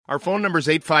Our phone number is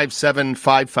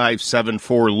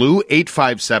 857-5574-LOU,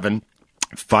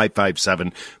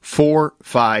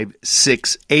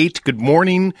 857-557-4568. Good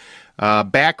morning.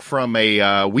 Back from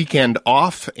a weekend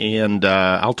off, and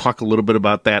I'll talk a little bit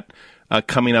about that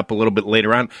coming up a little bit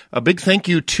later on. A big thank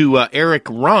you to Eric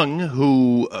Rung,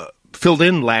 who filled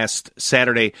in last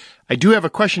Saturday. I do have a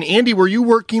question. Andy, were you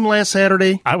working last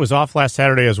Saturday? I was off last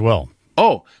Saturday as well.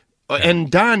 Oh, and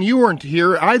Don, you weren't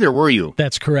here either, were you?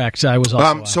 That's correct. I was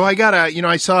also So I got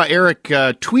I saw Eric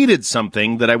tweeted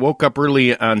something that I woke up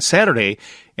early on Saturday,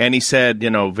 and he said,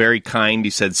 very kind.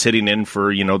 He said, sitting in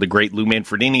for, the great Lou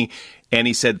Manfredini, and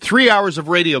he said, 3 hours of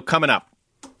radio coming up.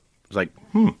 I was like,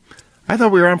 I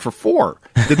thought we were on for 4.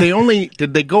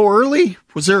 Did they go early?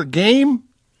 Was there a game?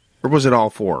 Or was it all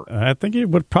 4? I think it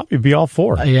would probably be all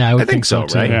 4. Yeah, I would think so,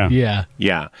 too. right?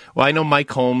 Yeah. Well, I know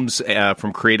Mike Holmes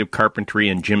from Creative Carpentry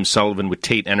and Jim Sullivan with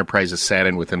Tate Enterprises sat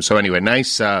in with him. So anyway, a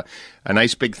nice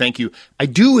big thank you. I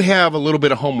do have a little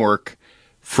bit of homework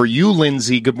for you,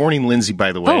 Lindsay. Good morning, Lindsay,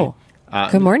 by the way. Oh,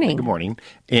 good morning. Good morning.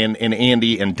 And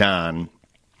Andy and Don.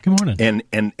 Good morning.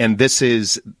 And this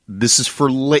is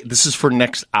for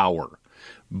next hour.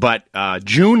 But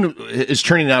June is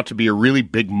turning out to be a really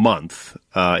big month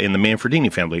in the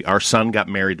Manfredini family. Our son got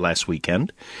married last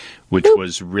weekend, which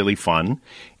was really fun.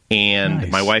 And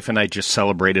my wife and I just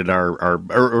celebrated our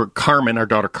Carmen, our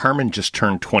daughter Carmen, just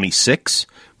turned 26.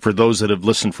 For those that have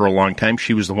listened for a long time,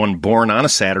 she was the one born on a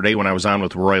Saturday when I was on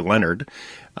with Roy Leonard.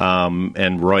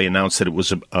 And Roy announced that it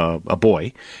was a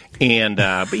boy. And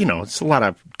but it's a lot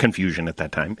of confusion at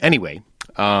that time. Anyway,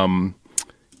 and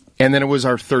then it was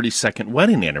our 32nd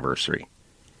wedding anniversary.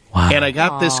 Wow. And I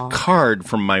got this card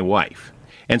from my wife.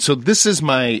 And so this is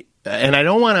and I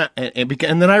don't want to,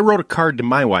 and then I wrote a card to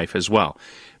my wife as well.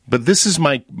 But this is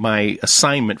my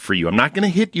assignment for you. I'm not going to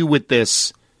hit you with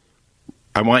this.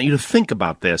 I want you to think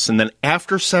about this. And then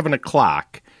after 7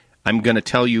 o'clock, I'm going to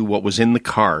tell you what was in the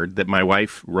card that my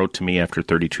wife wrote to me after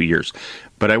 32 years.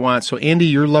 But so Andy,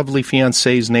 your lovely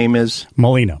fiance's name is?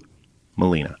 Melina.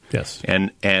 Yes.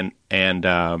 And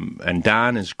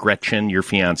Don is Gretchen, your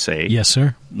fiance. Yes,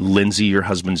 sir. Lindsay, your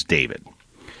husband's David.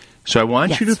 So I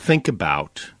want you to think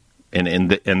about, and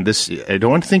this, I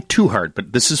don't want to think too hard,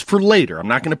 but this is for later. I'm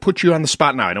not going to put you on the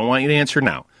spot now. I don't want you to answer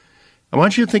now. I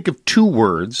want you to think of 2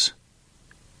 words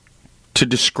to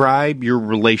describe your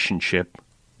relationship,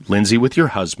 Lindsay with your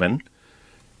husband,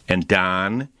 and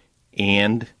Don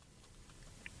and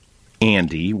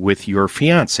Andy with your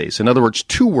fiancés. In other words,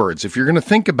 2 words. If you're going to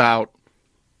think about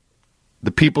the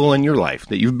people in your life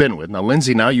that you've been with. Now,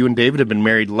 Lindsay, you and David have been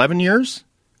married 11 years?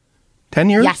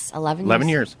 10 years? Yes, 11 years. 11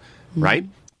 years, right?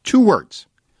 2 words.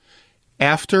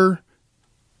 After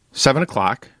 7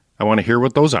 o'clock, I want to hear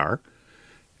what those are.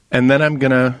 And then I'm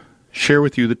going to share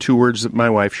with you the 2 words that my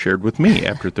wife shared with me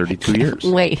after 32 years.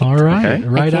 Wait. All right. Okay?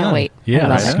 Right I can't on. wait. Yeah,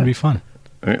 this is going to be fun.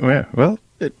 Well,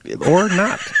 or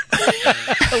not.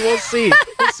 We'll see.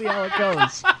 We'll see how it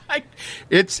goes.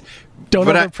 Don't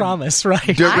overpromise,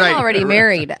 right? I'm already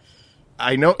married.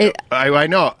 I know. I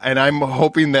know. And I'm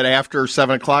hoping that after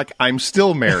 7 o'clock, I'm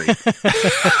still married.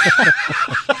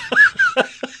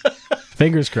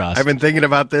 Fingers crossed. I've been thinking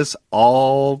about this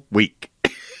all week,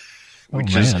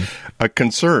 which is a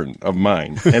concern of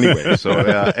mine. Anyway,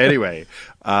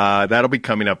 that'll be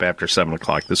coming up after 7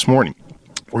 o'clock this morning.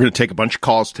 We're going to take a bunch of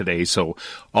calls today, so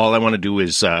all I want to do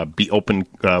is be open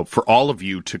for all of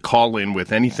you to call in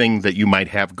with anything that you might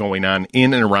have going on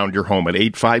in and around your home at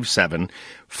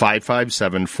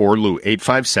 857-557-4LOU,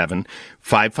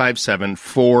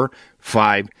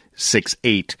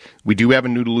 857-557-4568. We do have a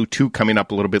Noodaloo 2 coming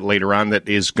up a little bit later on that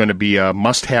is going to be a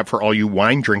must-have for all you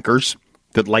wine drinkers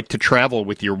that like to travel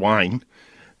with your wine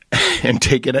and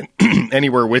take it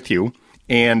anywhere with you.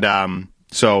 And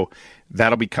so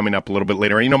that'll be coming up a little bit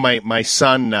later. My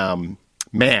son,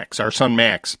 Max, our son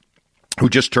Max, who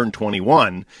just turned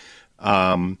 21,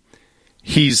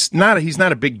 he's not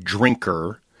a big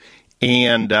drinker,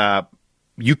 and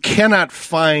you cannot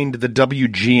find the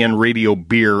WGN radio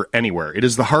beer anywhere. It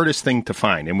is the hardest thing to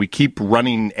find, and we keep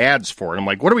running ads for it. I'm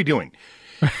like, what are we doing?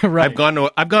 Right. I've gone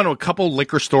to a couple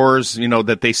liquor stores,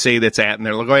 that they say that's at, and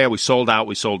they're like, oh yeah, we sold out.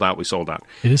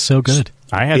 It is so good.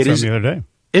 I had some the other day.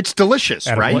 It's delicious,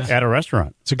 right? At a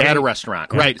restaurant. At a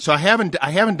restaurant, right. So I haven't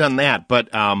done that, but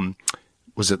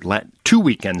was it 2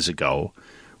 weekends ago,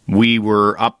 we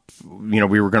were up, we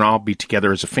were going to all be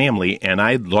together as a family, and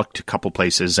I looked a couple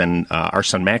places, and our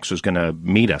son Max was going to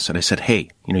meet us, and I said, hey,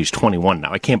 he's 21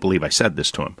 now. I can't believe I said this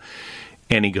to him.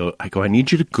 And I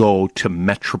need you to go to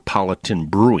Metropolitan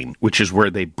Brewing, which is where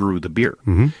they brew the beer.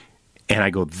 Mm-hmm. And I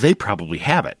go, they probably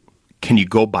have it. Can you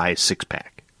go buy a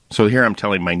 6-pack? So here I'm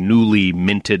telling my newly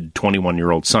minted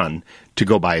 21-year-old son to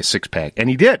go buy a 6-pack, and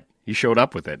he did. He showed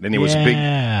up with it, and it was a big.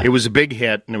 It was a big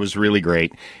hit, and it was really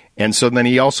great. And so then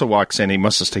he also walks in. He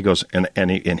must have stayed, goes,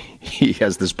 and he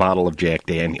has this bottle of Jack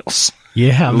Daniels.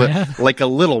 Yeah, man. Like a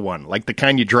little one, like the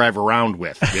kind you drive around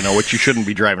with, which you shouldn't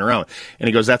be driving around with. And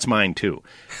he goes, "That's mine too."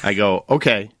 I go,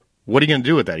 "Okay, what are you going to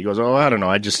do with that?" He goes, "Oh, I don't know.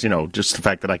 I just, just the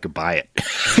fact that I could buy it."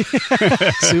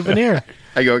 Souvenir.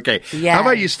 I go, "Okay, How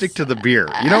about you stick to the beer?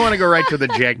 You don't want to go right to the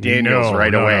Jack Daniels away."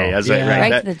 Right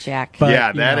to the Jack.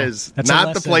 But, that is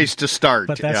not the place to start.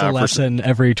 But that's a lesson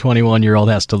every 21-year-old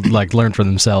has to learn for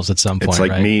themselves at some point.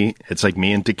 It's like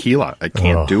me and tequila. I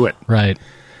can't do it. Right.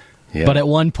 Yeah. But at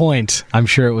one point, I'm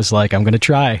sure it was like, I'm going to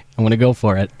try. I'm going to go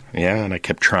for it. Yeah, and I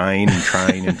kept trying and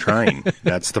trying and trying.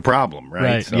 That's the problem, right?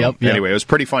 Right. So, yep. Anyway, it was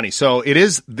pretty funny. So it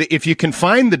is, if you can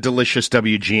find the delicious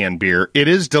WGN beer, it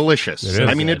is delicious.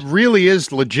 It really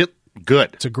is legit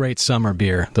good. It's a great summer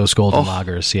beer, those golden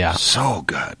lagers, yeah. So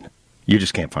good. You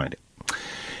just can't find it.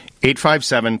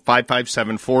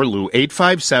 857-557-4LOU.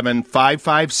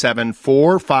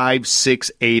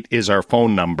 857-557-4568 is our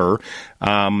phone number.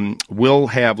 We'll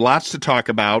have lots to talk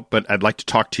about, but I'd like to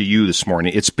talk to you this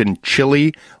morning. It's been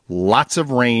chilly, lots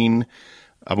of rain.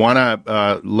 I want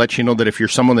to let you know that if you're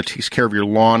someone that takes care of your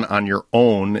lawn on your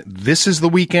own, this is the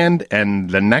weekend and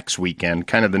the next weekend,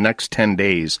 kind of the next 10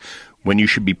 days, when you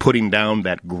should be putting down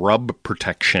that grub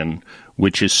protection,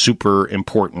 which is super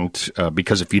important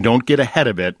because if you don't get ahead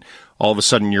of it, all of a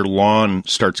sudden your lawn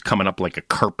starts coming up like a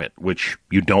carpet, which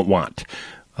you don't want.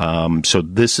 So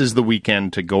this is the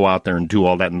weekend to go out there and do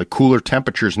all that. And the cooler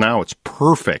temperatures now, it's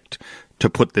perfect to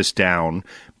put this down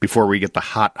before we get the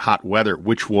hot weather,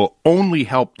 which will only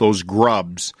help those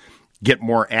grubs get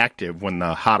more active when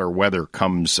the hotter weather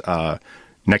comes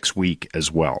next week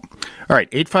as well. All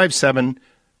right,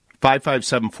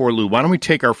 857-557-4LOU. Why don't we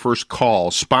take our first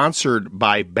call, sponsored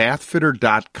by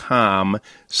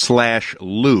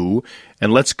bathfitter.com/Lou.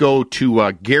 And let's go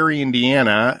to Gary,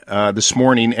 Indiana this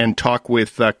morning and talk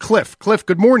with Cliff. Cliff,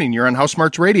 good morning. You're on House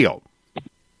Smarts Radio.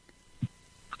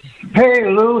 Hey,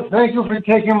 Lou. Thank you for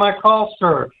taking my call,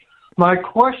 sir. My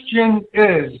question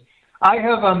is, I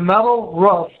have a metal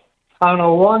roof on a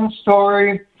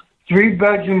 1-story,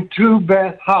 3-bedroom,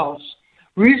 2-bath house.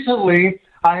 Recently,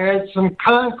 I had some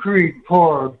concrete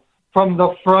poured from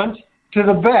the front to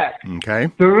the back. Okay.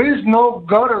 There is no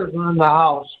gutters in the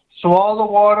house, so all the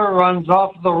water runs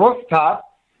off the rooftop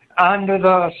onto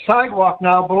the sidewalk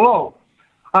now below.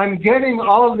 I'm getting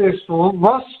all of this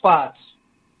rust spots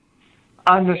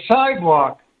on the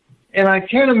sidewalk, and I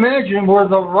can't imagine where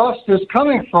the rust is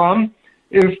coming from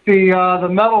if the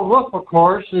metal roof, of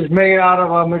course, is made out of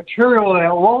a material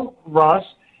that won't rust,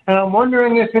 and I'm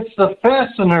wondering if it's the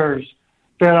fasteners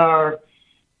that are,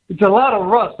 it's a lot of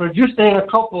rust, but just in a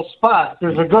couple spots.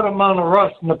 There's a good amount of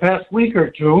rust in the past week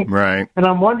or two. Right. And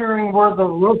I'm wondering where the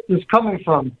rust is coming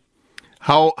from.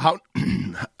 How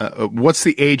what's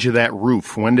the age of that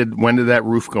roof? When did that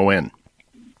roof go in?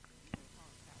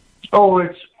 Oh,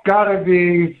 it's got to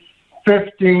be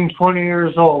 15, 20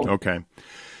 years old. Okay.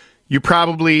 You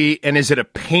probably, and is it a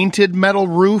painted metal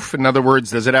roof? In other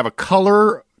words, does it have a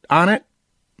color on it?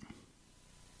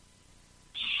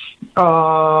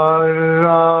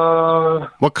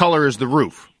 What color is the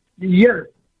roof? Yeah,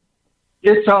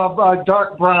 it's a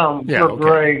dark brown or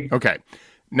gray. Okay.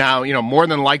 Now, more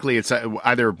than likely it's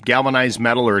either galvanized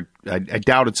metal or I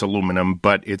doubt it's aluminum,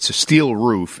 but it's a steel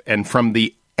roof. And from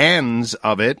the ends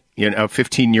of it, a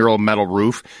 15-year-old metal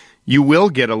roof, you will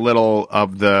get a little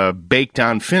of the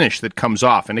baked-on finish that comes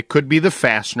off. And it could be the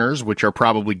fasteners, which are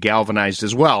probably galvanized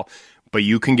as well, but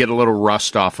you can get a little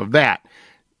rust off of that.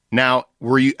 Now,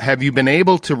 have you been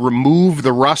able to remove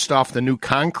the rust off the new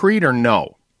concrete or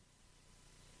no?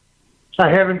 I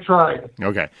haven't tried.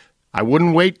 Okay. I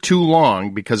wouldn't wait too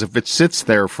long because if it sits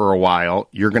there for a while,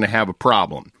 you're going to have a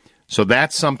problem. So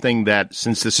that's something that,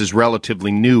 since this is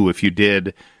relatively new, if you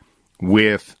did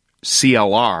with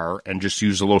CLR and just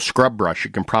use a little scrub brush,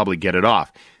 you can probably get it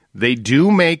off. They do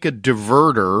make a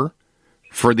diverter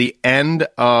for the end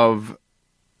of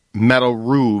metal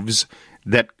roofs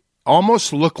that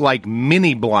almost look like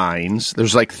mini blinds.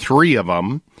 There's like 3 of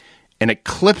them, and it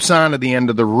clips onto the end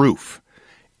of the roof.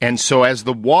 And so as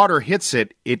the water hits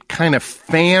it, it kind of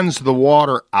fans the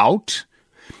water out.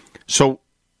 So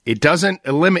it doesn't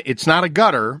eliminate, it's not a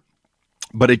gutter,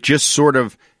 but it just sort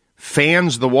of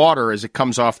fans the water as it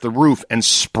comes off the roof and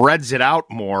spreads it out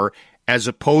more, as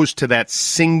opposed to that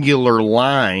singular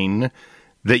line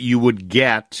that you would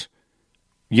get,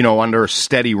 under a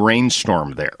steady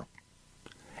rainstorm there.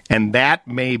 And that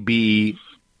may be,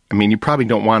 you probably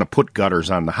don't want to put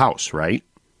gutters on the house, right?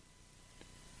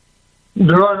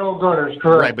 There are no gutters,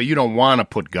 correct. Right, but you don't want to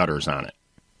put gutters on it.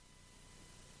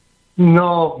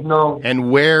 No.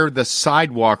 And where the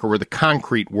sidewalk or where the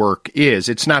concrete work is,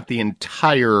 it's not the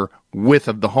entire width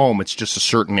of the home, it's just a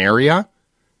certain area?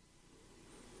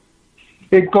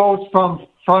 It goes from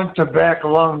front to back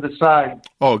along the side.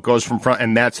 Oh, it goes from front,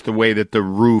 and that's the way that the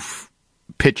roof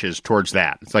pitches towards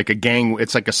that. It's like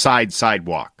a side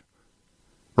sidewalk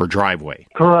or driveway.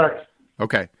 Correct.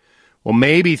 Okay. Well,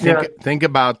 maybe think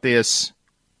about this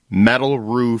metal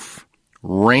roof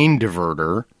rain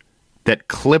diverter that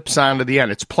clips onto the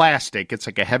end. It's plastic. It's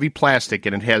like a heavy plastic,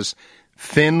 and it has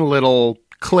thin little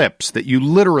clips that you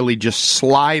literally just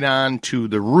slide onto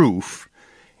the roof,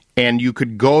 and you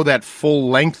could go that full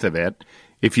length of it.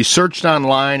 If you searched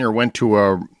online or went to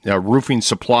a roofing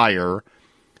supplier,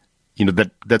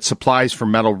 that supplies for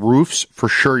metal roofs, for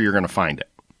sure you're going to find it.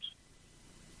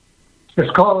 It's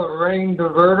called a rain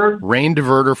diverter? Rain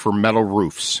diverter for metal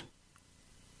roofs.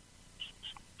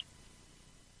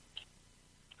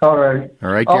 All right. All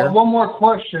right, dear. One more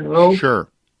question, Lou. Sure.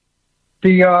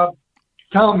 Tell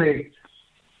me,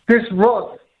 this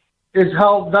roof is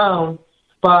held down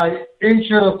by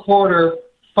 1.25-inch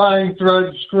fine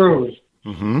thread screws.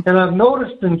 Mm-hmm. And I've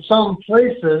noticed in some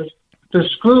places the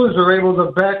screws are able to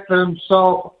back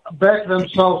themselves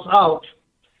out.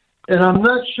 And I'm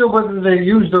not sure whether they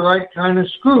use the right kind of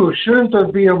screw. Shouldn't there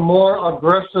be a more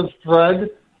aggressive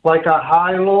thread, like a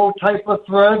high-low type of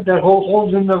thread that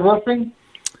holds in the roofing?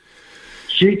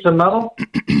 Sheets of metal?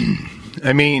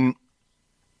 I mean,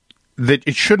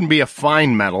 it shouldn't be a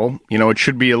fine metal. It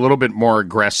should be a little bit more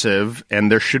aggressive,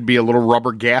 and there should be a little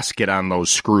rubber gasket on those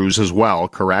screws as well,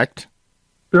 correct?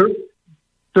 There is,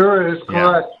 correct.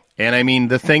 Yeah. And I mean,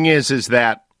 the thing is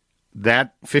that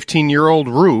 15-year-old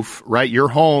roof, right, your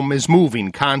home is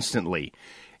moving constantly.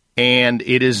 And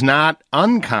it is not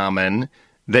uncommon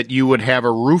that you would have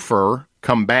a roofer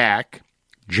come back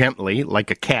gently,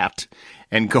 like a cat,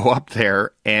 and go up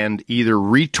there and either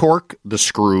retorque the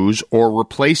screws or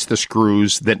replace the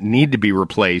screws that need to be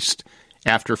replaced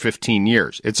after 15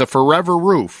 years. It's a forever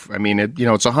roof. I mean,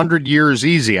 it's 100 years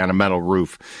easy on a metal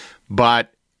roof.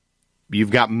 But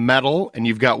you've got metal and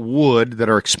you've got wood that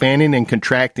are expanding and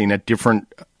contracting at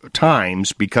different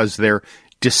times because they're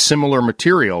dissimilar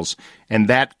materials, and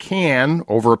that can,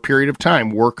 over a period of time,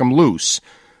 work them loose.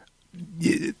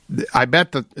 I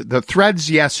bet the threads,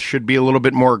 yes, should be a little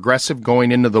bit more aggressive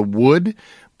going into the wood,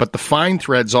 but the fine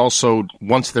threads also,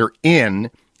 once they're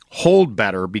in, hold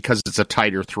better because it's a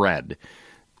tighter thread.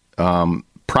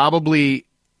 Probably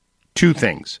two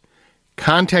things.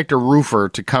 Contact a roofer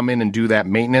to come in and do that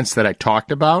maintenance that I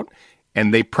talked about,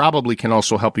 and they probably can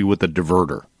also help you with the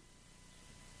diverter.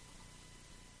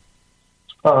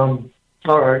 All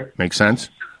right. Make sense?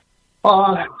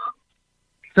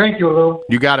 Thank you, Lou.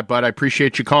 You got it, bud. I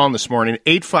appreciate you calling this morning.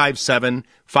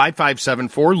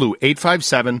 857-557-4LOU,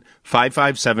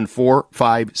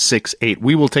 857-557-4568.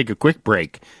 We will take a quick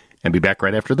break and be back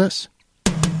right after this.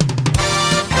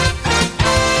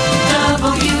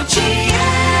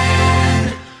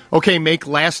 Okay, make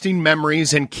lasting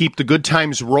memories and keep the good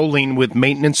times rolling with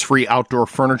maintenance-free outdoor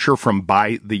furniture from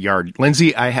By the Yard.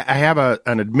 Lindsay, I have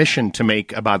an admission to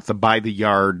make about the By the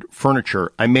Yard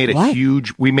furniture. We made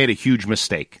a huge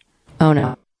mistake. Oh,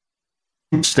 no.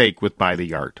 Mistake with By the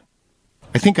Yard.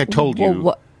 I think I told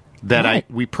you that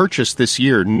we purchased this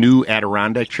year new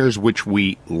Adirondack chairs, which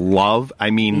we love. I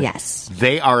mean, yes.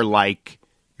 They are like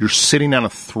you're sitting on a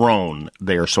throne.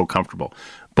 They are so comfortable.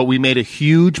 But we made a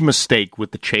huge mistake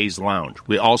with the chaise lounge.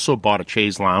 We also bought a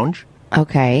chaise lounge.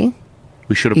 Okay.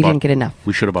 We should have. You didn't get enough.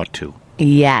 We should have bought two.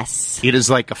 Yes. It is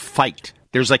like a fight.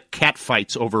 There's like cat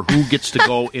fights over who gets to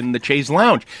go in the chaise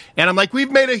lounge. And I'm like, we've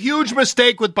made a huge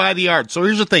mistake with By the Yard. So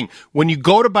here's the thing. When you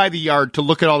go to By the Yard to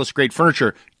look at all this great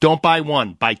furniture, don't buy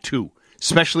one, buy two.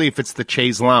 Especially if it's the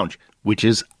chaise lounge, which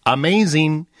is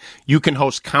amazing. You can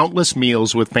host countless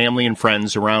meals with family and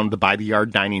friends around the By the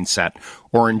Yard dining set,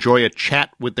 or enjoy a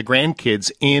chat with the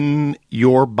grandkids in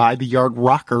your By the Yard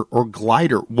rocker or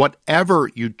glider, whatever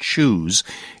you choose.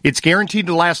 It's guaranteed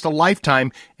to last a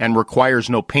lifetime and requires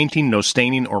no painting, no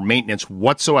staining, or maintenance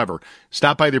whatsoever.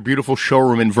 Stop by their beautiful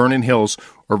showroom in Vernon Hills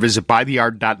or visit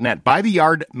ByTheYard.net. By the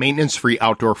Yard, maintenance-free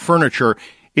outdoor furniture.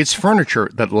 It's furniture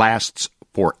that lasts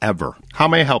forever. How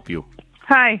may I help you?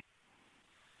 Hi.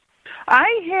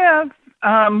 I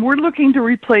have, we're looking to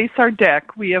replace our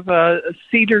deck. We have a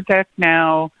cedar deck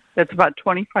now that's about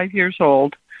 25 years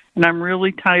old, and I'm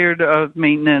really tired of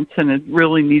maintenance, and it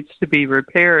really needs to be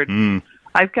repaired.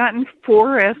 I've gotten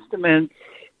 4 estimates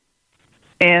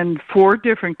and 4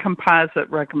 different composite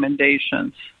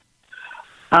recommendations.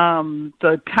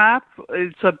 The top,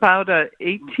 it's about a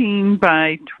 18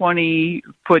 by 20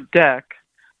 foot deck.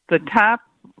 The top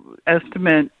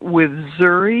estimate with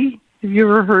Zuri, have you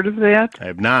ever heard of that? I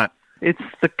have not. It's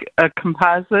a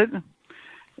composite,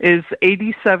 is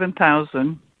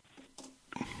 $87,000.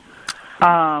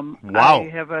 Wow. I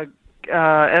have a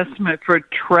estimate for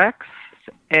Trex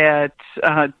at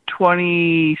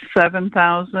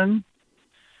 $27,000.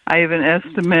 I have an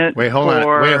estimate. Hold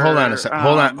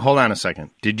on a second.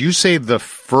 Did you say the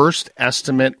first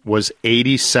estimate was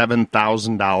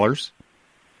 $87,000?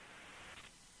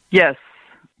 Yes.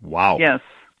 Wow. Yes.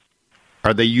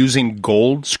 Are they using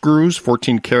gold screws,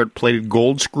 14-karat plated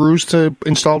gold screws to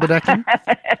install the decking?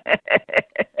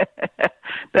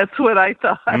 That's what I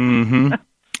thought. Mm-hmm.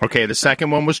 Okay, the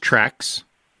second one was Trex.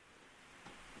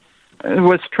 It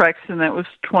was Trex, and that was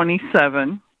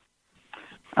 $27,000.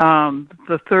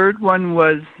 The third one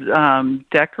was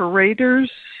Decorators.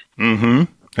 Mm-hmm.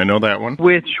 I know that one.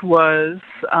 Which was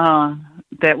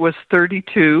that was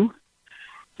 $32,000,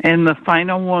 and the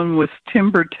final one was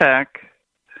TimberTech,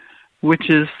 which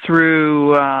is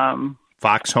through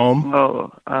Fox Home.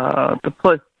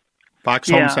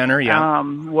 Fox Home Center. Yeah,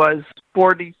 was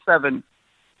 $47,000.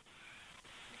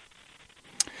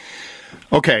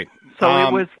 Okay. So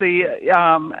it was the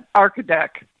Archidec.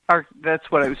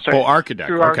 That's what I was talking. Oh, Archidec.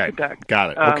 Okay, Archidec.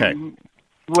 Got it. Okay.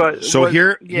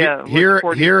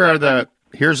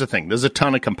 Here's the thing. There's a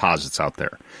ton of composites out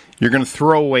there. You're going to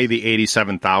throw away the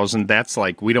 $87,000. That's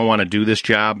like, we don't want to do this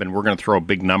job, and we're going to throw a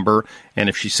big number. And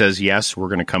if she says yes, we're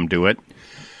going to come do it.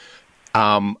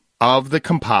 Of the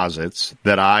composites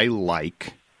that I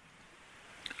like,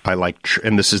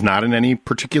 and this is not in any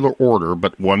particular order,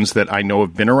 but ones that I know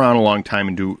have been around a long time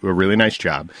and do a really nice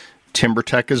job.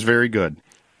 TimberTech is very good.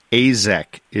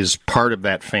 Azek is part of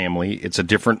that family. It's a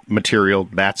different material.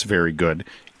 That's very good.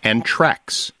 And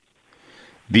Trex.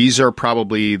 These are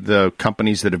probably the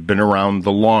companies that have been around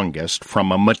the longest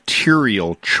from a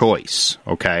material choice,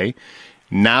 okay?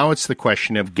 Now it's the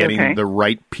question of getting the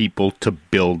right people to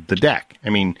build the deck. I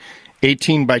mean,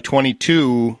 18 by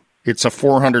 22, it's a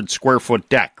 400 square foot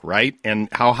deck, right? And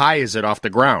how high is it off the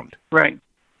ground? Right.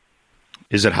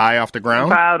 Is it high off the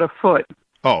ground? About a foot.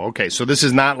 Oh, okay. So this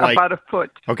is not like... About a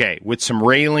foot. Okay, with some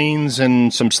railings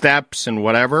and some steps and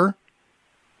whatever?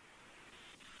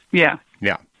 Yeah.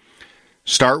 Yeah.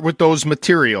 Start with those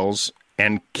materials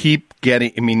and keep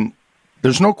getting... I mean,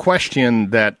 there's no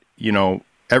question that,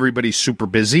 everybody's super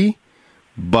busy,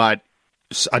 but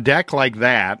a deck like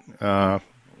that...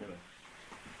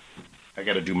 I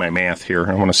got to do my math here.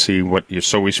 I want to see what you...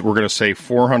 So we're going to say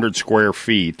 400 square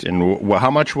feet. And how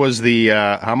much was the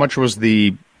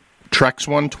Trex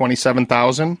one?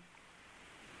 $27,000?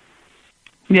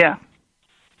 Yeah.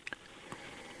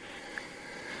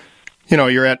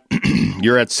 You're at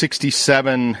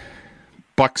 $67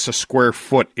 a square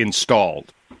foot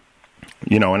installed.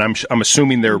 And I'm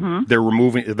assuming they're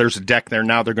removing. There's a deck there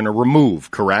now. They're going to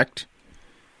remove, correct?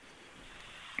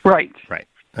 Right. Right.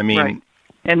 I mean, right.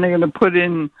 And they're going to put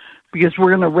in, because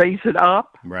we're going to raise it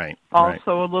up. Right.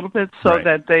 Also a little bit, so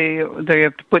that they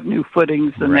have to put new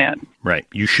footings in that. Right.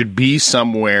 You should be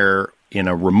somewhere in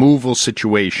a removal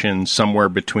situation, somewhere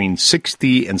between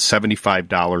 $60 and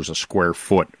 $75 a square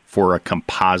foot for a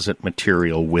composite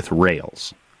material with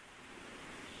rails.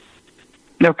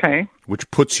 Okay. Which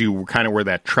puts you kind of where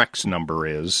that Trex number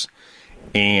is.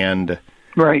 And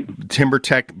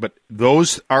TimberTech, but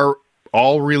those are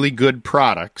all really good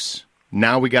products.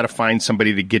 Now we got to find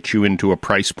somebody to get you into a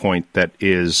price point that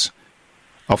is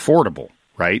affordable,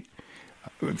 right?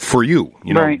 For you,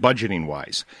 budgeting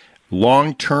wise.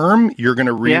 Long term, you're going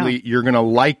to you're going to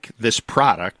like this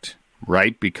product,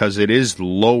 right? Because it is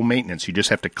low maintenance. You just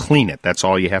have to clean it. That's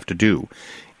all you have to do.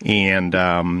 And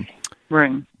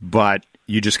but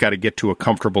you just got to get to a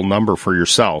comfortable number for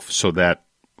yourself. So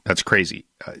that's crazy.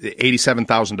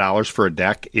 $87,000 for a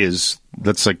deck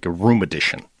that's like a room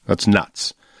addition. That's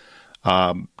nuts.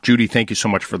 Judy, thank you so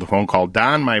much for the phone call.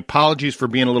 Don, my apologies for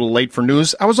being a little late for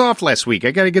news. I was off last week. I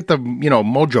got to get the,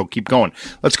 mojo keep going.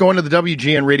 Let's go into the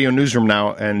WGN radio newsroom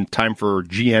now, and time for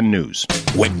GN News.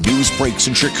 When news breaks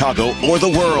in Chicago or the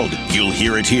world, you'll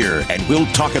hear it here, and we'll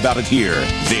talk about it here.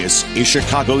 This is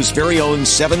Chicago's very own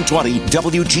 720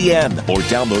 WGN, or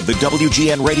download the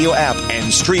WGN radio app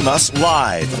and stream us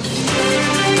live.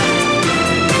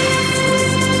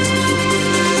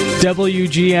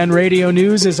 WGN Radio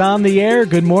News is on the air.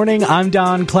 Good morning. I'm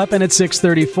Don Kleppen at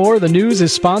 6:34. The news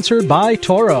is sponsored by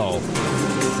Toro.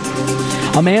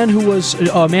 A man was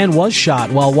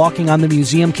shot while walking on the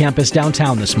museum campus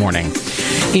downtown this morning.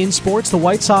 In sports, the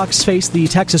White Sox face the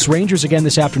Texas Rangers again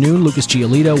this afternoon. Lucas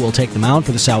Giolito will take the mound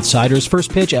for the Southsiders.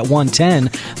 First pitch at 1:10.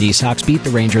 The Sox beat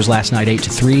the Rangers last night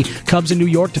 8-3. Cubs in New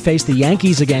York to face the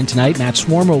Yankees again tonight. Matt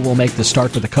Swarmer will make the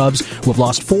start for the Cubs, who have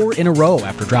lost 4 in a row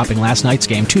after dropping last night's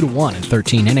game 2-1 in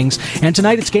 13 innings. And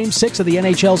tonight it's Game 6 of the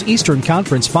NHL's Eastern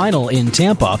Conference Final in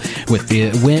Tampa. With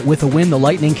a win, the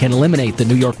Lightning can eliminate the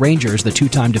New York Rangers. The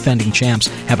two-time defending champs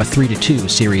have a 3-2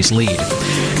 series lead.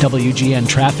 WGN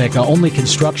traffic, only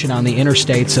construction on the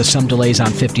interstates, some delays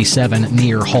on 57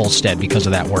 near Halstead because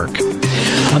of that work.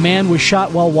 A man was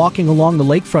shot while walking along the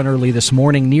lakefront early this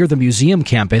morning near the museum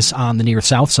campus on the near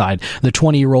south side. The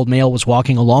 20-year-old male was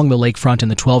walking along the lakefront in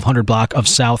the 1200 block of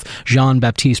South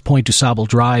Jean-Baptiste Point du Sable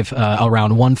Drive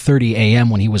around 1:30 a.m.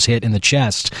 when he was hit in the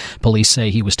chest. Police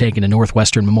say he was taken to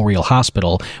Northwestern Memorial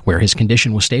Hospital, where his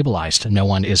condition was stabilized. No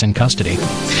one is in custody.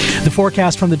 The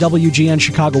forecast from the WGN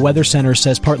Chicago Weather Center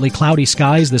says partly cloudy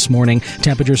skies this morning,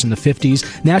 temperatures in the 50s.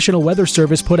 National Weather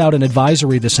Service put out an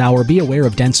advisory this hour. Be aware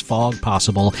of dense fog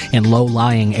possible in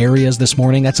low-lying areas this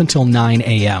morning. That's until 9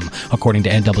 a.m. According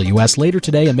to NWS, later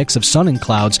today, a mix of sun and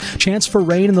clouds. Chance for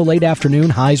rain in the late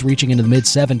afternoon, highs reaching into the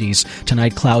mid-70s.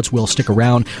 Tonight, clouds will stick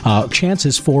around.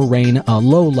 Chances for rain,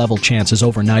 low-level chances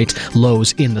overnight,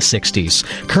 lows in the 60s.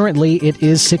 Currently, it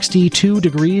is 62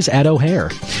 degrees at O'Hare.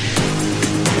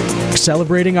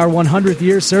 Celebrating our 100th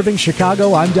year serving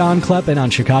Chicago, I'm Don Kleppen on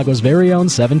Chicago's very own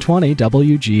 720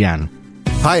 WGN.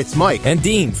 Hi, it's Mike. And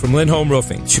Dean from Lindholm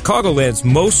Roofing, Chicagoland's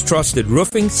most trusted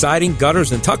roofing, siding,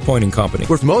 gutters, and tuck pointing company.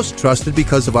 We're most trusted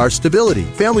because of our stability.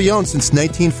 Family owned since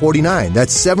 1949.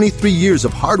 That's 73 years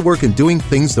of hard work and doing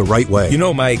things the right way. You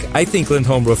know, Mike, I think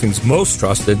Lindholm Roofing's most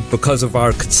trusted because of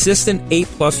our consistent A+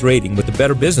 rating with the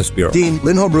Better Business Bureau. Dean,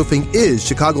 Lindholm Roofing is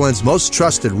Chicagoland's most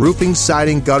trusted roofing,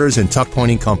 siding, gutters, and tuck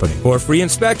pointing company. For a free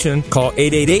inspection, call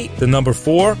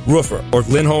 888-4-ROOFER or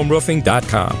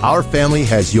lindholmroofing.com. Our family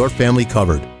has your family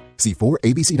covered. See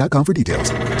 4abc.com for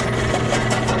details.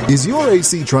 Is your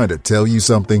AC trying to tell you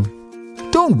something?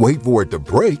 Don't wait for it to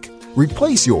break.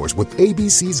 Replace yours with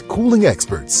ABC's cooling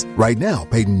experts. Right now,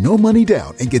 pay no money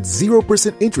down and get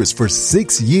 0% interest for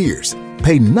 6 years.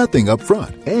 Pay nothing up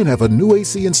front and have a new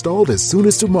AC installed as soon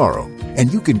as tomorrow.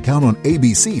 And you can count on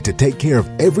ABC to take care of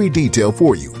every detail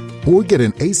for you. Or get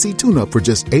an AC tune-up for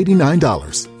just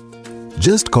 $89.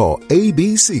 Just call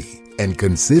ABC and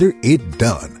consider it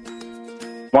done.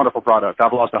 Wonderful product.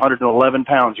 I've lost 111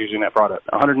 pounds using that product.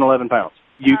 111 pounds.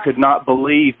 You could not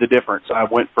believe the difference. I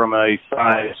went from a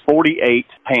size 48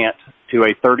 pant to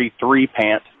a 33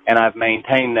 pant, and I've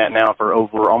maintained that now for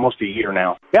over almost a year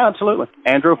now. Yeah, absolutely.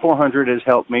 Andro 400 has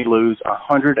helped me lose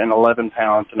 111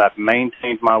 pounds, and I've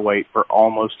maintained my weight for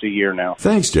almost a year now.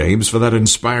 Thanks, James, for that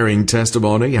inspiring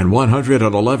testimony and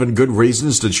 111 good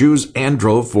reasons to choose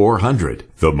Andro 400,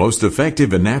 the most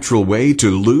effective and natural way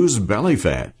to lose belly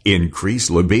fat, increase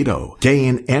libido,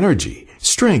 gain energy,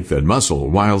 strength and muscle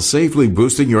while safely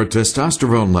boosting your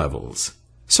testosterone levels.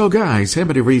 So guys, how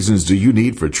many reasons do you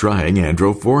need for trying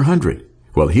Andro 400?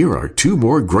 Well, here are 2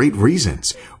 more great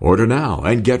reasons. Order now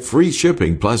and get free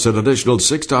shipping plus an additional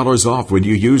 $6 off when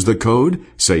you use the code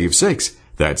SAVE6.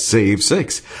 That's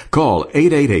SAVE6. Call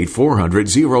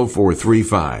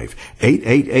 888-400-0435,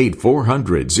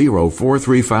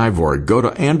 888-400-0435, or go to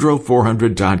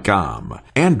andro400.com,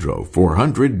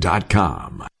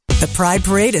 andro400.com. The Pride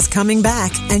Parade is coming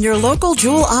back, and your local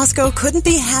Jewel Osco couldn't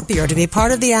be happier to be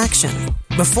part of the action.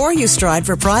 Before you stride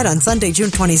for Pride on Sunday,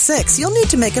 June 26, you'll need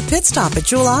to make a pit stop at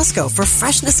Jewel Osco for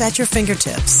freshness at your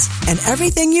fingertips and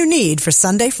everything you need for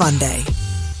Sunday Fun Day.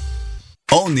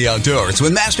 Own the outdoors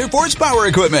with Master Force Power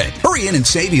Equipment. Hurry in and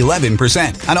save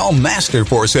 11% on all Master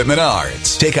Force at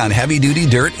Menards. Take on heavy-duty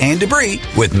dirt and debris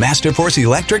with Master Force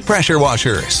electric pressure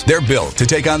washers. They're built to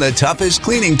take on the toughest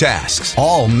cleaning tasks.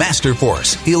 All Master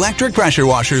Force electric pressure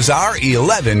washers are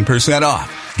 11%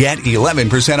 off. Get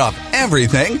 11% off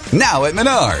everything now at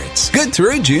Menards. Good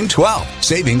through June 12th.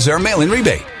 Savings are mail-in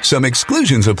rebate. Some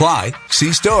exclusions apply.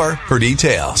 See store for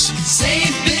details.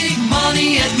 Save big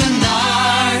money at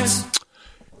Menards.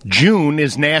 June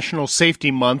is National Safety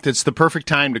Month. It's the perfect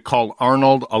time to call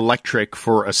Arnold Electric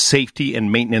for a safety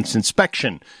and maintenance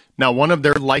inspection. Now, one of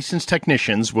their licensed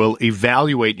technicians will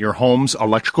evaluate your home's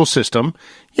electrical system,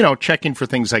 checking for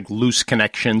things like loose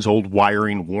connections, old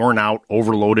wiring, worn out,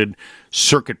 overloaded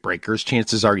circuit breakers.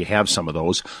 Chances are you have some of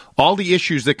those. All the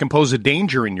issues that can pose a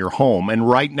danger in your home. And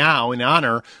right now, in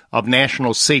honor of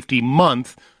National Safety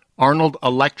Month, Arnold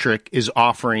Electric is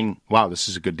offering, wow, this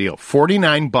is a good deal,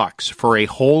 $49 for a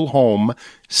whole home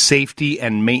safety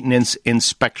and maintenance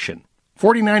inspection.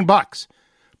 $49.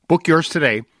 Book yours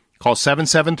today. Call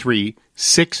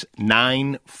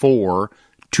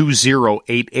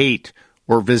 773-694-2088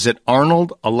 or visit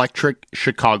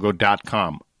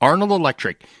ArnoldElectricChicago.com. Arnold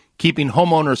Electric, keeping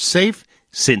homeowners safe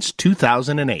since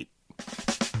 2008.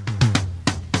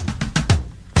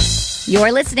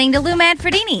 You're listening to Lou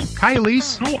Manfredini. Hi,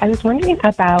 Elise. Hi, I was wondering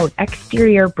about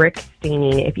exterior brick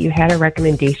staining, if you had a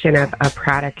recommendation of a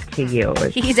product to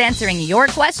use. He's answering your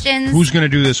questions. Who's going to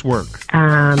do this work?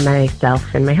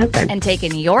 Myself and my husband. And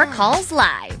taking your calls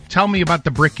live. Tell me about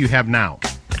the brick you have now.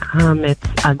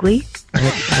 It's ugly.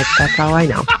 That's all I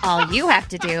know. All you have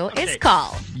to do is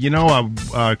call. You know,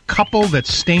 a couple that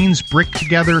stains brick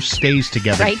together stays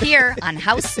together. Right here on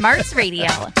House Smarts Radio.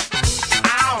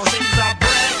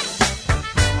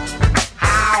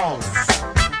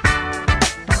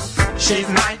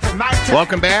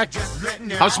 Welcome back.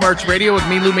 House Smarts Radio with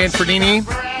me, Lou Manfredini.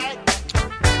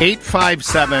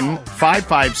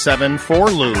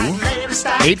 857-557-4LOU.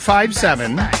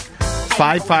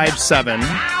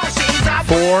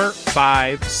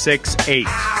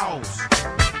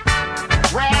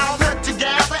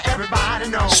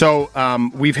 So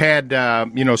we've had,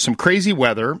 some crazy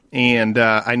weather, and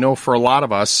I know for a lot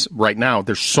of us right now,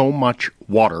 there's so much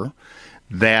water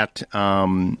that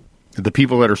the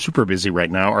people that are super busy right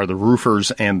now are the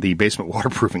roofers and the basement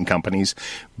waterproofing companies.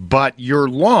 But your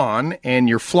lawn and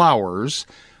your flowers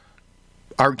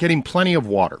are getting plenty of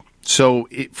water. So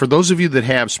for those of you that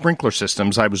have sprinkler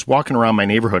systems, I was walking around my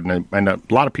neighborhood, and a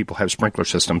lot of people have sprinkler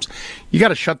systems. You got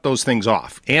to shut those things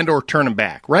off and or turn them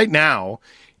back. Right now,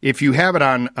 if you have it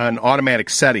on an automatic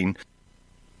setting,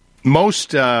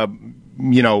 most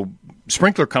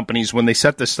sprinkler companies, when they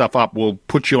set this stuff up, will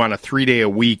put you on a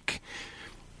 3-day-a-week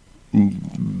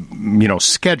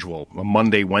schedule, a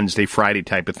Monday, Wednesday, Friday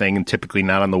type of thing, and typically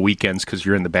not on the weekends because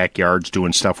you're in the backyards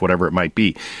doing stuff, whatever it might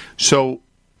be. So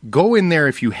go in there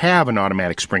if you have an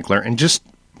automatic sprinkler and just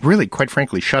really, quite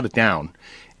frankly, shut it down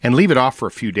and leave it off for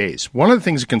a few days. One of the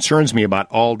things that concerns me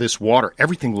about all this water,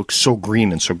 everything looks so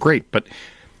green and so great, but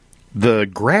the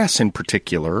grass in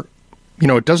particular,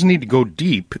 it doesn't need to go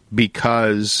deep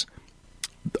because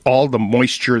all the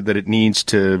moisture that it needs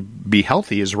to be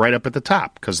healthy is right up at the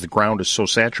top because the ground is so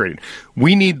saturated.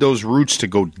 We need those roots to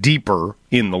go deeper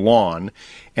in the lawn,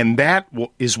 and that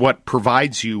is what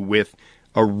provides you with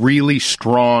a really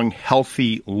strong,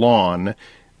 healthy lawn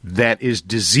that is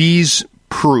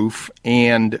disease-proof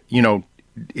and,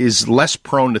 is less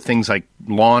prone to things like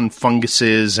lawn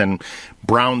funguses and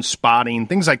brown spotting,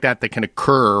 things like that can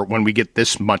occur when we get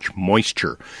this much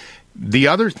moisture. The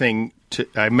other thing,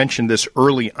 I mentioned this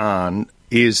early on,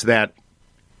 is that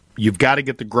you've got to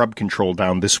get the grub control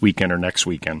down this weekend or next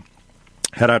weekend.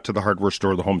 Head out to the hardware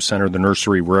store, the home center, the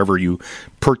nursery, wherever you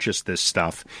purchase this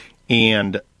stuff,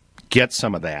 and get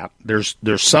some of that. There's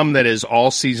some that is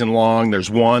all season long. There's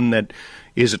one that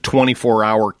is a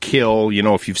 24-hour kill,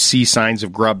 if you see signs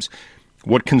of grubs.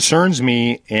 What concerns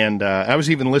me, and I was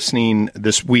even listening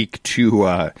this week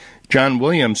to John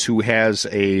Williams, who has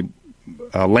a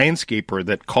landscaper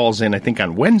that calls in, I think,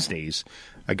 on Wednesdays.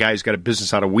 A guy's got a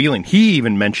business out of Wheeling. He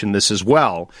even mentioned this as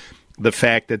well, the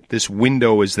fact that this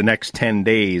window is the next 10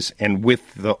 days. And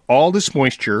with all this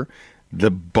moisture,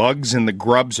 the bugs and the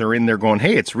grubs are in there going,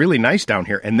 hey, it's really nice down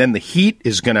here. And then the heat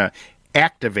is going to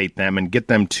activate them and get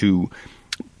them to,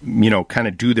 kind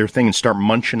of do their thing and start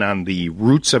munching on the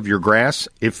roots of your grass.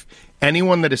 If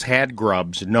anyone that has had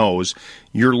grubs knows,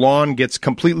 your lawn gets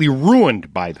completely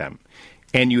ruined by them.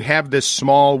 And you have this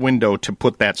small window to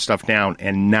put that stuff down,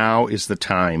 and now is the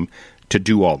time to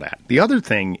do all that. The other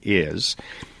thing is,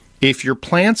 if your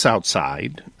plants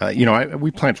outside,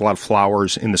 we plant a lot of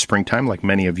flowers in the springtime, like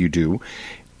many of you do,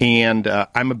 and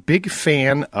I'm a big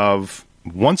fan of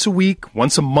once a week,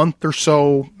 once a month or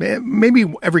so, maybe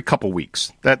every couple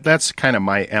weeks. That's kind of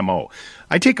my MO.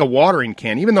 I take a watering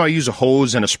can, even though I use a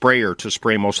hose and a sprayer to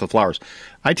spray most of the flowers,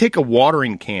 I take a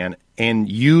watering can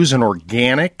and use an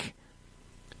organic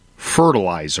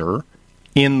fertilizer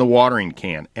in the watering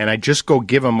can, and I just go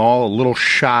give them all a little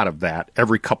shot of that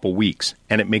every couple weeks,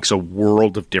 and it makes a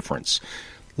world of difference.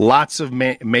 Lots of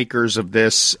makers of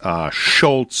this,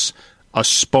 Schultz,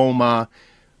 Espoma,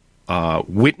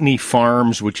 Whitney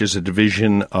Farms, which is a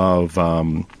division of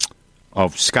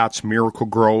Scott's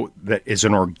Miracle-Gro, that is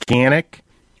an organic,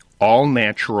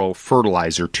 all-natural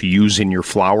fertilizer to use in your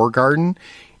flower garden,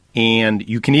 and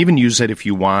you can even use it if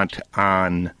you want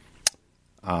on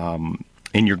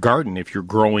in your garden if you're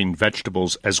growing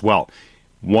vegetables as well.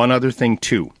 One other thing,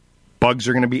 too. Bugs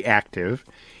are going to be active,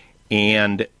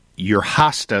 and your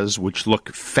hostas, which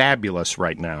look fabulous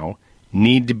right now,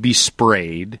 need to be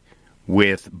sprayed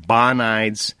with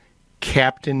Bonide's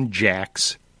Captain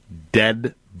Jack's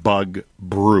Dead Bug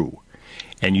Brew.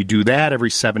 And you do that every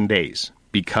 7 days.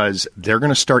 because they're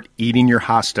going to start eating your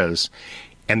hostas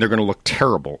and they're going to look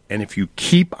terrible. And if you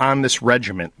keep on this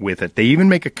regimen with it, they even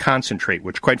make a concentrate,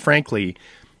 which quite frankly,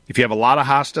 if you have a lot of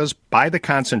hostas, buy the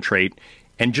concentrate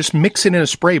and just mix it in a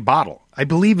spray bottle. I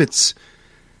believe it's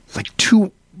like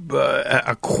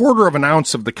a quarter of an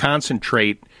ounce of the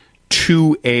concentrate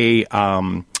to a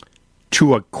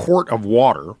quart of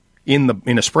water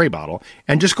in a spray bottle,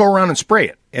 and just go around and spray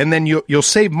it. And then you'll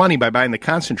save money by buying the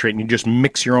concentrate, and you just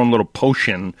mix your own little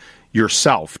potion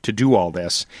yourself to do all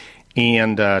this.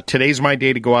 And today's my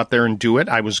day to go out there and do it.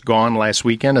 I was gone last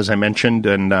weekend, as I mentioned,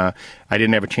 and I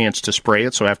didn't have a chance to spray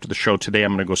it. So after the show today,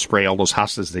 I'm going to go spray all those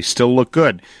hostas. They still look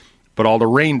good, but all the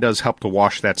rain does help to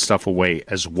wash that stuff away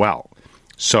as well.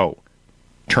 So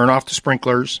turn off the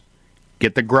sprinklers,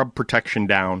 get the grub protection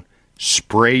down,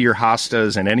 spray your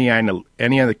hostas and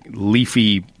any other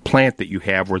leafy plant that you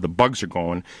have where the bugs are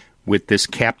going with this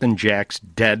Captain Jack's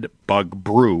Dead Bug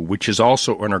Brew, which is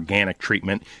also an organic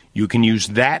treatment. You can use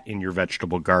that in your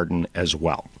vegetable garden as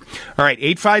well. All right,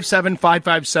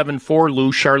 857-5574,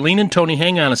 Charlene and Tony,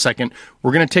 hang on a second.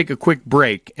 We're going to take a quick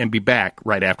break and be back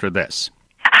right after this.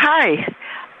 Hi.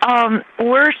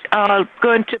 We're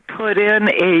going to put in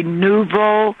a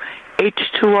Nuvo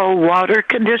H2O water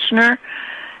conditioner.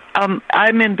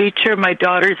 I'm in Beecher. My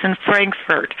daughter's in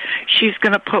Frankfurt. She's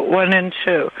going to put one in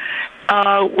too.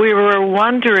 We were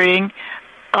wondering,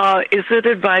 is it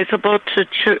advisable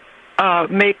to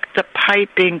make the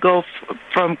piping go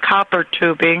from copper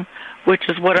tubing, which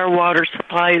is what our water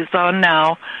supply is on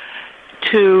now,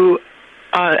 to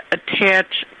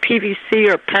attach PVC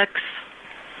or PEX?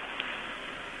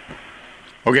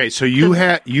 Okay, so you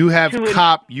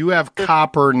have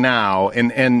copper now,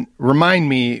 and remind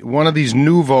me, one of these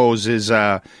Nuvos is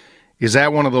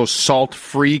that one of those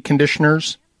salt-free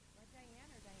conditioners?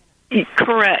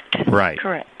 Correct. Right.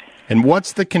 Correct. And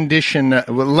what's the condition? Well,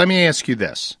 let me ask you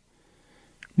this.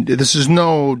 This is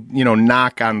no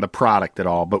knock on the product at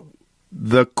all, but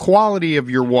the quality of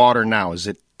your water now, is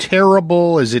it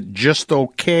terrible? Is it just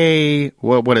okay?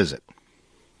 What is it?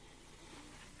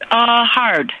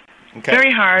 Hard. Okay.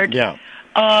 Very hard. Yeah.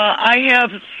 I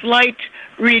have a slight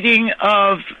reading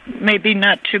of maybe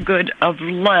not too good of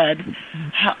lead,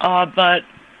 but...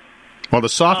 Well, the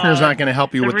softener is not going to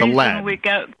help you with the lead. The reason we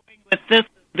got with this is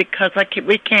because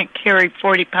we can't carry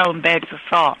 40-pound bags of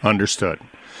salt. Understood.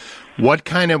 What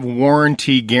kind of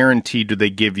warranty guarantee do they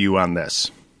give you on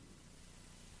this?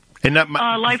 And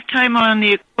lifetime on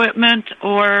the equipment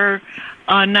or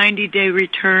a 90-day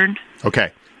return.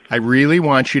 Okay. I really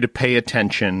want you to pay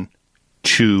attention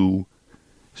to...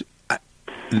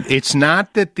 It's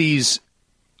not that these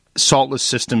saltless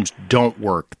systems don't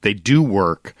work. They do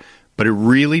work, but it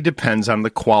really depends on the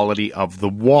quality of the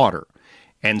water.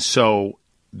 And so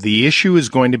the issue is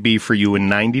going to be for you in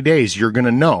 90 days, you're going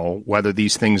to know whether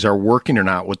these things are working or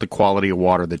not with the quality of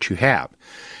water that you have.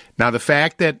 Now, the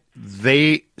fact that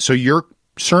so your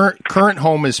current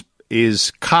home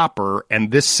is copper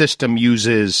and this system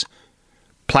uses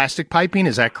plastic piping,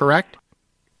 is that correct?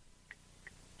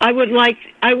 I would like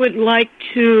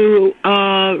to,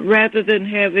 rather than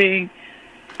having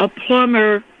a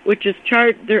plumber, which is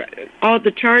all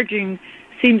the charging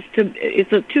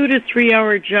it's a 2 to 3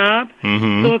 hour job.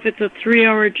 Mm-hmm. So if it's a 3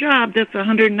 hour job, that's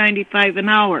 $195 an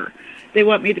hour. They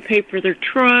want me to pay for their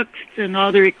trucks and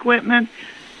all their equipment.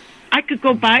 I could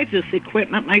go buy this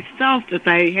equipment myself if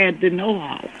I had the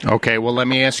know-how. Okay, well, let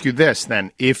me ask you this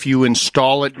then. If you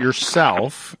install it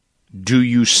yourself, do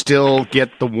you still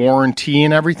get the warranty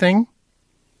and everything?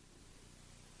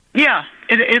 Yeah,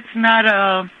 it's not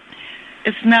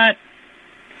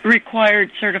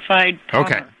required certified plumber.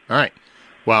 Okay, all right.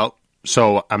 Well,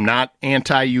 so I'm not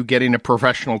anti you getting a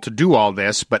professional to do all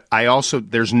this, but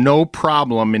there's no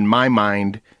problem in my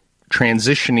mind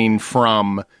transitioning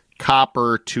from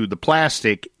copper to the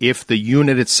plastic if the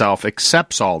unit itself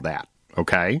accepts all that,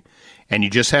 okay? And you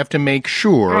just have to make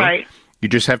sure... Right. You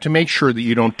just have to make sure that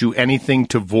you don't do anything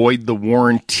to void the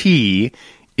warranty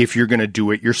if you're going to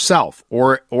do it yourself.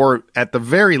 Or at the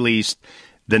very least,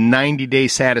 the 90-day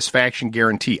satisfaction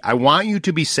guarantee. I want you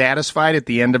to be satisfied at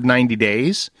the end of 90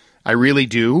 days. I really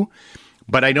do.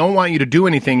 But I don't want you to do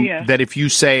anything that if you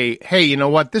say, hey, you know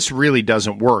what, this really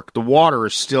doesn't work. The water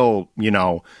is still,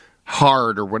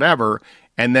 hard or whatever.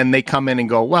 And then they come in and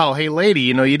go, well, hey, lady,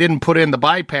 you didn't put in the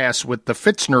bypass with the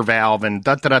Fitzner valve and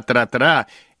da-da-da-da-da-da.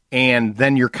 And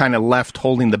then you're kind of left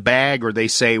holding the bag, or they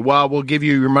say, well, we'll give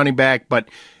you your money back, but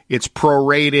it's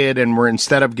prorated, and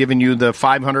instead of giving you the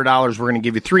 $500, we're going to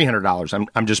give you $300.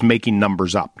 I'm just making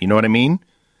numbers up. You know what I mean?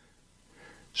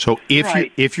 So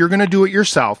if you're going to do it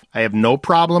yourself, I have no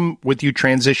problem with you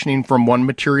transitioning from one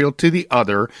material to the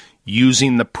other,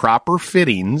 using the proper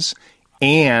fittings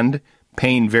and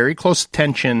paying very close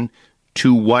attention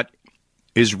to what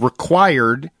is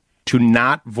required to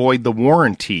not void the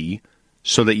warranty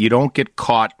so that you don't get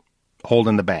caught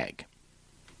holding the bag.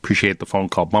 Appreciate the phone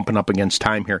call. Bumping up against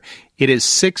time here. It is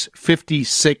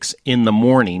 6:56 in the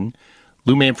morning.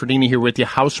 Lou Manfredini here with you.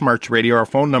 House Smarts Radio. Our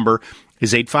phone number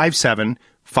is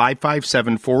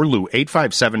 857-557-4LOU,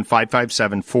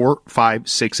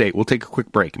 857-557-4568. We'll take a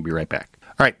quick break and be right back.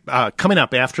 All right, coming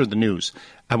up after the news,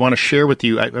 I want to share with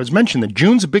you, I was mentioning that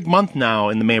June's a big month now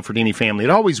in the Manfredini family.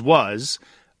 It always was.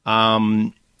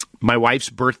 My wife's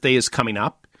birthday is coming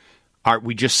up.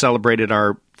 We just celebrated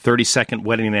our 32nd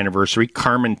wedding anniversary.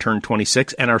 Carmen turned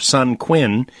 26, and our son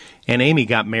Quinn and Amy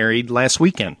got married last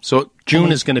weekend. So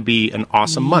June is going to be an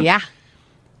awesome month. Yeah.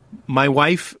 My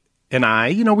wife and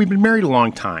I, we've been married a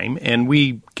long time, and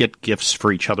we get gifts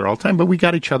for each other all the time, but we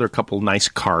got each other a couple nice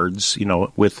cards,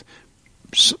 with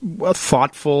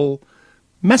thoughtful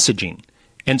messaging.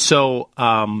 And so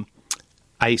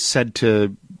I said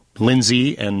to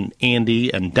Lindsay and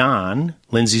Andy and Don,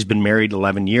 Lindsay's been married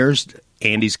 11 years,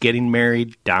 Andy's getting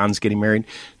married, Don's getting married,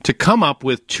 to come up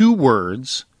with 2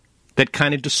 words that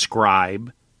kind of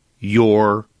describe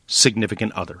your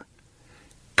significant other.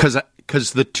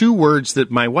 Because the 2 words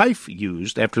that my wife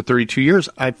used after 32 years,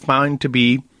 I found to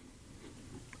be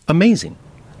amazing.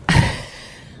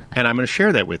 And I'm going to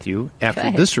share that with you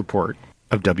after this report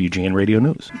of WGN Radio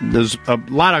News. There's a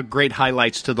lot of great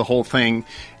highlights to the whole thing.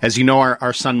 As you know,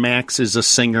 our son Max is a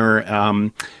singer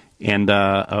and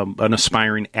an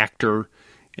aspiring actor.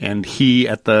 And he,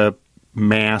 at the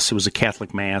Mass, it was a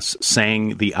Catholic Mass,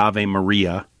 sang the Ave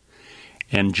Maria.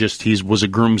 And he was a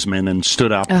groomsman and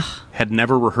stood up, had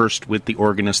never rehearsed with the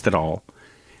organist at all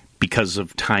because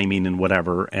of timing and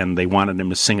whatever, and they wanted him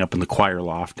to sing up in the choir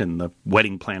loft, and the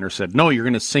wedding planner said, no, you're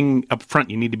going to sing up front,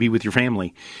 you need to be with your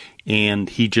family. And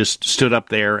he just stood up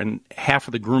there, and half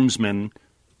of the groomsmen,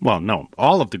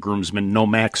 all of the groomsmen know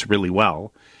Max really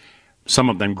well.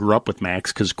 Some of them grew up with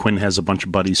Max because Quinn has a bunch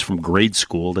of buddies from grade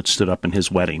school that stood up in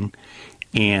his wedding,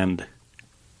 and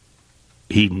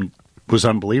he was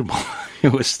unbelievable.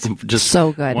 It was just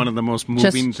so good. One of the most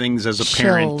moving things as a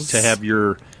parent to have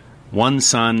your one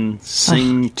son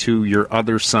sing to your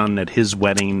other son at his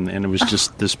wedding, and it was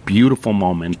just this beautiful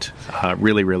moment,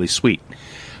 really, really sweet.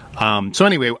 So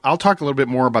anyway, I'll talk a little bit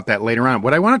more about that later on.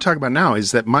 What I want to talk about now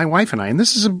is that my wife and I, and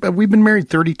we've been married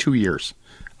 32 years.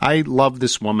 I love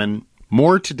this woman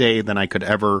more today than I could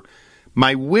ever.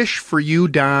 My wish for you,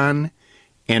 Don,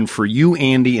 and for you,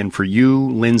 Andy, and for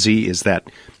you, Lindsay, is that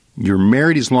you're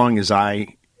married as long as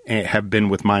I have been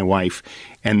with my wife,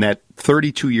 and that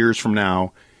 32 years from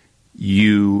now,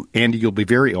 Andy, you'll be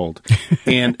very old.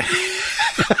 And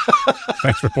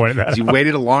thanks for pointing that out. You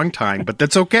waited a long time, but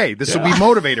that's okay. This will be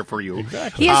motivator for you.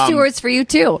 Exactly. He has 2 words for you,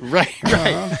 too. Right.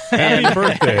 Happy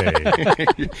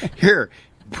birthday. Here,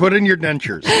 put in your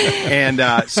dentures. And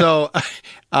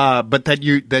but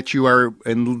that you are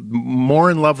more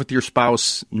in love with your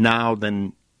spouse now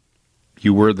than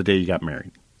you were the day you got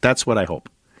married. That's what I hope.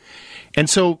 And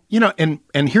so, and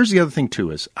here's the other thing,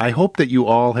 too, is I hope that you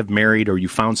all have married or you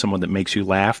found someone that makes you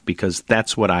laugh, because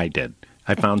that's what I did.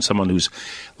 I found someone a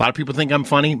lot of people think I'm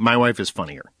funny. My wife is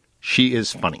funnier. She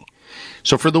is funny.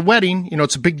 So for the wedding,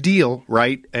 it's a big deal,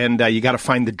 right? And you got to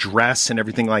find the dress and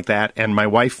everything like that. And my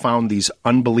wife found these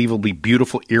unbelievably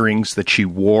beautiful earrings that she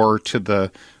wore to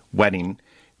the wedding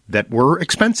that were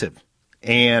expensive.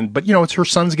 But it's her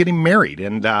son's getting married.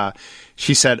 And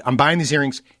she said, I'm buying these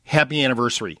earrings. Happy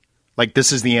anniversary. Like,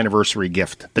 this is the anniversary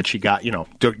gift that she got.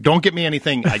 Don't get me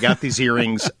anything. I got these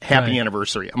earrings. Happy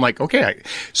anniversary. I'm like, okay.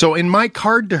 So in my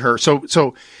card to her,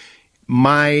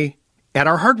 at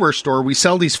our hardware store, we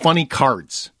sell these funny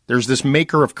cards. There's this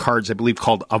maker of cards, I believe,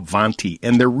 called Avanti.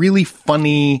 And they're really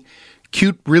funny,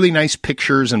 cute, really nice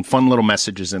pictures and fun little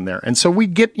messages in there. And so we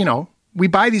get, we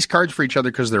buy these cards for each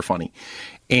other because they're funny.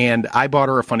 And I bought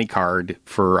her a funny card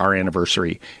for our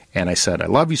anniversary. And I said, I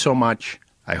love you so much.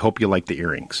 I hope you like the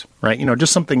earrings, right?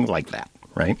 Just something like that,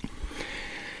 right?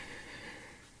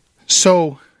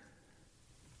 So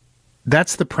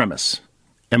that's the premise.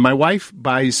 And my wife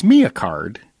buys me a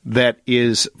card that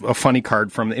is a funny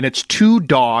card and it's 2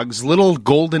 dogs, little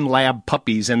golden lab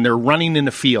puppies, and they're running in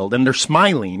a field and they're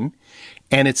smiling.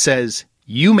 And it says,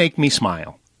 you make me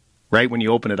smile, right? When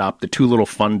you open it up, the 2 little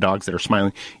fun dogs that are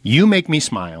smiling, you make me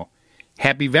smile.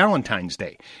 Happy Valentine's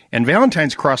Day. And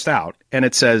Valentine's crossed out, and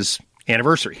it says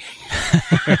anniversary.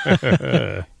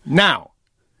 Now,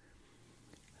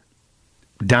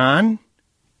 Don,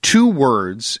 2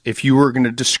 words if you were going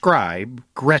to describe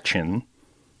Gretchen,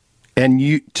 and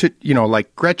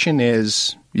like Gretchen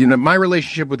is, my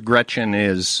relationship with Gretchen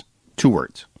is 2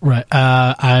 words. Right.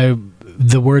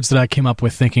 The words that I came up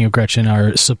with thinking of Gretchen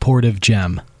are supportive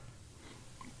gem.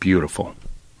 Beautiful.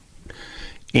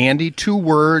 Andy, 2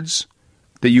 words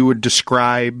that you would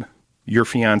describe your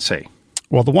fiancé.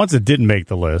 Well, the ones that didn't make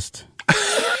the list.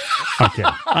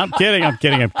 I'm kidding.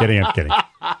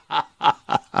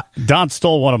 Don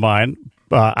stole one of mine.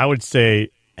 I would say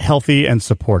healthy and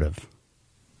supportive.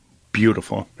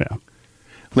 Beautiful. Yeah.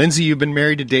 Lindsay, you've been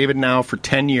married to David now for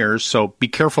 10 years, so be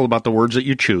careful about the words that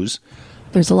you choose.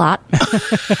 There's a lot.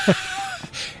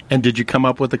 And did you come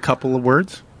up with a couple of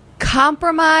words?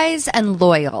 Compromise and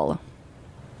loyal.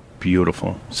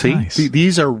 Beautiful. See, Nice.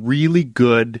 These are really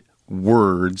good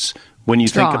words when you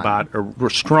Strong. think about we're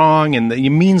strong, and it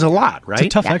means a lot, right? It's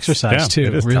a tough exercise, too,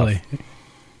 it is really. tough.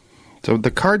 So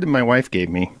the card that my wife gave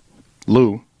me,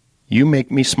 Lou, you make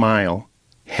me smile.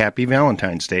 Happy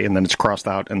Valentine's Day, and then it's crossed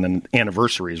out, and then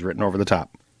anniversary is written over the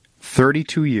top.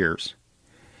 32 years.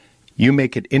 You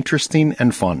make it interesting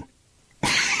and fun.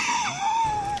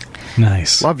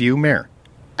 Nice. Love you, Mayor.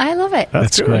 I love it.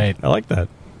 That's good. great. I like that.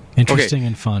 Interesting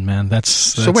and fun, man. That's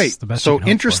So wait, the best so you can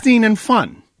hope interesting and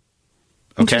fun.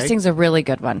 Okay. Interesting's a really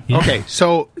good one. Yeah. Okay,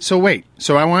 so wait.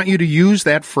 So I want you to use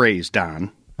that phrase,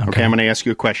 Don. Okay, Okay. I'm going to ask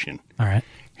you a question. for. All right.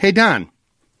 Hey, Don,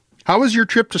 how was your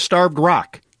trip to Starved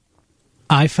Rock?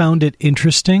 I found it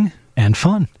interesting and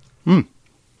fun.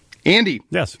 Andy,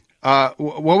 Yes.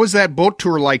 what was that boat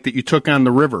tour like that you took on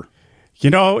the river?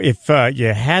 If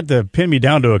you had to pin me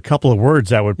down to a couple of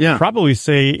words, I would probably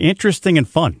say interesting and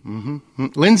fun. Mm-hmm.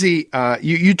 Lindsay,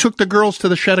 you took the girls to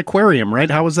the Shed Aquarium, right?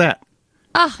 How was that?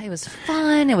 Oh, it was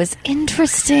fun. It was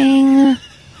interesting.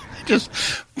 Just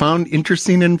found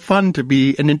interesting and fun to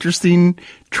be an interesting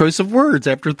choice of words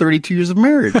after 32 years of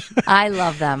marriage. I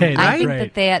love them. Hey, I that's think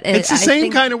great. that It's the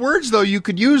same kind of words, though. You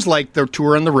could use like the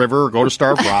tour on the river or go to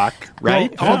Starved Rock,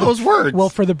 right? All those words. Well,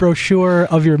 for the brochure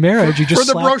of your marriage, you just For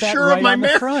the slap brochure that of right my on the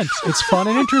marriage. front. It's fun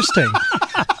and interesting.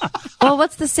 Well,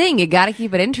 what's the saying? You got to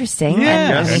keep it interesting.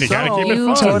 Yes. And you gotta keep it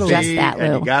you fun. did just that,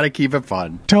 And Lou. you got to keep it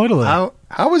fun. Totally.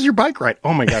 How was your bike ride?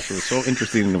 Oh my gosh, it was so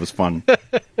interesting and it was fun.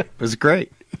 It was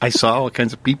great. I saw all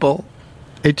kinds of people.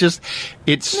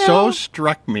 So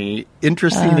struck me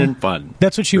interesting and fun.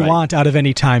 That's what you want out of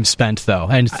any time spent, though.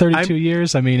 And 32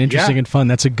 years, I mean, interesting and fun.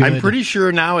 That's a good... I'm pretty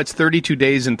sure now it's 32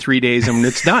 days and 3 days and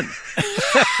it's done.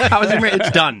 How was it?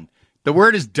 It's done. The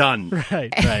word is done.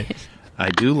 Right. I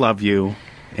do love you,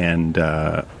 and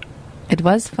It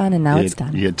was fun, and now it's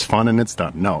done. It's fun and it's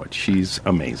done. No, she's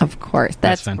amazing. Of course.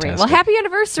 That's great. fantastic. Well, happy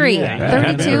anniversary. Yeah,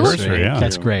 32. anniversary, yeah.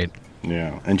 That's great.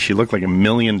 Yeah, and she looked like $1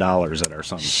 million at our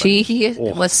son's She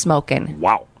was smoking.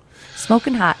 Wow.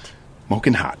 Smoking hot.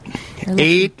 Smoking hot.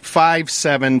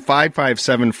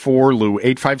 857-557-4Lou.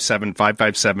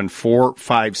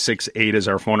 857-557-4568 is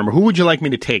our phone number. Who would you like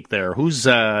me to take there? Is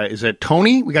it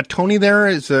Tony? We got Tony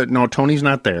there? No, Tony's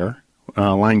not there.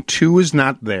 Line 2 is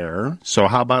not there. So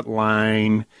how about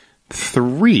line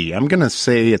 3? I'm going to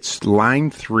say it's line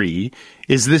 3.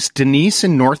 Is this Denise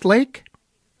in Northlake?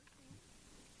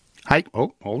 Hi.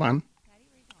 Oh, hold on.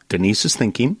 Denise is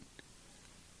thinking.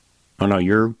 Oh, no,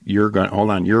 you're going.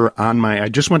 Hold on. You're on my. I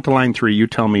just went to line 3. You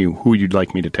tell me who you'd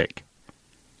like me to take.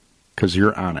 Because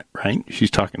you're on it, right?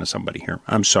 She's talking to somebody here.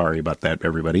 I'm sorry about that,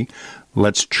 everybody.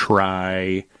 Let's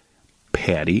try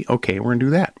Patty. Okay, we're going to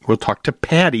do that. We'll talk to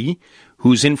Patty,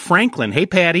 who's in Franklin. Hey,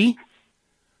 Patty.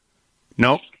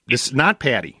 Nope, this is not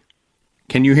Patty.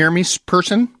 Can you hear me,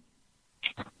 person?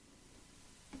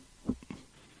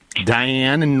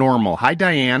 Diane and Normal. Hi,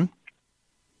 Diane.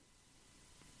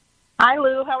 Hi,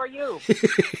 Lou. How are you?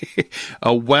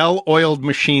 A well-oiled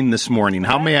machine this morning.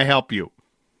 How may I help you?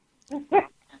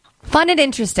 Fun and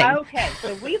interesting. Okay,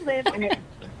 so we live in a...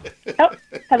 Oh,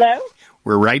 hello?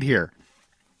 We're right here.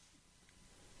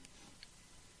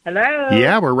 Hello?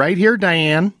 Yeah, we're right here,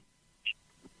 Diane.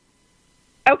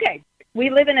 Okay, we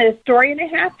live in a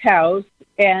story-and-a-half house,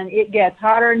 and it gets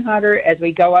hotter and hotter as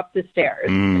we go up the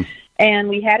stairs. And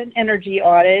we had an energy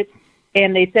audit,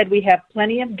 and they said we have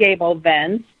plenty of gable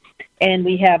vents, and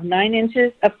we have 9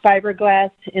 inches of fiberglass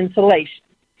insulation.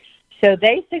 So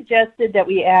they suggested that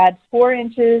we add 4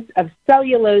 inches of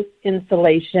cellulose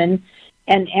insulation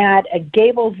and add a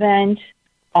gable vent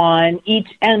on each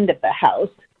end of the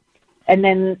house. And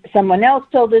then someone else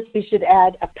told us we should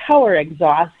add a power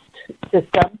exhaust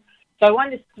system. So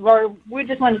we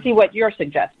just want to see what you're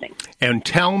suggesting. And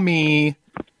tell me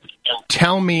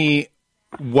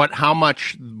how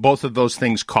much both of those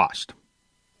things cost.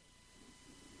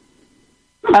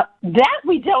 That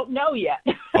we don't know yet.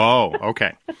 Oh,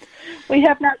 okay. We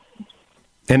have not.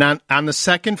 And on the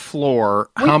second floor,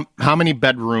 how many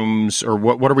bedrooms, or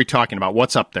what are we talking about?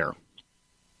 What's up there?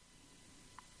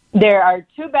 There are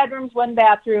 2 bedrooms, 1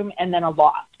 bathroom, and then a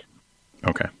loft.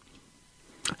 Okay.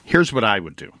 Here's what I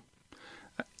would do.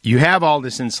 You have all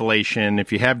this insulation.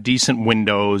 If you have decent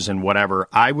windows and whatever,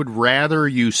 I would rather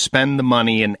you spend the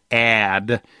money and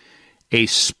add a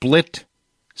split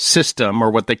system,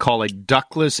 or what they call a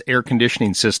ductless air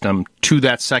conditioning system, to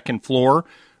that second floor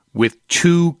with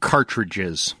 2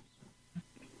 cartridges.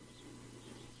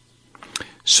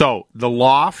 So the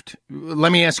loft,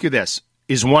 let me ask you this.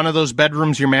 Is one of those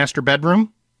bedrooms your master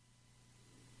bedroom?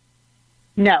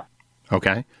 No.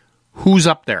 Okay. Who's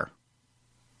up there?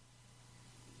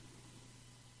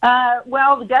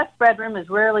 Well, the guest bedroom is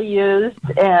rarely used,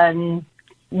 and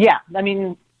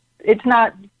it's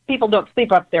not, people don't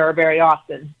sleep up there very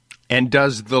often. And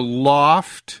does the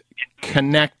loft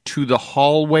connect to the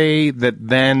hallway that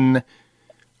then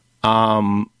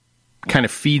kind of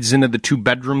feeds into the 2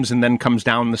 bedrooms and then comes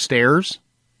down the stairs?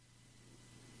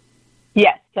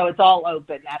 Yes, so it's all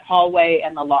open, that hallway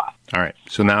and the loft. All right,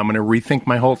 so now I'm going to rethink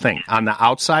my whole thing. On the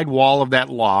outside wall of that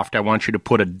loft, I want you to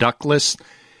put a ductless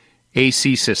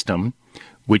AC system,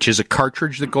 which is a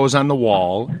cartridge that goes on the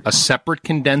wall. A separate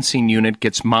condensing unit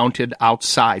gets mounted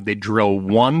outside. They drill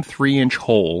 1 3-inch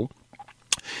hole,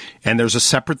 and there's a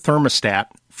separate thermostat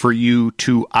for you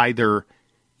to either,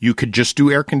 you could just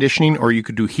do air conditioning, or you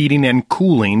could do heating and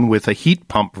cooling with a heat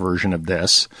pump version of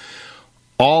this.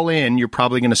 All in, you're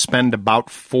probably going to spend about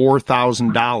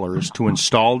 $4,000 to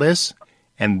install this,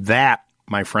 and that,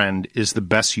 my friend, is the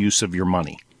best use of your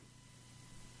money.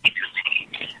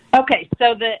 Okay,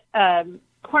 so the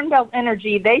Cornbelt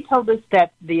Energy, they told us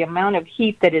that the amount of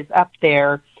heat that is up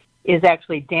there is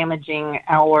actually damaging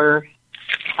our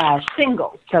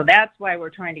shingles. So that's why we're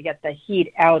trying to get the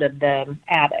heat out of the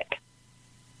attic.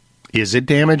 Is it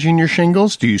damaging your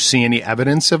shingles? Do you see any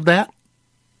evidence of that?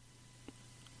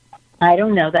 I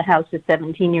don't know. The house is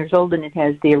 17 years old, and it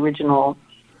has the original.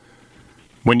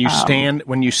 When you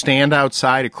stand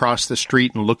outside across the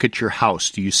street and look at your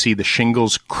house, do you see the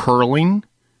shingles curling?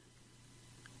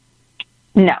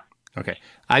 No. Okay.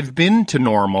 I've been to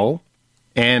Normal,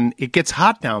 and it gets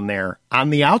hot down there on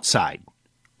the outside,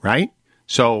 right?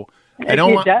 So I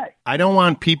don't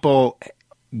want people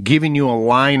giving you a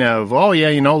line of, oh yeah,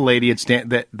 lady, it's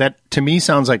that to me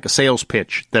sounds like a sales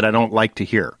pitch that I don't like to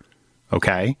hear.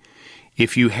 Okay.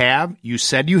 If you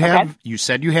said you have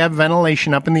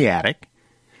ventilation up in the attic.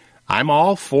 I'm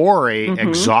all for a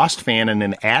exhaust fan in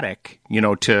an attic,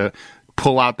 to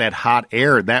pull out that hot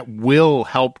air. That will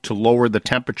help to lower the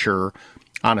temperature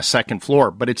on a second floor,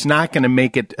 but it's not going to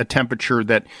make it a temperature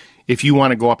that if you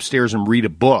want to go upstairs and read a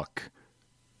book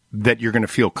that you're going to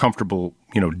feel comfortable,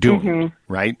 doing,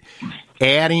 right?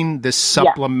 Adding this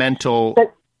supplemental,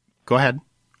 go ahead.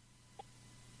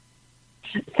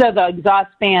 So the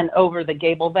exhaust fan over the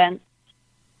gable vent?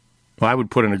 Well, I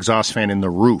would put an exhaust fan in the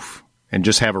roof and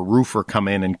just have a roofer come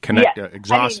in and connect an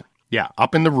exhaust.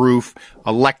 Up in the roof,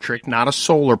 electric, not a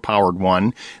solar-powered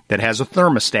one, that has a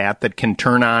thermostat that can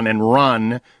turn on and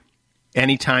run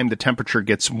anytime the temperature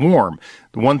gets warm.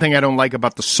 The one thing I don't like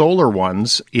about the solar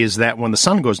ones is that when the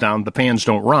sun goes down, the fans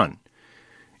don't run.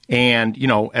 And,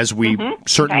 as we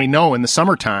certainly know in the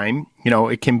summertime,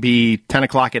 it can be 10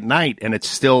 o'clock at night and it's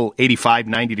still 85,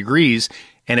 90 degrees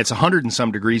and it's 100 and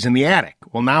some degrees in the attic.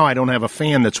 Well, now I don't have a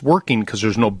fan that's working because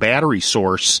there's no battery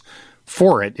source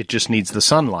for it. It just needs the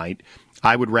sunlight.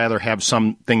 I would rather have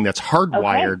something that's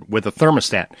hardwired with a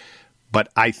thermostat. But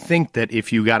I think that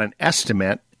if you got an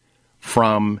estimate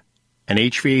from an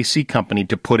HVAC company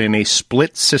to put in a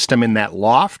split system in that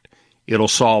loft, it'll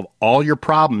solve all your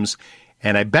problems.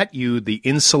 And I bet you the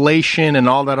insulation and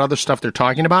all that other stuff they're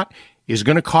talking about is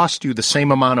going to cost you the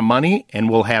same amount of money and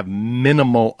will have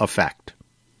minimal effect.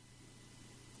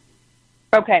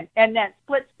 Okay. And that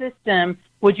split system,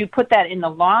 would you put that in the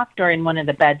loft or in one of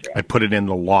the bedrooms? I put it in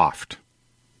the loft.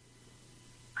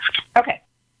 Okay.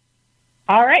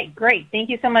 All right. Great. Thank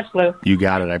you so much, Lou. You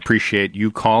got it. I appreciate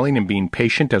you calling and being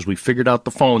patient as we figured out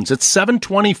the phones. It's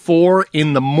 7:24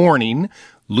 in the morning.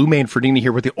 Lou Manfredini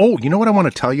here with you. Oh, you know what I want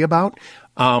to tell you about?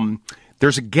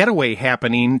 There's a getaway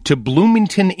happening to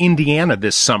Bloomington, Indiana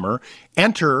this summer.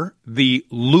 Enter the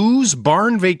Lou's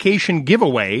Barn Vacation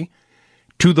Giveaway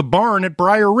to the barn at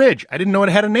Briar Ridge. I didn't know it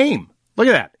had a name. Look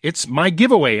at that. It's my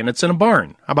giveaway, and it's in a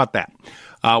barn. How about that?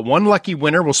 One lucky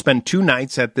winner will spend 2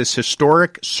 nights at this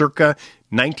historic circa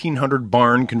 1900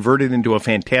 barn converted into a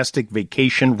fantastic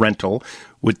vacation rental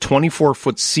with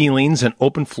 24-foot ceilings and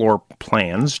open floor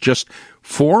plans just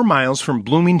 4 miles from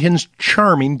Bloomington's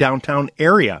charming downtown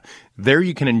area. There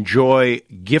you can enjoy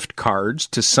gift cards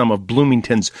to some of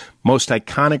Bloomington's most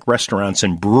iconic restaurants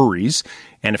and breweries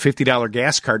and a $50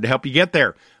 gas card to help you get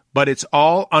there. But it's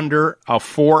all under a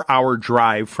 4-hour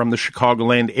drive from the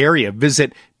Chicagoland area.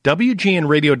 Visit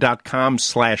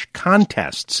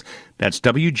WGNradio.com/contests. That's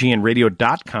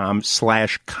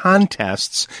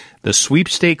WGNradio.com/contests. The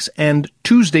sweepstakes end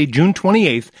Tuesday, June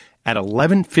 28th at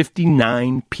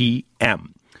 11:59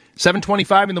 p.m.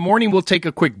 7:25 in the morning. We'll take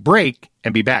a quick break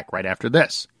and be back right after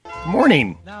this. Good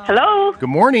morning. Hello. Good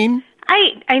morning.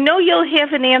 I know you'll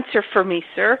have an answer for me,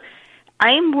 sir.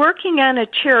 I'm working on a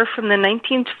chair from the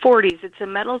 1940s. It's a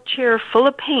metal chair full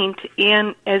of paint,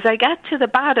 and as I got to the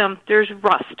bottom, there's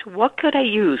rust. What could I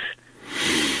use?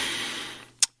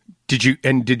 Did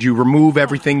you remove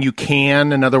everything you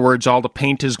can? In other words, all the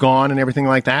paint is gone and everything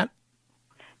like that?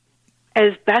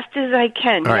 As best as I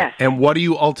can, All right. yes. And what do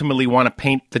you ultimately want to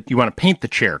paint? You want to paint the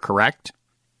chair, correct?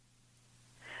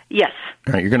 Yes.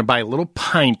 All right. You're going to buy a little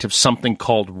pint of something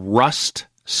called Rust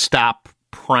Stop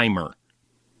Primer.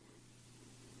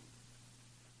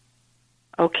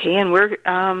 Okay, and we're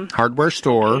Hardware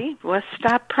store. Okay, Rust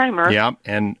Stop Primer. Yeah,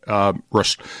 and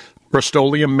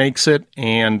Rust-Oleum makes it,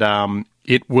 and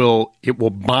it will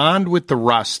bond with the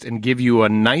rust and give you a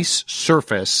nice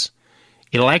surface.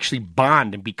 It'll actually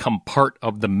bond and become part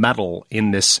of the metal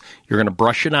in this. You're going to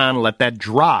brush it on, let that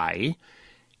dry,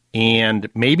 and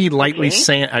maybe lightly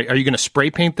sand. Are you going to spray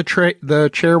paint the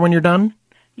chair when you're done?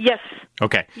 Yes.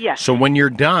 Okay. Yes. So when you're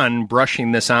done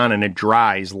brushing this on and it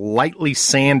dries, lightly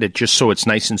sand it just so it's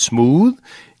nice and smooth,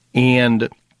 and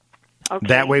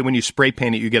that way when you spray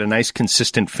paint it, you get a nice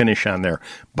consistent finish on there.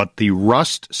 But the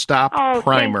Rust Stop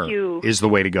Primer is the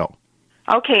way to go.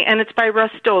 Okay, and it's by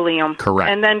Rust-Oleum.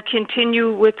 Correct. And then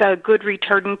continue with a good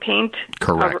retardant paint?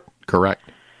 Correct.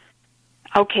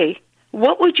 Okay.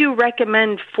 What would you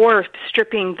recommend for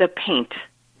stripping the paint?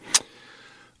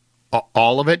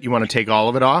 All of it? You want to take all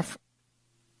of it off?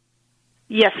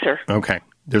 Yes, sir. Okay.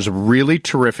 There's a really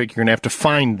terrific, you're going to have to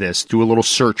find this, do a little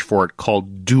search for it,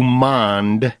 called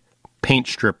Dumond Paint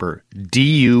Stripper.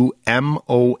 D-U-M-O-N-D.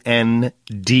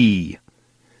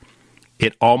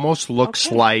 It almost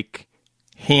looks like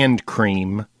hand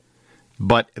cream,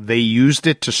 but they used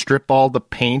it to strip all the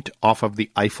paint off of the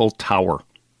Eiffel Tower.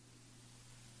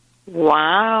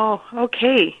 Wow.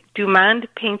 Okay. Dumond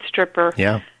Paint Stripper.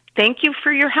 Yeah. Thank you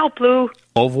for your help, Lou.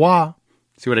 Au revoir.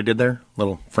 See what I did there?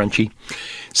 Little Frenchie.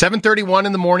 7:31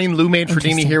 in the morning. Lou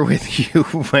Manfredini here with you.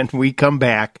 When we come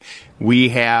back, we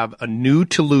have a new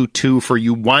to Lou 2 for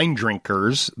you wine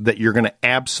drinkers that you're going to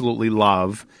absolutely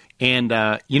love. And,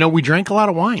 we drank a lot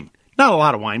of wine. Not a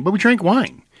lot of wine, but we drank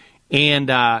wine. And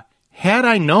had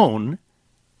I known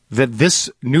that this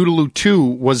new to Lou 2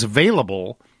 was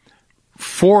available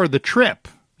for the trip,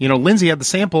 Lindsay had the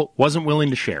sample, wasn't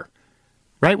willing to share.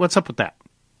 Right? What's up with that?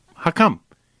 How come?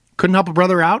 Couldn't help a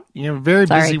brother out? Very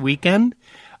busy weekend.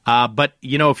 But,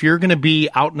 if you're going to be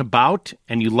out and about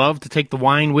and you love to take the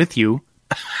wine with you.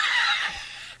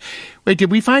 Wait,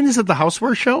 did we find this at the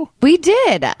Houseware show? We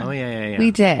did. Oh, yeah. We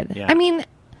did. Yeah. I mean,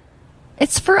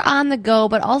 it's for on the go,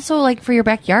 but also like for your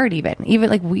backyard even.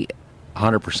 Even like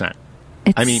 100%.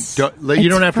 I mean, you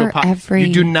don't have to.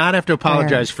 You do not have to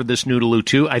apologize for this Noodaloo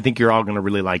 2. I think you're all going to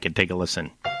really like it. Take a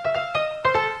listen.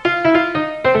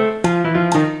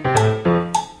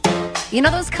 You know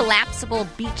those collapsible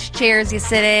beach chairs you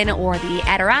sit in, or the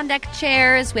Adirondack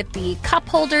chairs with the cup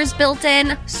holders built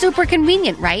in? Super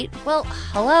convenient, right? Well,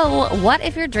 hello, what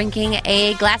if you're drinking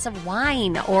a glass of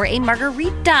wine, or a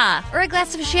margarita, or a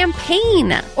glass of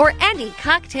champagne, or any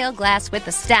cocktail glass with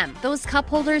a stem? Those cup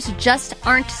holders just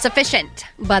aren't sufficient.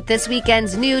 But this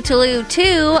weekend's new Toulouse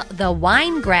 2, the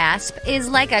Wine Grasp, is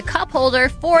like a cup holder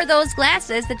for those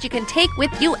glasses that you can take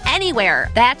with you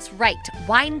anywhere. That's right,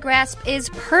 Wine Grasp is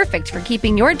perfect for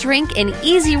keeping your drink in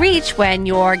easy reach when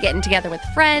you're getting together with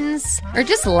friends or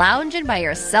just lounging by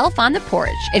yourself on the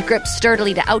porch. It grips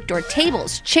sturdily to outdoor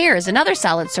tables, chairs, and other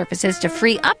solid surfaces to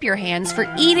free up your hands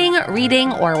for eating,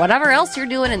 reading, or whatever else you're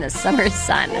doing in the summer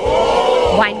sun.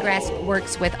 Wine Grasp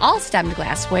works with all stemmed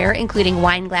glassware, including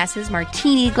wine glasses,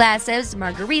 martini glasses,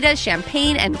 margarita,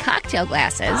 champagne, and cocktail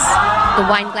glasses. The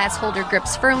wine glass holder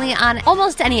grips firmly on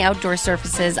almost any outdoor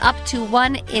surfaces up to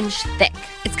 1 inch thick.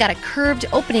 It's got a curved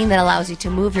opening that allows you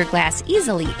to move your glass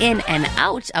easily in and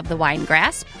out of the Wine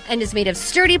Grasp, and is made of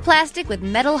sturdy plastic with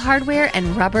metal hardware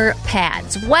and rubber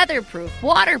pads. Weatherproof,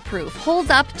 waterproof, holds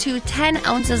up to 10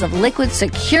 ounces of liquid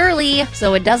securely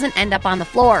so it doesn't end up on the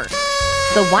floor.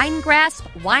 The Wine Grasp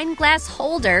wine glass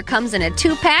holder comes in a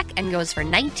 2-pack and goes for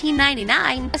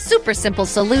 $19.99. A super simple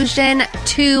solution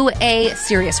to a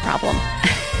serious problem.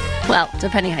 Well,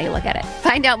 depending how you look at it.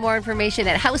 Find out more information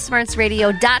at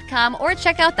housesmartsradio.com or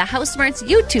check out the House Smarts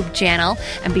YouTube channel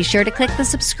and be sure to click the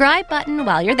subscribe button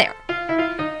while you're there.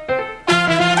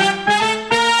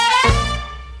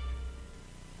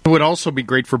 It would also be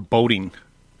great for boating.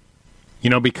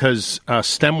 Because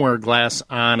stemware glass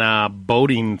on a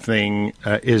boating thing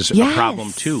is a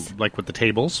problem, too, like with the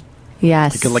tables.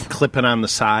 Yes. You could, clip it on the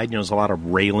side. There's a lot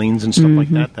of railings and stuff like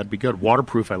that. That'd be good.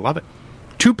 Waterproof, I love it.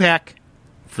 2-pack,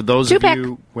 for those of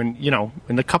you, when,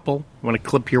 in the couple, want to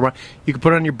clip your... You can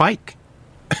put it on your bike.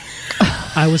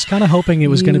 I was kind of hoping it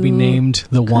was going to be named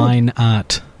the Wine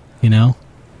Not,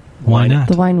 Why not?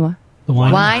 The wine what? The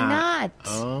wine Why not?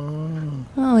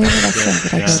 Oh, yeah,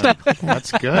 that's good.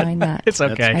 That's good. Why not? It's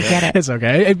okay. I get it. It's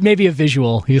okay. It may be a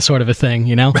visual sort of a thing,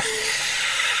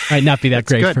 Might not be that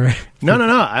great good. for... No.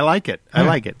 I like it. I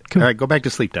like it. Cool. All right, go back to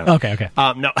sleep, Don. Okay.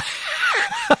 No.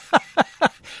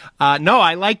 No,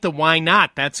 I like the why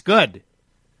not. That's good.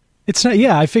 It's not...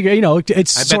 Yeah, I figure,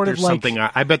 it's sort of like...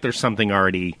 I bet there's something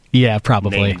already... Yeah,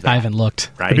 probably. I haven't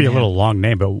looked. Right? It'd be a little long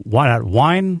name, but why not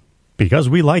wine? Because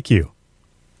we like you.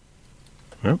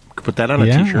 Well, could put that on a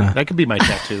T-shirt. That could be my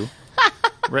tattoo.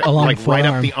 Right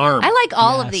up the arm. I like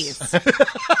all of these.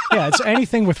 Yeah, it's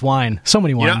anything with wine. So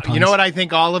many wine puns. You know what I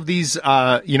think all of these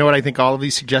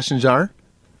suggestions are?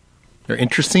 They're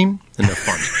interesting and they're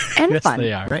fun. And yes, fun.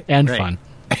 They are. Right? And right. fun.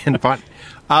 And fun.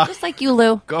 Just like you,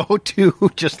 Lou. Go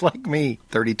to, just like me,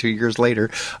 32 years later.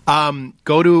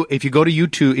 If you go to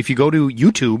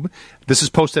YouTube, this is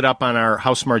posted up on our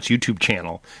House Smarts YouTube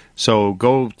channel. So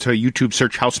go to YouTube,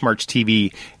 search House Smarts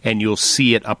TV, and you'll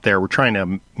see it up there. We're trying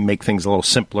to make things a little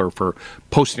simpler for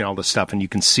posting all this stuff, and you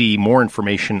can see more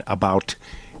information about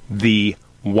the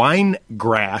Wine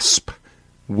Grasp,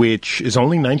 which is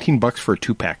only $19 for a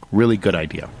 2-pack. Really good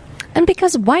idea. And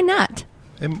because why not?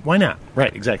 And why not?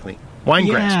 Right, exactly. Wine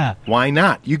Grasp. Why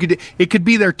not? It could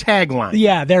be their tagline.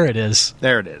 Yeah, there it is.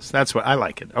 There it is. That's what I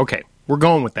like it. Okay, we're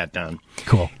going with that, Don.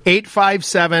 Cool.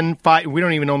 857-5. We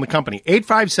don't even own the company.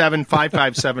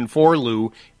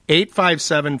 857-557-4Lou.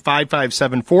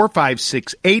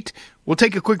 857-557-4568. We'll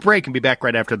take a quick break and be back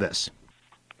right after this.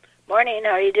 Morning.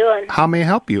 How are you doing? How may I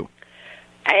help you?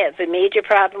 I have a major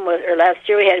problem last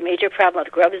year we had a major problem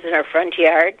with grubs in our front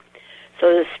yard.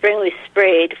 So this spring we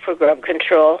sprayed for grub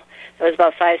control. It was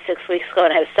about 5-6 weeks ago,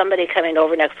 and I have somebody coming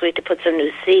over next week to put some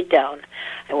new seed down.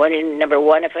 I wondered, number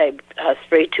one, if I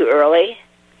sprayed too early,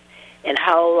 and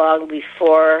how long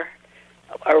before,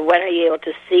 or when are you able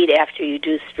to seed after you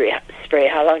do spray?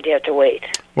 How long do you have to wait?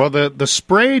 Well, the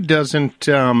spray doesn't...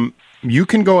 you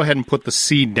can go ahead and put the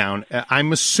seed down.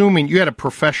 I'm assuming you had a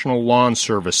professional lawn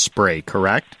service spray,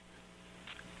 correct?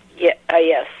 Yeah.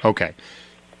 Yes. Okay.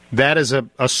 That is a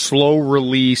slow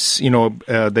release.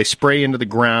 They spray into the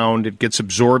ground. It gets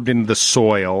absorbed into the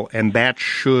soil, and that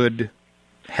should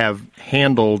have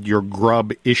handled your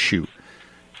grub issue.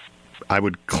 I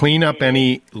would clean up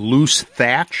any loose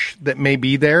thatch that may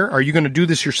be there. Are you going to do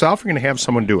this yourself, or are you going to have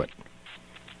someone do it?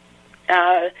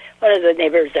 One of the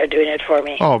neighbors are doing it for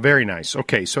me. Oh, very nice.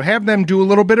 Okay, so have them do a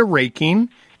little bit of raking,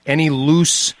 any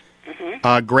loose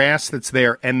grass that's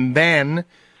there, and then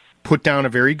put down a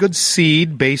very good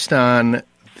seed based on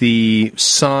the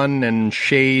sun and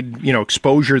shade,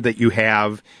 exposure that you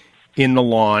have in the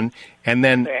lawn, and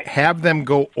then have them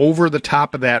go over the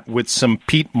top of that with some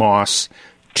peat moss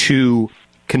to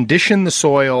condition the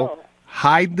soil,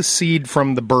 hide the seed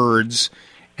from the birds,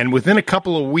 and within a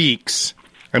couple of weeks,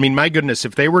 I mean, my goodness,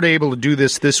 if they were able to do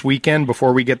this weekend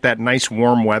before we get that nice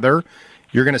warm weather,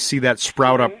 you're going to see that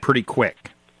sprout up pretty quick.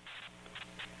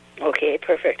 Okay,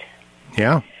 perfect.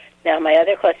 Yeah. Now, my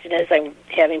other question is I'm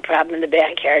having a problem in the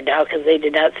backyard now because they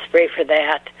did not spray for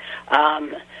that. So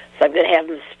I'm going to have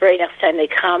them spray next time they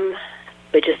come,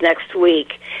 which is next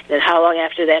week. Then how long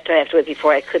after that do I have to wait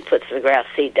before I could put some grass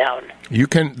seed down? You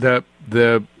can the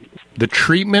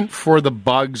treatment for the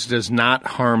bugs does not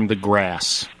harm the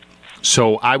grass.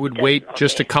 So I would wait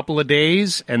just a couple of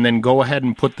days and then go ahead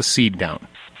and put the seed down.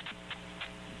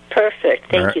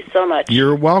 Perfect. Thank you so much.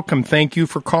 You're welcome. Thank you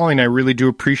for calling. I really do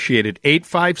appreciate it.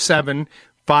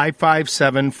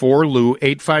 857-557-4Lou.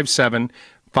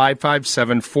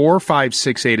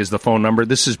 857-557-4568 is the phone number.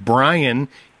 This is Brian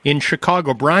in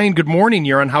Chicago. Brian, good morning.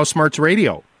 You're on House Smarts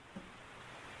Radio.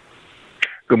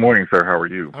 Good morning, sir. How are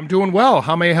you? I'm doing well.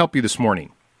 How may I help you this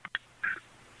morning?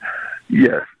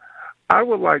 Yes. I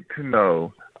would like to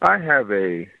know, I have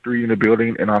a 3-unit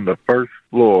building, and on the first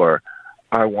floor,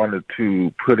 I wanted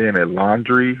to put in a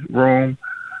laundry room,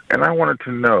 and I wanted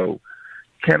to know,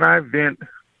 can I vent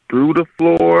through the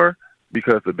floor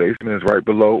because the basement is right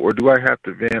below, or do I have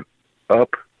to vent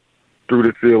up through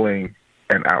the ceiling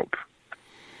and out?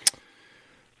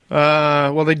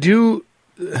 Well, they do.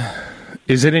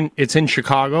 Is it in? It's in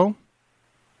Chicago.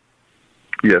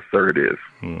 Yes, sir. It is.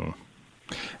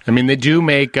 I mean, they do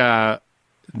make a.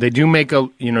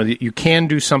 You can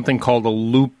do something called a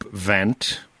loop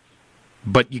vent,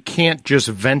 but you can't just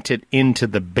vent it into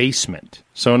the basement.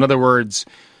 So, in other words,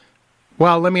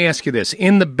 well, let me ask you this: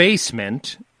 in the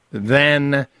basement,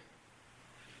 then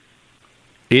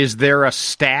is there a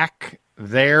stack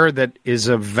there that is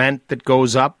a vent that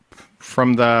goes up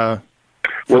from the?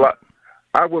 Well,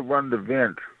 I would run the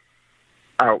vent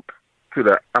out to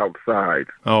the outside.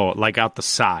 Oh, like out the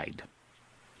side.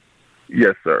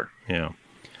 Yes, sir. Yeah.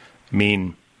 I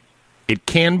mean, it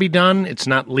can be done. It's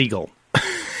not legal.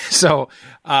 So,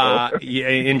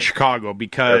 in Chicago,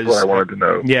 because that's what I wanted to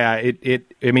know. Yeah,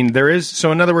 I mean, there is.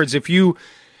 So, in other words, if you,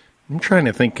 I'm trying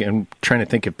to think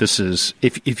if this is,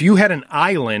 if you had an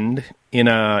island in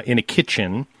a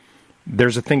kitchen,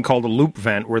 there's a thing called a loop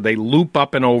vent where they loop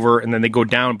up and over, and then they go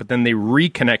down, but then they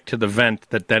reconnect to the vent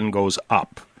that then goes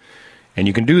up, and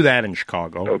you can do that in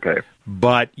Chicago. Okay,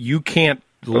 but you can't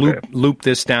loop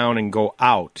this down and go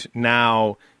out.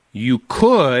 Now, you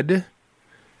could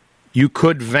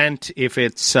vent if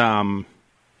it's it's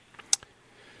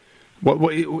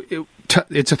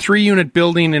a 3-unit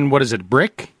building, and what is it,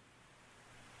 brick?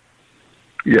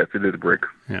 Yes, it is brick.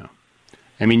 Yeah.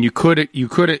 I mean, you could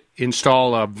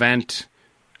install a vent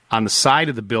on the side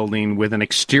of the building with an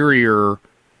exterior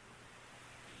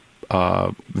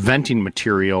venting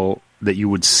material that you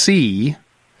would see,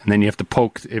 and then you have to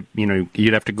poke.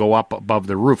 You'd have to go up above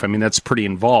the roof. I mean, that's pretty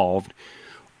involved.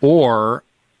 Or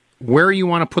where you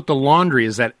want to put the laundry,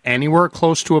 is that anywhere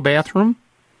close to a bathroom?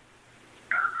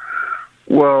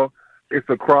 Well, it's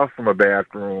across from a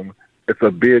bathroom. It's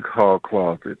a big hall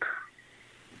closet.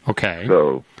 Okay.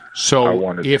 So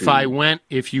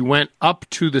if you went up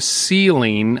to the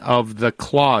ceiling of the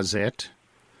closet,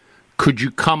 could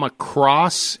you come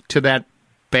across to that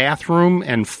bathroom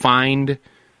and find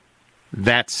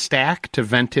that stack to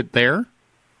vent it there?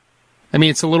 I mean,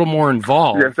 it's a little more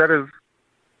involved. Yes, that is.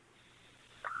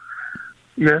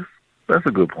 Yes, that's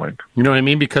a good point. You know what I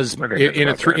mean? Because in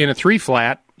a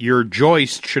 3-flat, your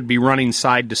joist should be running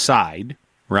side to side,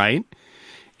 right?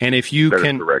 And if you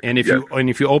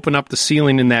if you open up the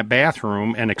ceiling in that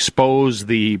bathroom and expose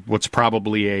what's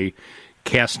probably a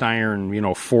cast iron,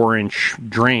 4-inch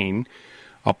drain,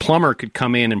 a plumber could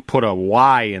come in and put a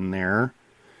Y in there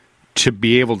to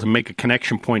be able to make a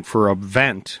connection point for a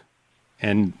vent.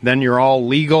 And then you're all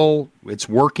legal, it's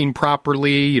working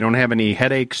properly, you don't have any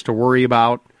headaches to worry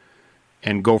about,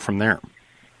 and go from there.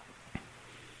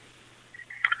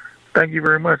 Thank you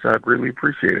very much. I really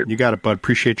appreciate it. You got it, bud.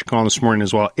 Appreciate you calling this morning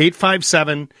as well.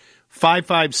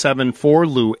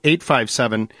 857-557-4LOU,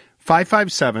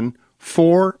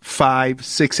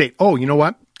 857-557-4568. Oh, you know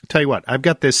what? I'll tell you what. I've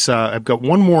got this. I've got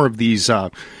one more of these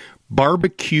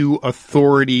Barbecue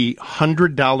Authority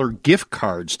 $100 gift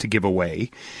cards to give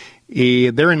away.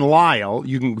 They're in Lisle.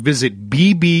 You can visit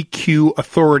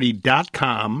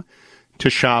bbqauthority.com to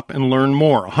shop and learn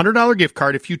more. $100 gift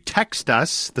card if you text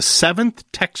us, the 7th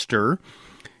texter,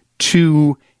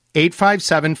 to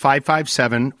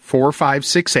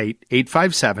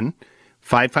 857-557-4568,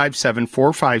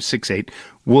 857-557-4568,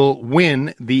 will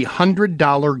win the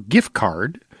 $100 gift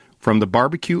card from the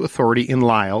Barbecue Authority in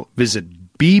Lisle. Visit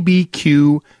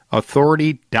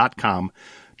bbqauthority.com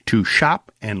to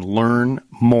shop and learn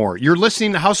more. You're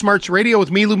listening to House Smarts Radio with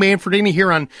me, Lou Manfredini,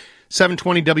 here on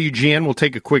 720 WGN. We'll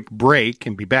take a quick break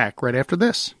and be back right after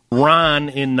this. Ron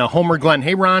in Homer Glen.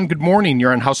 Hey, Ron, good morning.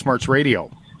 You're on House Smarts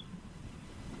Radio.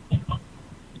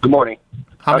 Good morning.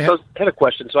 I had a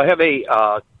question. So I have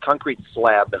a concrete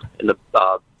slab in the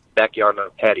backyard on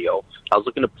a patio. I was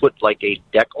looking to put like a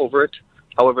deck over it.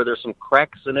 However, there's some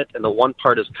cracks in it, and the one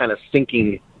part is kind of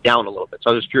sinking down a little bit.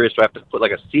 So I was just curious, do I have to put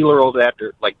like a sealer over that,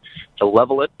 or like to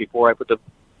level it before I put the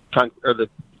wood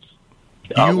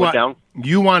down?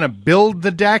 You want to build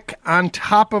the deck on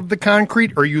top of the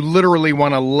concrete, or you literally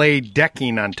want to lay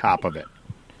decking on top of it?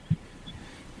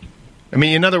 I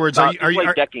mean, in other words, are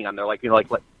you decking on there, like. So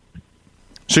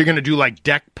you're going to do like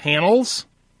deck panels?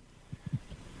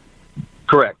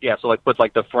 Correct. Yeah. So like put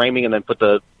like the framing, and then put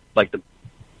the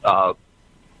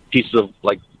pieces of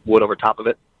like wood over top of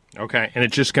it. Okay, and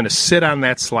it's just going to sit on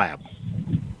that slab.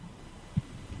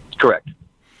 Correct.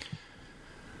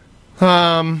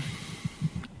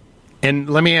 And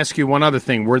let me ask you one other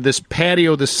thing. Where this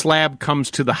slab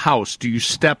comes to the house, do you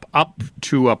step up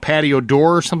to a patio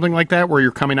door or something like that where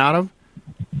you're coming out of?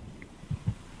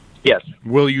 Yes.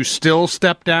 Will you still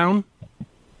step down?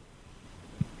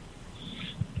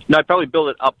 No, I'd probably build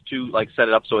it up to, like, set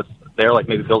it up so it's there, like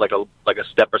maybe build like a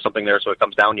step or something there so it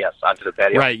comes down, yes, onto the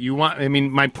patio. Right.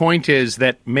 My point is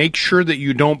that make sure that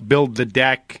you don't build the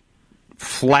deck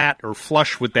flat or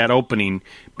flush with that opening,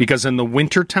 because in the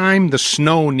wintertime, the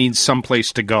snow needs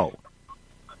someplace to go.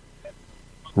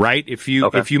 Right? If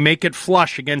you make it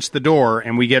flush against the door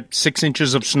and we get 6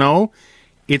 inches of snow,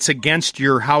 it's against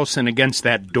your house and against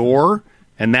that door,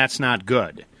 and that's not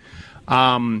good.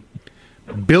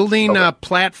 Building a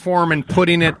platform and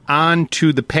putting it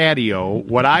onto the patio,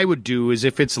 what I would do is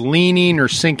if it's leaning or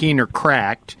sinking or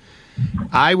cracked,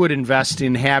 I would invest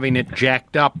in having it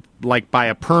jacked up like by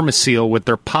a Permaseal with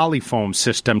their polyfoam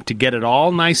system to get it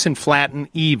all nice and flat and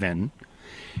even.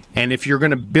 And if you're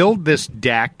going to build this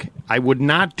deck, I would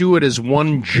not do it as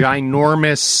one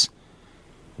ginormous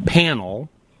panel.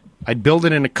 I'd build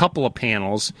it in a couple of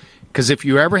panels, because if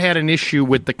you ever had an issue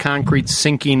with the concrete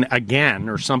sinking again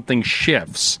or something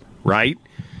shifts, right,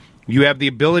 you have the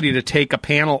ability to take a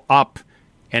panel up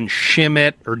and shim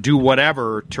it or do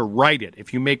whatever to right it.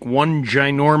 If you make one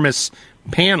ginormous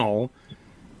panel,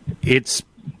 it's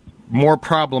more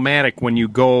problematic when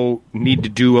you need to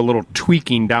do a little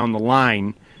tweaking down the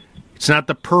line. It's not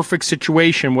the perfect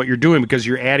situation what you're doing, because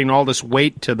you're adding all this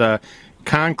weight to the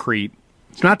concrete.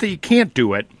 It's not that you can't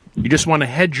do it. You just want to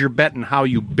hedge your bet in how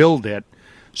you build it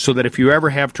so that if you ever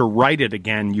have to right it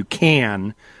again, you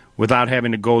can without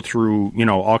having to go through,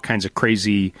 all kinds of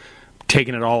crazy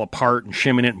taking it all apart and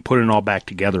shimming it and putting it all back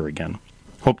together again.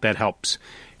 Hope that helps.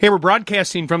 Hey, we're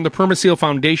broadcasting from the Permaseal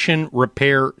Foundation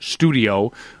Repair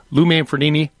Studio. Lou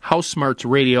Manfredini, House Smarts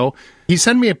Radio. He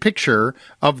sent me a picture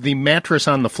of the mattress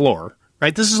on the floor,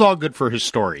 right? This is all good for his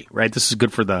story, right? This is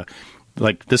good for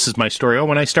this is my story. Oh,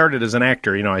 when I started as an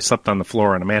actor, I slept on the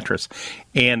floor on a mattress.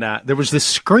 And there was this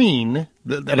screen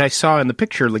that I saw in the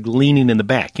picture, like leaning in the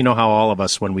back. You know how all of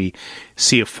us, when we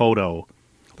see a photo,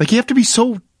 like you have to be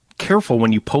so careful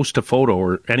when you post a photo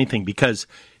or anything, because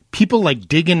people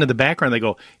dig into the background. They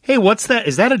go, "Hey, what's that?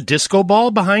 Is that a disco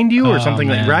ball behind you or something?"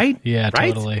 Man. Right? Yeah,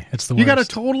 right? totally. It's the worst. You got to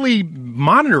totally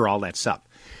monitor all that stuff.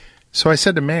 So I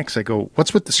said to Max, I go,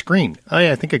 "What's with the screen?" "Oh,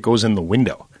 yeah, I think it goes in the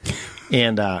window."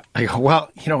 And I go,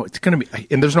 "Well, it's going to be,"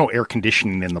 and there's no air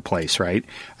conditioning in the place, right?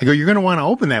 I go, "You're going to want to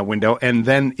open that window, and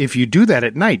then if you do that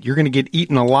at night, you're going to get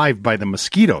eaten alive by the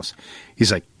mosquitoes."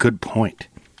 He's like, "Good point."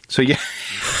 So yeah,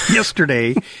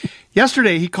 yesterday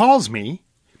he calls me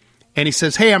and he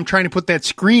says, "Hey, I'm trying to put that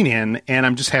screen in and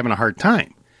I'm just having a hard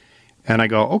time." And I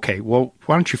go, "Okay, well,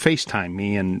 why don't you FaceTime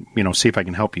me and, see if I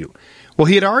can help you." Well,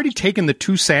 he had already taken the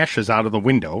 2 sashes out of the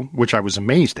window, which I was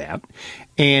amazed at,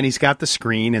 and he's got the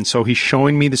screen, and so he's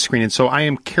showing me the screen. And so I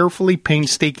am carefully,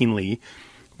 painstakingly,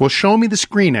 "Well, show me the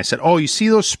screen." I said, "Oh, you see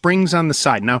those springs on the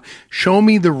side? Now, show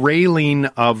me the railing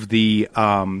of the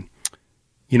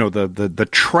the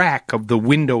track of the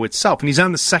window itself." And he's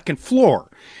on the second floor.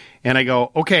 And I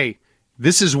go, "Okay,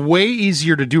 this is way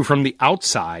easier to do from the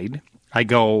outside." I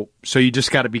go, "So you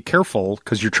just got to be careful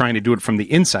because you're trying to do it from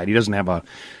the inside." He doesn't have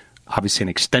obviously an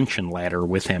extension ladder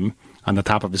with him on the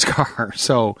top of his car.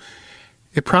 So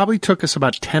it probably took us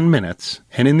about 10 minutes.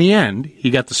 And in the end, he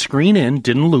got the screen in,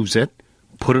 didn't lose it,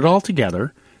 put it all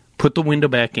together, put the window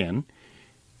back in.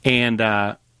 And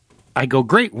I go,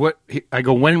 "Great. What?" I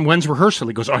go, when's rehearsal?"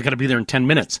 He goes, "Oh, I got to be there in 10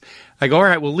 minutes. I go, "All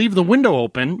right, we'll leave the window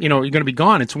open. You're going to be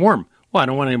gone. It's warm." "Well, I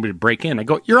don't want anybody to break in." I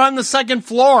go, "You're on the second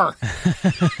floor."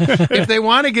 If they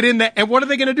want to get in there, and what are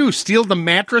they going to do? Steal the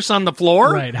mattress on the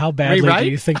floor? Right. How badly do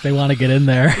you think they want to get in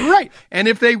there? Right. And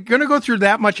if they're going to go through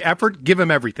that much effort, give them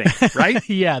everything, right?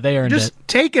 Yeah, they earned it. Just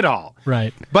take it all.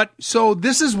 Right. But so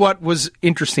this is what was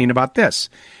interesting about this.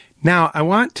 Now, I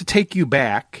want to take you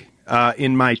back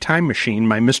in my time machine,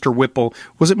 my Mr. Whipple.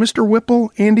 Was it Mr.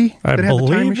 Whipple, Andy? I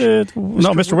believe it.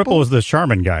 No, Mr. Whipple was the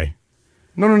Charmin guy.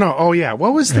 No. Oh, yeah.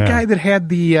 What was the guy that had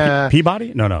the...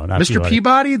 Peabody? No, not Mr.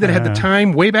 Peabody that had the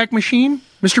time Wayback Machine?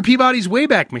 Mr. Peabody's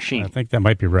Wayback Machine. I think that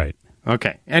might be right.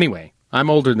 Okay. Anyway, I'm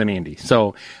older than Andy.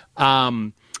 So,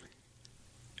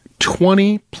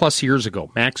 20-plus years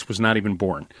ago, Max was not even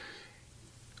born.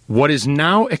 What is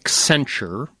now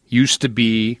Accenture used to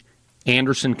be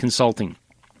Anderson Consulting.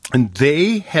 And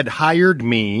they had hired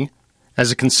me as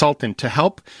a consultant to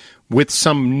help with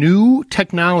some new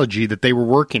technology that they were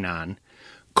working on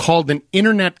called an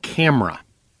internet camera,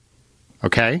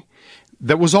 okay,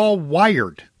 that was all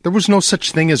wired. There was no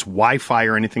such thing as Wi-Fi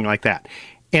or anything like that.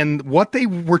 And what they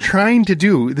were trying to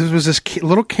do, there was this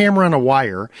little camera on a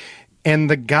wire, and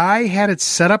the guy had it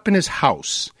set up in his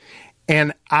house.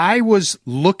 And I was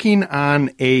looking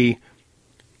on a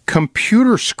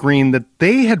computer screen that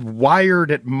they had wired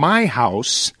at my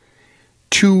house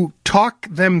to talk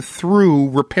them through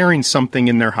repairing something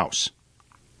in their house.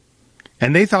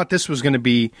 And they thought this was going to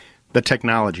be the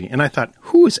technology. And I thought,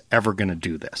 who is ever going to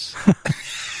do this?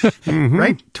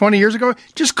 Right? 20 years ago,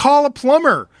 just call a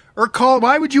plumber or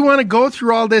why would you want to go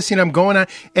through all this? I'm going on.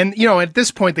 And, at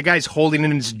this point, the guy's holding it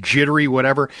and it's jittery,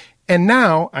 whatever. And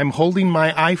now I'm holding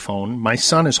my iPhone. My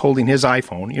son is holding his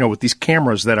iPhone, with these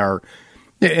cameras that are,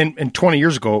 and 20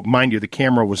 years ago, mind you, the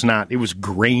camera was not, it was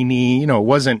grainy, it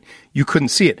wasn't, you couldn't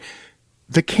see it.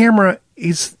 The camera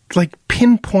is like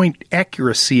pinpoint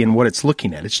accuracy in what it's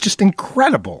looking at. It's just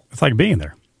incredible. It's like being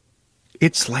there.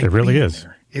 It's like it really is.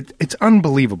 There. It's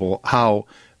unbelievable how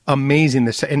amazing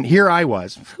this. And here I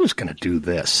was. Who's going to do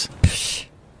this?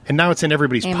 And now it's in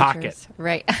everybody's pocket.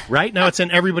 Right. Right now it's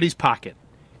in everybody's pocket,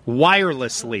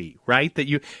 wirelessly. Right.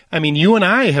 You and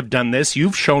I have done this.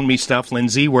 You've shown me stuff,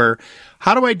 Lindsay. Where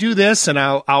how do I do this? And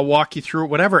I'll walk you through it,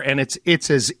 whatever. And it's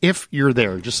as if you're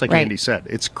there, just like Andy said.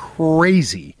 It's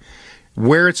crazy.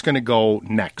 Where it's going to go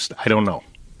next, I don't know.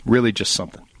 Really just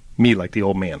something. Me, like the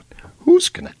old man. Who's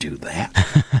going to do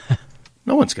that?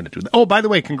 No one's going to do that. Oh, by the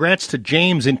way, congrats to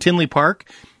James in Tinley Park.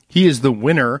 He is the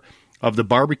winner of the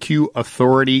Barbecue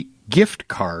Authority gift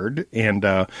card, and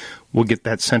we'll get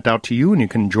that sent out to you, and you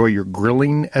can enjoy your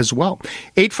grilling as well.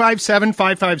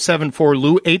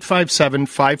 857-5574-LOU,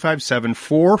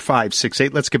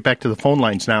 857-557-4568. Let's get back to the phone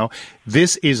lines now.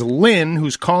 This is Lynn,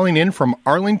 who's calling in from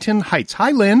Arlington Heights.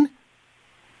 Hi, Lynn.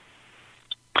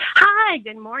 Hi,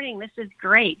 good morning. This is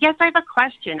great. Yes, I have a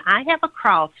question. I have a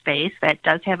crawl space that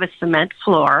does have a cement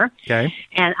floor. Okay.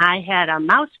 And I had a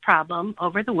mouse problem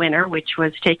over the winter, which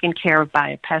was taken care of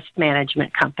by a pest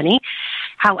management company.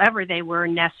 However, they were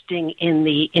nesting in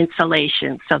the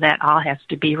insulation, so that all has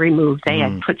to be removed. They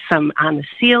had put some on the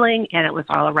ceiling, and it was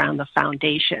all around the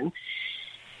foundation.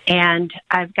 And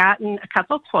I've gotten a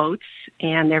couple quotes,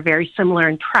 and they're very similar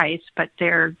in price, but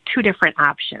they're two different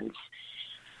options.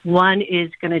 One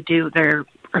is going to they're,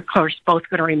 of course, both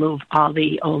going to remove all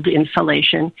the old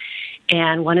insulation,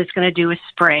 and one is going to do a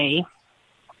spray,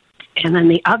 and then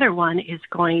the other one is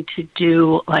going to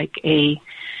do like a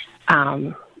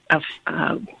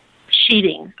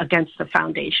sheeting against the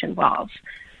foundation walls.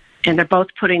 And they're both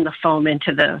putting the foam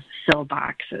into the sill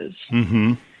boxes.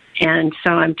 Mm-hmm. And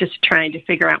so I'm just trying to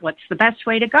figure out what's the best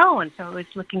way to go, and so I was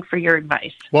looking for your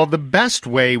advice. Well, the best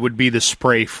way would be the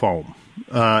spray foam.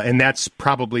 And that's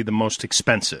probably the most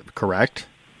expensive, correct?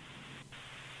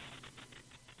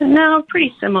 No,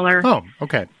 pretty similar. Oh,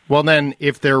 okay. Well, then,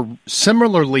 if they're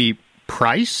similarly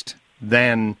priced,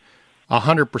 then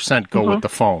 100% go with the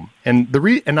foam. And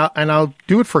I'll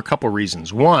do it for a couple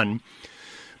reasons. One,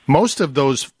 most of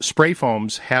those spray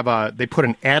foams they put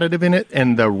an additive in it,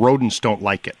 and the rodents don't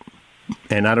like it.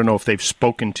 And I don't know if they've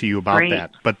spoken to you about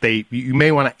that, but you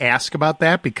may want to ask about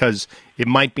that because it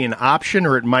might be an option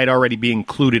or it might already be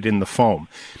included in the foam.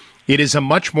 It is a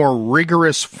much more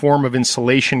rigorous form of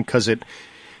insulation because it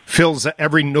fills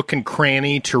every nook and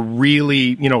cranny to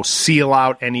really, seal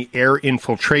out any air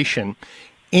infiltration.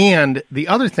 And the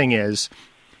other thing is,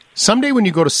 someday when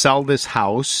you go to sell this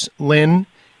house, Lynn,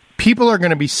 people are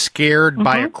going to be scared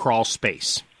by a crawl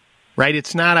space, right?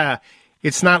 It's not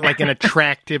like an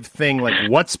attractive thing, like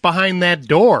what's behind that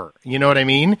door? You know what I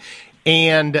mean?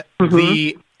 And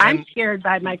I'm scared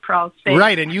by my crawl space.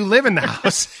 Right, and you live in the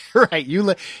house. Right.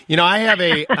 I have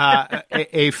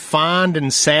a fond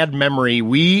and sad memory.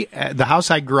 The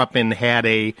house I grew up in had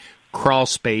a crawl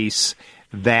space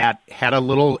that had a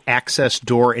little access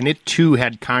door, and it too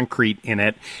had concrete in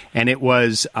it, and it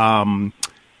was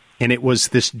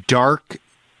this dark,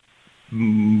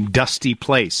 dusty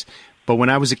place. But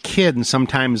when I was a kid, and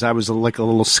sometimes I was like a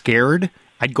little scared,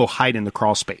 I'd go hide in the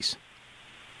crawl space.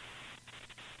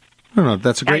 I don't know.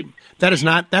 That's great. That is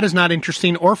not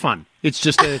interesting or fun. It's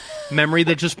just a memory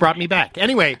that just brought me back.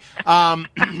 Anyway,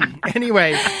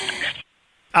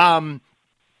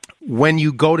 when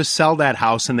you go to sell that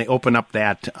house and they open up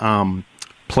that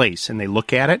place and they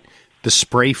look at it, the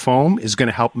spray foam is going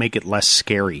to help make it less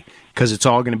scary because it's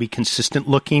all going to be consistent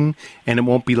looking and it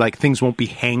won't be like things won't be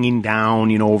hanging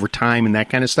down, over time and that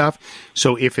kind of stuff.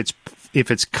 So if it's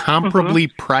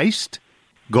comparably priced,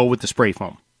 go with the spray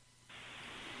foam.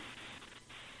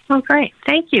 Oh, great.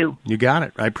 Thank you. You got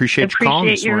it. I appreciate you calling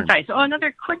this morning. Advice. Oh,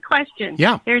 another quick question.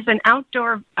 Yeah. There's an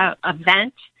outdoor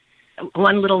vent,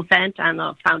 one little vent on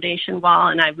the foundation wall,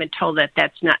 and I've been told that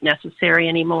that's not necessary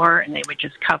anymore, and they would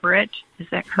just cover it. Is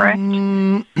that correct?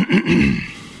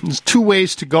 There's two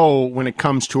ways to go when it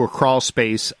comes to a crawl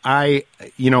space.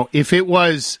 If it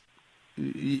was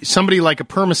somebody like a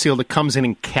Permaseal that comes in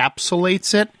and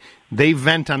encapsulates it, they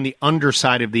vent on the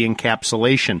underside of the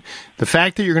encapsulation. The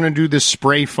fact that you're going to do this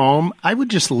spray foam, I would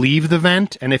just leave the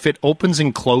vent, and if it opens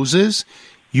and closes,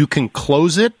 you can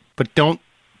close it, but don't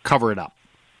cover it up.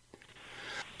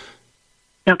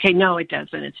 Okay, no, it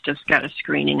doesn't. It's just got a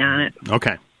screening on it.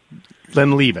 Okay.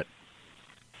 Then leave it.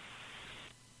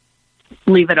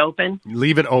 Leave it open?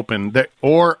 Leave it open.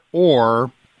 Or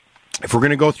if we're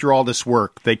going to go through all this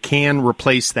work, they can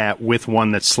replace that with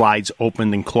one that slides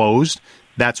open and closed.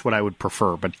 That's what I would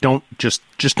prefer, but don't just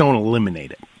don't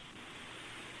eliminate it.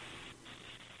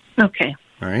 Okay.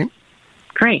 All right.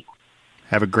 Great.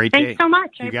 Have a great day. Thanks so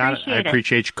much. You got it. I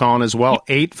appreciate you calling as well.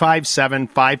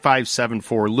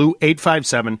 857-5574. Lou,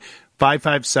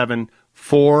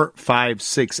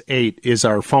 857-557-4568 is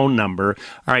our phone number.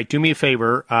 All right, do me a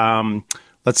favor.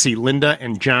 Let's see, Linda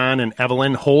and John and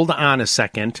Evelyn, hold on a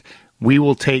second. We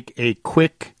will take a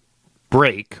quick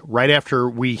break right after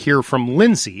we hear from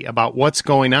Lindsay about what's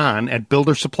going on at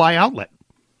Builder Supply Outlet.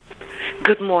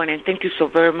 Good morning. Thank you so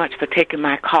very much for taking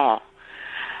my call.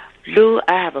 Lou,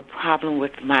 I have a problem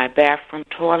with my bathroom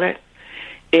toilet.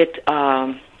 It's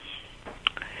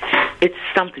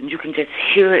something. You can just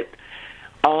hear it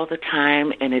all the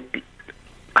time, and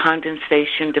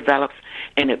condensation develops,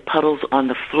 and it puddles on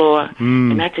the floor.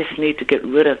 And I just need to get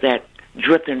rid of that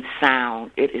dripping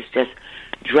sound. It is just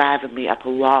driving me up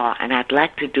a wall, and I'd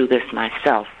like to do this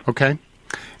myself. Okay.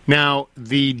 Now,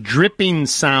 the dripping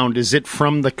sound, is it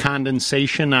from the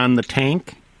condensation on the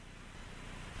tank?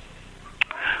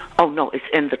 Oh, no, it's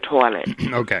in the toilet.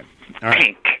 Okay. All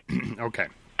right. Tank. Okay.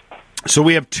 So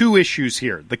we have two issues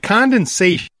here. The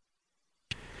condensation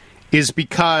is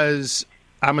because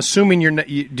I'm assuming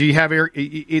do you have air?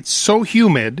 It's so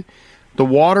humid, the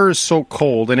water is so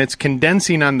cold, and it's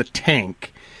condensing on the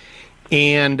tank,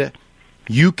 and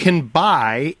you can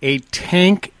buy a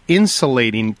tank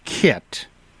insulating kit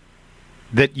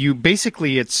that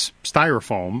it's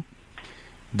styrofoam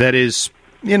that is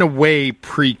in a way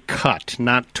pre-cut,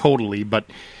 not totally, but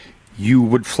you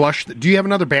would flush. Do you have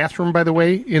another bathroom, by the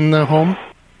way, in the home?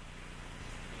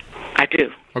 I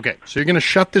do. Okay, so you're going to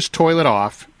shut this toilet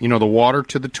off, the water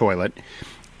to the toilet,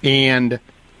 and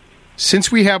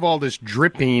since we have all this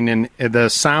dripping and the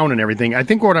sound and everything, I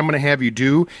think what I'm going to have you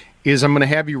do is I'm going to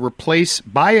have you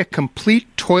buy a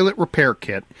complete toilet repair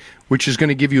kit, which is going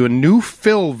to give you a new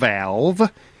fill valve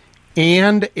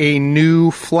and a new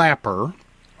flapper,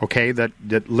 okay, that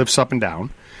lifts up and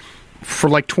down, for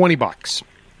like $20.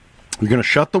 You're going to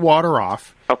shut the water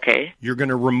off. Okay. You're going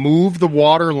to remove the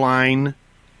water line.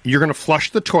 You're going to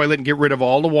flush the toilet and get rid of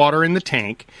all the water in the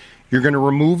tank. You're going to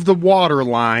remove the water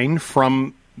line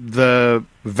from the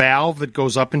valve that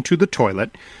goes up into the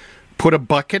toilet, put a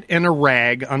bucket and a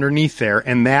rag underneath there,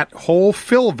 and that whole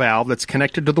fill valve that's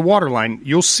connected to the water line,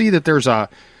 you'll see that there's a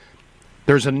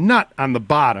nut on the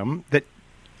bottom that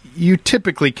you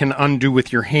typically can undo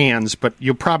with your hands, but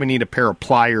you'll probably need a pair of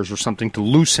pliers or something to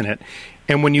loosen it.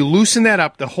 And when you loosen that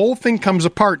up, the whole thing comes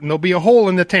apart, and there'll be a hole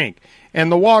in the tank.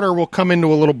 And the water will come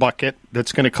into a little bucket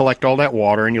that's going to collect all that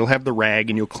water, and you'll have the rag,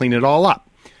 and you'll clean it all up.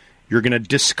 You're going to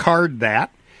discard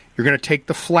that. You're going to take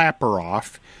the flapper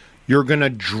off. You're going to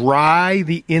dry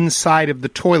the inside of the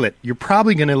toilet. You're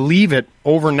probably going to leave it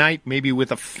overnight, maybe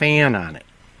with a fan on it.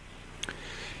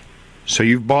 So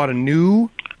you've bought a new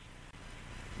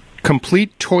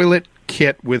complete toilet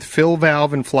kit with fill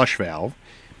valve and flush valve,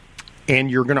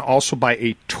 and you're going to also buy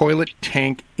a toilet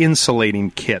tank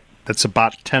insulating kit that's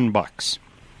about $10.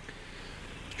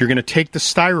 You're going to take the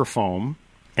styrofoam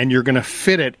and you're going to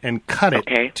fit it and cut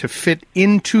it to fit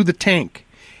into the tank,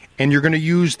 and you're going to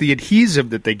use the adhesive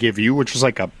that they give you, which is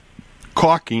like a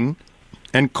caulking,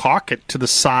 and caulk it to the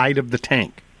side of the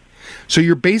tank. So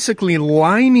you're basically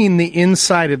lining the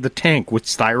inside of the tank with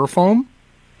styrofoam,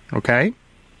 okay?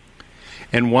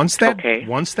 And once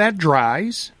that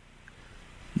dries,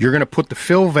 you're going to put the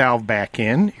fill valve back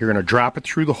in. You're going to drop it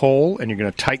through the hole, and you're going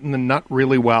to tighten the nut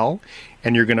really well.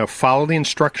 And you're going to follow the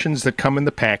instructions that come in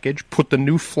the package. Put the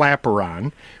new flapper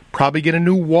on. Probably get a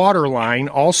new water line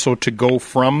also to go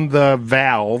from the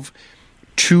valve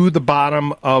to the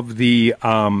bottom of the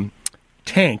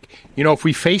tank. If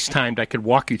we FaceTimed, I could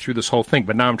walk you through this whole thing,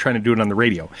 but now I'm trying to do it on the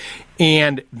radio.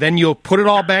 And then you'll put it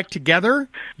all back together.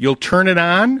 You'll turn it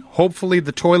on. Hopefully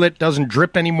the toilet doesn't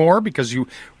drip anymore because you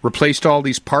replaced all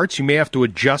these parts. You may have to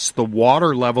adjust the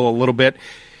water level a little bit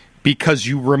because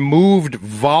you removed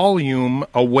volume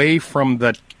away from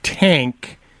the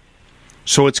tank.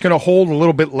 So it's going to hold a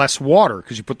little bit less water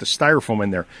because you put the styrofoam in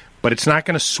there. But it's not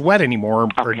going to sweat anymore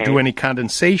or do any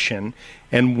condensation.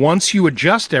 And once you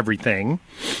adjust everything,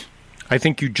 I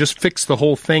think you just fix the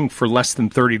whole thing for less than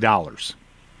 $30.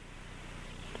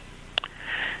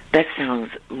 That sounds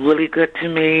really good to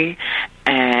me,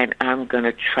 and I'm going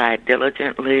to try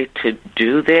diligently to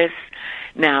do this.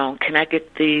 Now, can I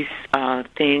get these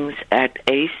things at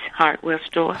Ace Hardware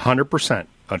Store? 100%.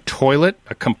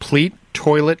 A complete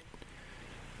toilet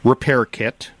repair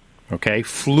kit. Okay,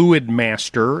 Fluid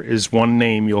Master is one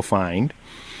name you'll find.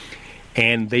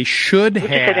 And they should have...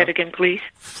 Say that again, please.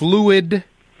 Fluid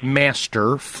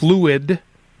Master.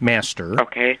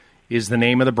 Okay. Is the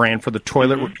name of the brand for the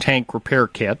toilet tank repair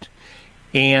kit.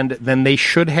 And then they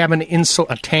should have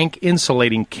a tank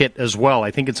insulating kit as well.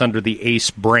 I think it's under the Ace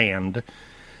brand.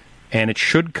 And it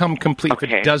should come complete. Okay.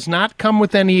 If it does not come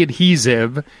with any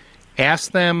adhesive,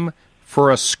 ask them for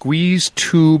a squeeze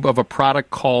tube of a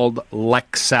product called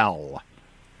Lexel.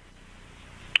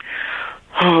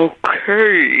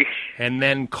 Okay. And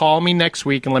then call me next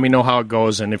week and let me know how it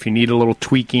goes. And if you need a little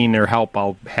tweaking or help,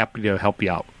 I'll be happy to help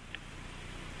you out.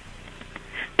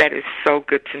 That is so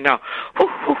good to know.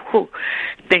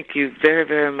 Thank you very,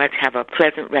 very much. Have a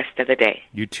pleasant rest of the day.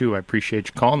 You too. I appreciate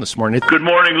you calling this morning. Good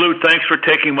morning, Lou. Thanks for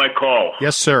taking my call.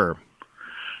 Yes, sir.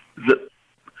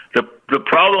 The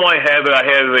problem I have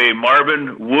a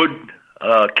Marvin wood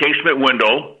casement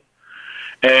window,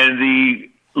 and the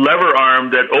lever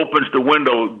arm that opens the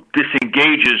window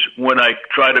disengages when I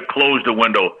try to close the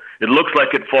window. It looks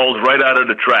like it falls right out of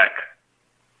the track.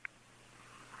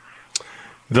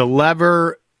 The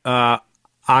lever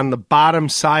on the bottom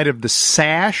side of the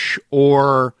sash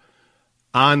or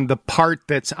on the part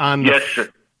that's on the... Yes, sir.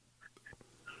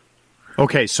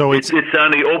 Okay, so it's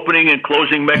on the opening and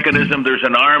closing mechanism. There's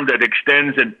an arm that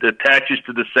extends and attaches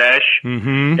to the sash,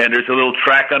 and there's a little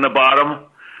track on the bottom.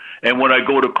 And when I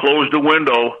go to close the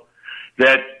window,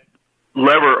 that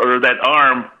lever or that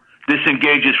arm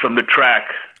disengages from the track.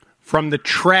 From the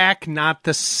track, not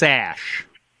the sash.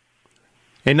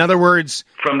 In other words...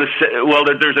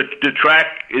 the track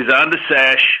is on the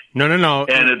sash. No.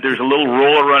 And there's a little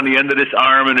roller on the end of this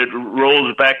arm, and it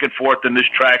rolls back and forth in this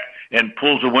track and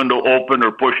pulls the window open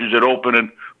or pushes it open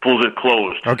and pulls it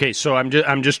closed. Okay, so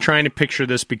I'm just trying to picture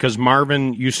this because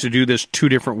Marvin used to do this two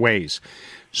different ways.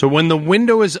 So when the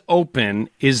window is open,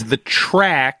 is the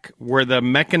track where the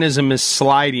mechanism is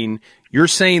sliding, you're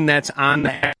saying that's on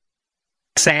the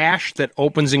sash that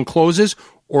opens and closes,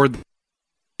 or the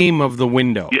name of the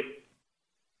window? Yeah.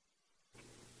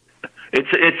 It's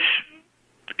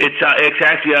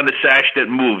actually on the sash that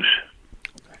moves.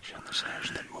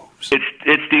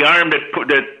 It's the arm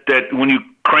that when you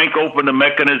crank open the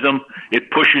mechanism,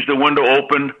 it pushes the window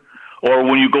open, or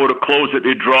when you go to close it,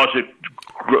 it draws it.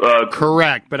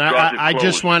 Correct, but I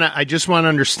just want to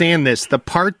understand this. The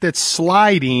part that's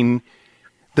sliding,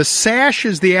 the sash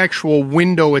is the actual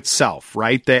window itself,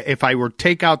 right? If I were to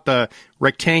take out the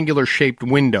rectangular shaped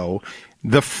window,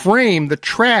 the frame, the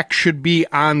track should be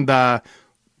on the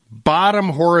bottom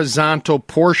horizontal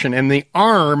portion, and the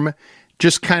arm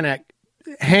just kind of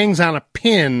hangs on a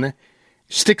pin,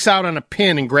 sticks out on a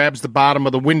pin, and grabs the bottom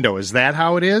of the window. Is that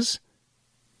how it is?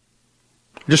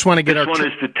 Just want to get this one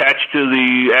is attached to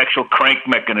the actual crank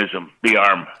mechanism, the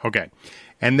arm. Okay.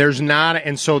 And there's not,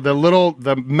 and so the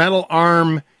metal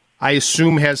arm, I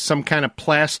assume, has some kind of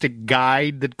plastic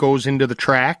guide that goes into the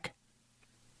track?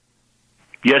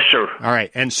 Yes, sir. All right.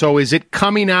 And so is it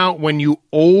coming out when you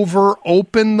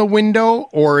open the window,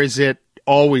 or is it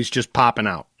always just popping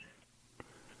out?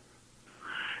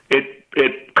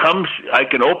 It comes, I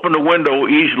can open the window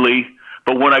easily,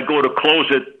 but when I go to close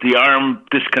it, the arm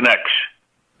disconnects.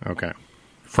 Okay.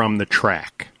 From the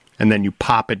track. And then you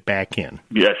pop it back in.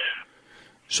 Yes.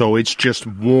 So it's just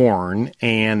worn.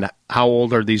 And how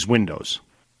old are these windows?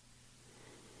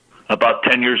 About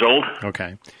 10 years old.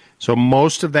 Okay. So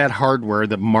most of that hardware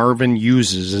that Marvin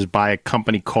uses is by a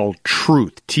company called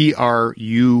Truth, Truth.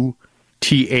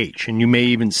 And you may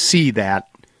even see that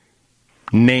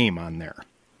name on there.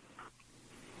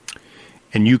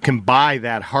 And you can buy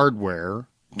that hardware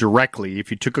directly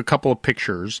if you took a couple of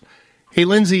pictures. Hey,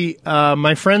 Lindsay,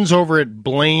 my friends over at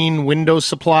Blaine Window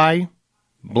Supply,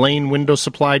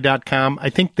 BlaineWindowSupply.com, I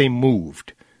think they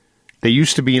moved. They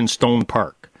used to be in Stone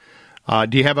Park.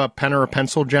 Do you have a pen or a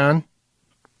pencil, John?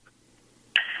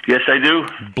 Yes, I do.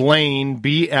 Blaine,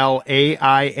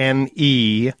 BLAINE,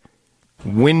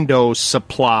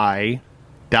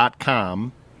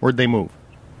 WindowSupply.com. Where'd they move?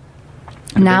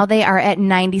 Now they are at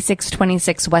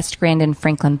 9626 West Grand in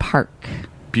Franklin Park.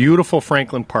 Beautiful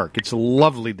Franklin Park. It's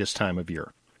lovely this time of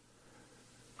year.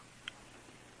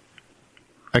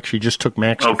 Actually, just took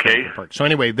Max to Franklin Park. So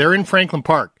anyway, they're in Franklin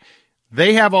Park.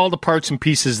 They have all the parts and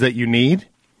pieces that you need.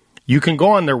 You can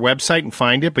go on their website and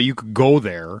find it, but you could go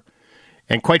there.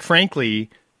 And quite frankly,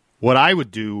 what I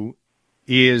would do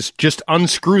is just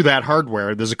unscrew that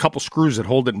hardware. There's a couple screws that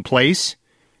hold it in place,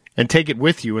 and take it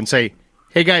with you and say,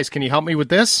 hey, guys, can you help me with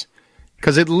this?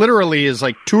 Because it literally is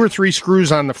like 2 or 3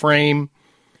 screws on the frame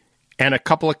and a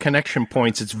couple of connection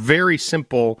points. It's very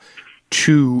simple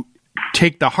to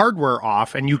take the hardware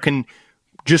off, and you can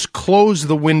just close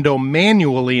the window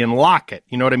manually and lock it.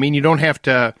 You know what I mean? You don't have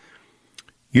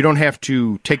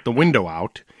to take the window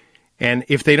out. And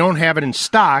if they don't have it in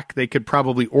stock, they could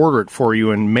probably order it for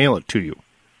you and mail it to you.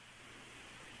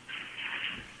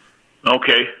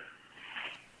 Okay.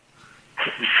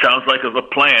 Sounds like a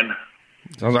plan.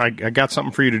 I got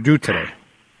something for you to do today.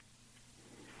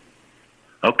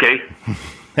 Okay.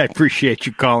 I appreciate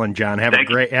you calling, John. Have a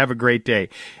great day.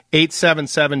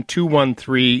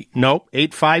 877-213. Nope,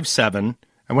 857.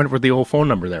 I went for the old phone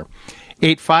number there.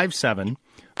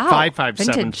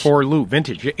 857-557-4Lou.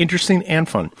 Vintage. Interesting and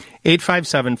fun.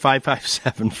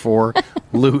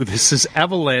 857-557-4Lou. This is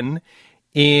Evelyn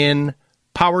in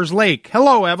Powers Lake.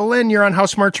 Hello, Evelyn. You're on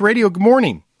House Smarts Radio. Good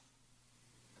morning.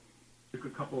 Took a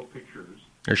couple of pictures.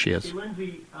 There she is. Hey,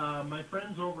 Lindsay, my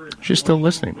friend's over at She's still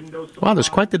listening. Wow, there's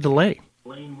quite the delay.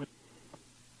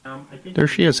 There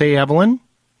she is. Hey, Evelyn.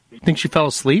 Think she fell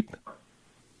asleep?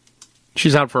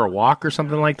 She's out for a walk or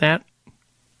something like that?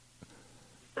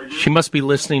 She must be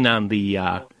listening on the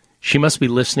app,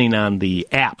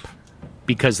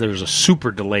 because there's a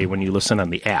super delay when you listen on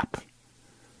the app.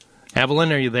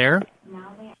 Evelyn, are you there?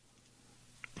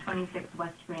 26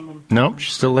 West Brandon. No,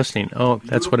 she's still listening. Oh,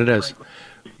 that's what it is.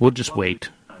 We'll just wait.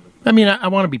 I mean, I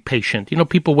want to be patient. You know,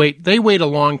 people wait. They wait a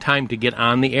long time to get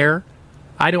on the air.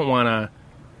 I don't want to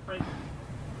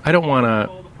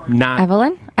not.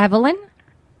 Evelyn?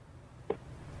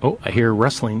 Oh, I hear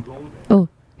rustling. Oh,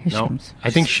 here she No, comes.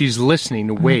 I think she's listening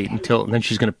to wait until, and then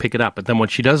she's going to pick it up. But then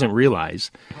what she doesn't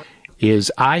realize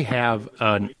is I have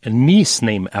a niece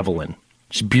named Evelyn.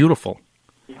 She's beautiful.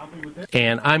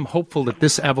 And I'm hopeful that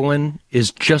this Evelyn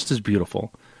is just as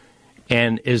beautiful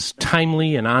and is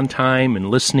timely and on time and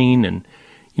listening. And,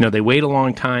 you know, they wait a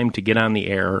long time to get on the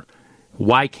air.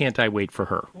 Why can't I wait for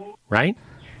her? Right?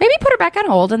 Maybe put her back on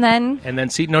hold and then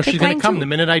see. No, she's going to come. The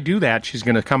minute I do that, she's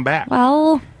going to come back.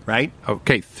 Well. Right?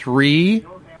 Okay. 3,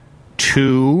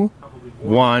 2,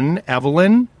 1.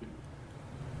 Evelyn.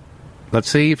 Let's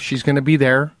see if she's going to be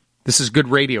there. This is good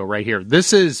radio right here.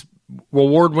 This is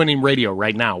award-winning radio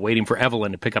right now, waiting for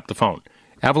Evelyn to pick up the phone.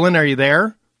 Evelyn, are you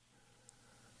there?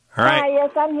 All right. Hi,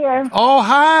 yes, I'm here. Oh,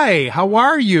 hi. How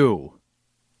are you?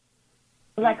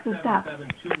 Alexa, stop.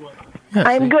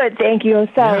 I'm good, thank you. I'm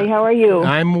sorry. How are you?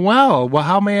 I'm well. Well,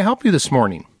 how may I help you this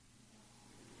morning?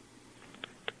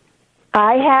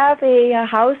 I have a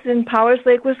house in Powers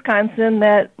Lake, Wisconsin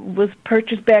that was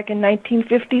purchased back in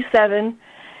 1957,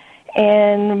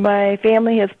 and my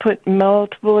family has put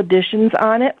multiple additions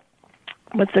on it.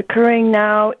 What's occurring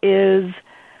now is,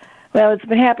 well, it's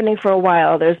been happening for a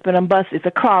while. There's been it's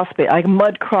a crawl space, like a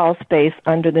mud crawl space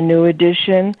under the new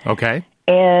addition. Okay.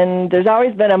 And there's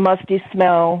always been a musty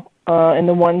smell in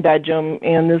the one bedroom.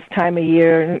 And this time of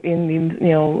year,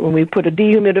 when we put a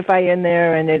dehumidifier in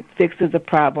there, and it fixes the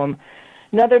problem.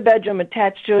 Another bedroom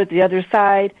attached to it, the other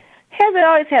side, hasn't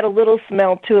always had a little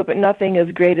smell to it, but nothing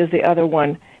as great as the other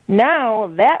one. Now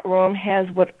that room has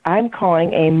what I'm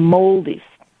calling a moldy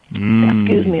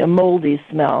a moldy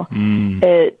smell.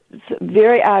 It's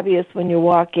very obvious when you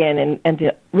walk in, and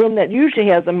the room that usually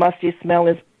has a musty smell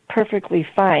is perfectly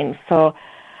fine. So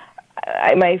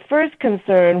my first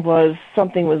concern was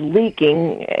something was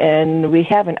leaking, and we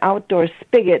have an outdoor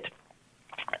spigot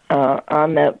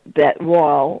on that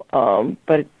wall,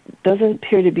 but it doesn't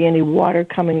appear to be any water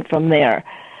coming from there.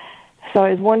 So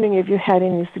I was wondering if you had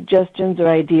any suggestions or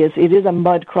ideas. It is a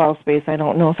mud crawl space. I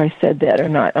don't know if I said that or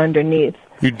not, underneath.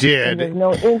 You did. And there's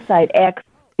no inside access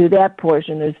to that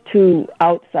portion. There's two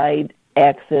outside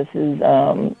accesses,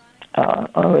 or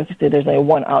there's only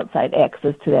one outside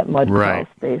access to that mud crawl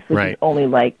space, which is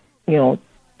only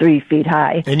 3 feet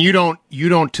high. And you don't,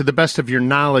 to the best of your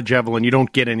knowledge, Evelyn, you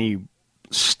don't get any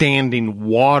standing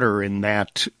water in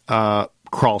that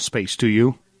crawl space, do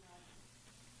you?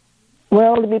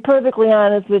 Well, to be perfectly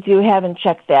honest with you, haven't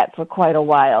checked that for quite a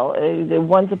while.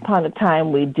 Once upon a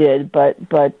time we did, but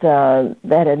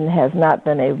that has not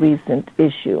been a recent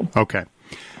issue. Okay.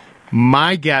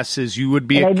 My guess is you would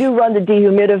be. And I do run the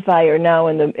dehumidifier now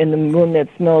in the room that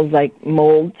smells like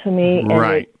mold to me. And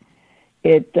right.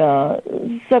 It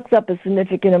sucks up a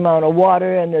significant amount of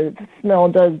water, and the smell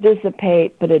does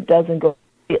dissipate, but it doesn't go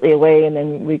completely away. And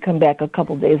then we come back a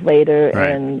couple days later,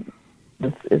 and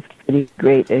it's pretty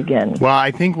great again. Well, I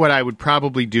think what I would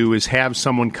probably do is have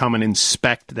someone come and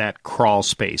inspect that crawl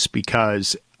space,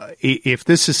 because if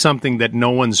this is something that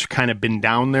no one's kind of been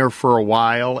down there for a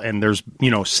while, and there's,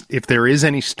 if there is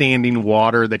any standing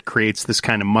water that creates this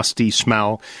kind of musty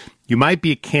smell, you might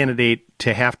be a candidate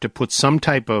to have to put some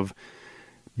type of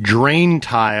drain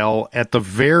tile, at the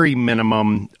very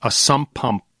minimum, a sump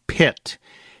pump pit,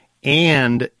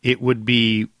 and it would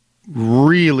be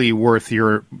really worth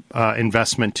your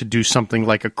investment to do something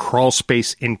like a crawl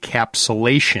space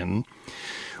encapsulation,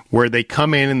 where they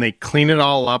come in and they clean it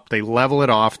all up, they level it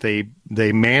off, they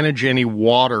manage any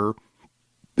water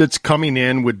that's coming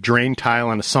in with drain tile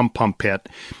and a sump pump pit,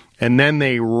 and then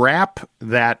they wrap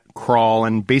that crawl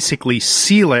and basically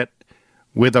seal it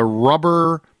with a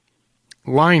rubber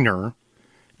liner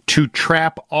to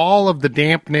trap all of the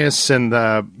dampness and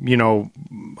the,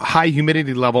 high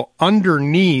humidity level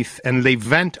underneath, and they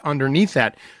vent underneath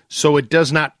that so it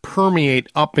does not permeate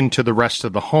up into the rest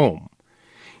of the home.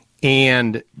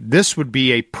 And this would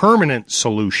be a permanent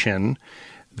solution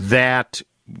that,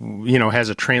 has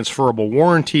a transferable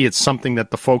warranty. It's something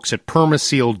that the folks at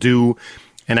Permaseal do,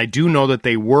 and I do know that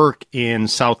they work in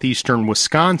southeastern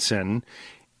Wisconsin,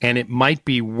 and it might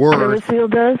be worth...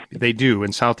 Permaseal does? They do,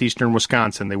 in southeastern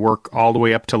Wisconsin. They work all the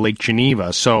way up to Lake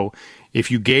Geneva. So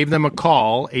if you gave them a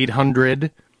call,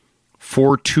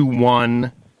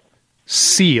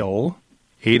 800-421-SEAL,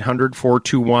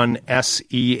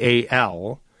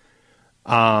 800-421-SEAL,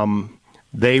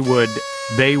 they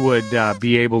would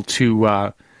be able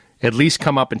to at least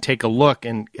come up and take a look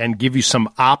and give you some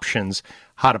options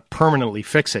how to permanently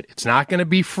fix it. It's not going to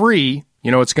be free.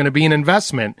 It's going to be an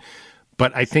investment.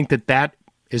 But I think that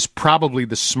is probably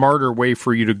the smarter way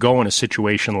for you to go in a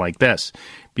situation like this.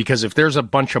 Because if there's a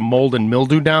bunch of mold and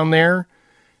mildew down there,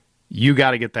 you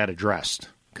got to get that addressed.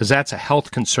 Because that's a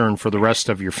health concern for the rest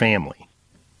of your family.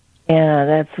 Yeah,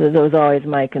 that was always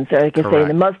my concern. Like I say,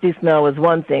 the musty smell was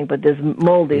one thing, but this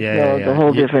moldy smell is a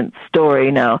whole different story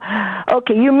now.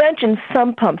 Okay, you mentioned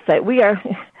sump pump site. We are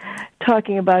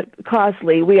talking about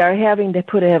costly. We are having to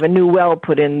have a new well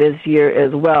put in this year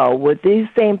as well. Would these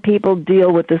same people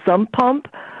deal with the sump pump,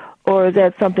 or is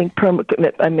that something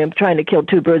permanent? I mean, I'm trying to kill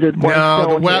two birds with one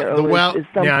stone here. Is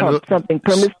sump pump something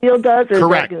Permaseal does, or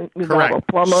correct. Is that a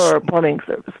plumber or a plumbing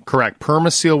service? Correct.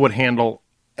 Permaseal would handle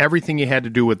everything you had to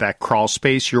do with that crawl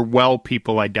space. Your well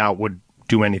people, I doubt, would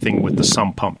do anything with the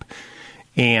sump pump.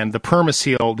 And the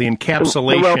Permaseal, the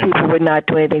encapsulation. The well people would not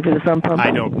do anything for the sump pump?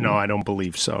 I don't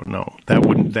believe so. No, that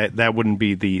wouldn't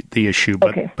be the issue.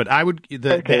 But but I would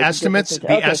the estimates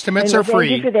are free.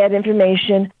 Thank you for that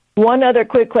information. One other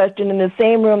quick question: in the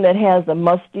same room that has the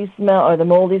musty smell or the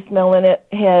moldy smell in it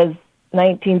has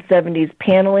 1970s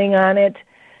paneling on it.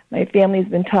 My family's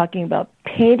been talking about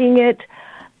painting it,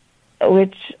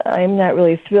 which I'm not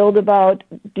really thrilled about.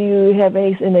 Do you have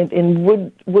any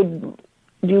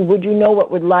would you know what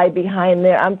would lie behind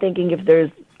there? I'm thinking if there's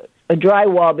a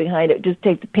drywall behind it, just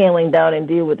take the paneling down and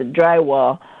deal with the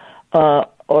drywall.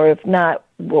 Or if not,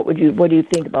 what do you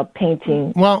think about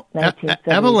painting? Well,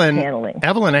 1970s paneling?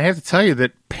 Evelyn, I have to tell you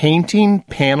that painting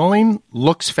paneling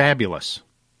looks fabulous.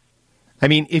 I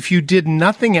mean, if you did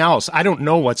nothing else, I don't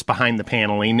know what's behind the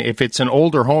paneling. If it's an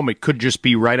older home, it could just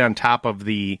be right on top of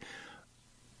the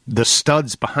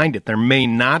studs behind it. There may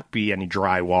not be any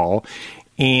drywall.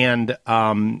 And,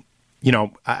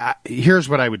 here's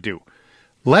what I would do.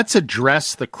 Let's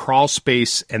address the crawl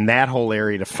space and that whole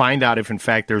area to find out if, in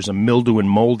fact, there's a mildew and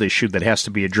mold issue that has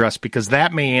to be addressed, because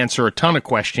that may answer a ton of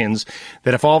questions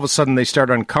that if all of a sudden they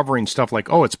start uncovering stuff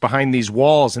like, oh, it's behind these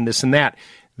walls and this and that,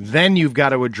 then you've got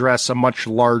to address a much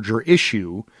larger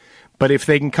issue. But if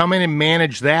they can come in and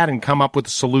manage that and come up with a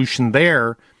solution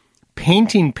there,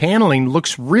 painting paneling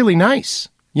looks really nice.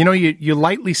 You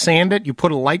lightly sand it, you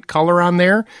put a light color on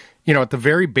there. At the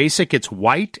very basic, it's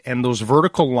white, and those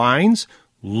vertical lines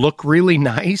look really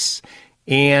nice,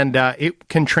 and it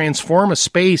can transform a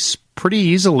space pretty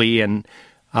easily. And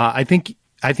I think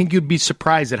you'd be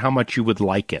surprised at how much you would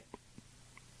like it.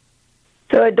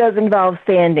 So it does involve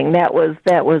sanding. That was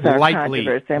our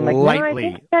controversy. I'm like, no, I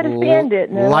think you got to sand it.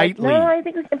 No, lightly. No, I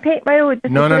think we can paint right with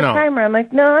just a primer. I'm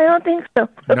like, no, I don't think so.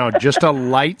 No, just a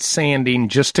light sanding,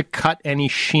 just to cut any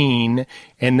sheen,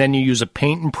 and then you use a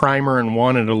paint and primer in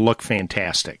one, and it'll look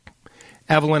fantastic.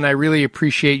 Evelyn, I really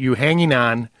appreciate you hanging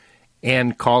on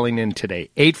and calling in today.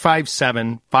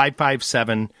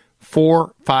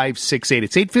 857-557-4568.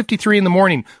 It's 8:53 in the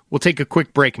morning. We'll take a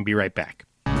quick break and be right back.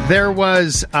 There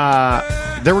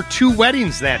were two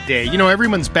weddings that day.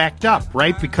 Everyone's backed up,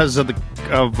 right, because of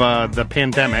the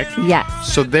pandemic.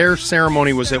 Yes. So their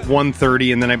ceremony was at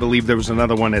 1:30, and then I believe there was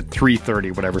another one at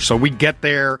 3:30, whatever. So we get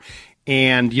there,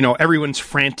 and everyone's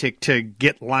frantic to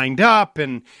get lined up.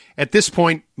 And at this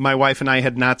point, my wife and I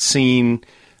had not seen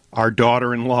our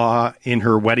daughter-in-law in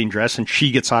her wedding dress, and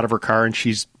she gets out of her car and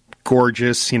she's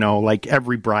gorgeous, like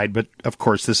every bride, but of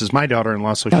course this is my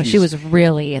daughter-in-law, so she was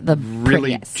really the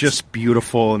really prettiest. Just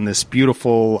beautiful in this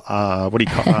beautiful what do you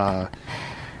call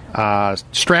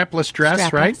strapless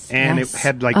dress, right? And it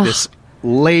had like this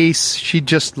lace. She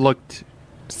just looked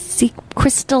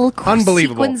crystal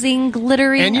unbelievable sequencing,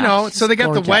 glittery. And, so they got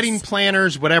gorgeous. the wedding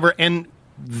planners, whatever, and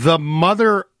the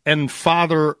mother and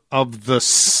father of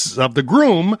the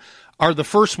groom are the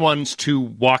first ones to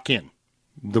walk in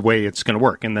the way it's going to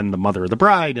work. And then the mother of the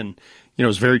bride, and,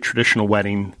 it's a very traditional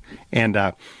wedding. And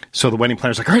so the wedding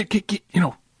planner's like, all right, get,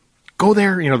 go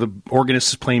there. The organist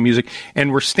is playing music.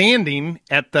 And we're standing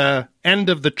at the end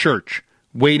of the church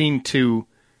waiting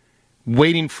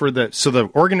for so the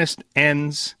organist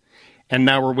ends, and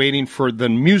now we're waiting for the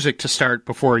music to start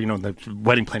before, the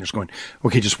wedding planner's going,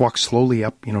 okay, just walk slowly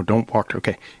up, don't walk,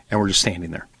 okay. And we're just standing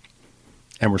there.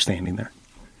 And we're standing there.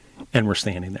 And we're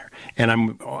standing there. And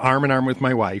I'm arm in arm with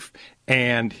my wife.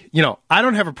 And, I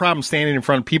don't have a problem standing in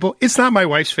front of people. It's not my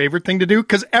wife's favorite thing to do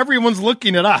because everyone's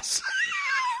looking at us.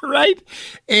 Right?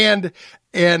 And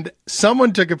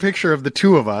someone took a picture of the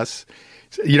two of us.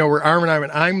 We're arm in arm,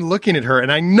 and I'm looking at her,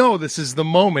 and I know this is the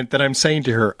moment that I'm saying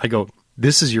to her, I go,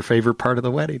 this is your favorite part of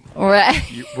the wedding. Right.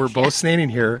 We're both standing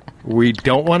here. We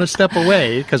don't want to step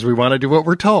away because we want to do what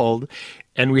we're told,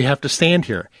 and we have to stand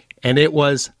here. And it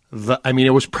was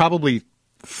it was probably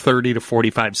 30 to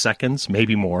 45 seconds,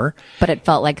 maybe more. But it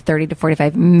felt like 30 to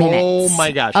 45 minutes. Oh,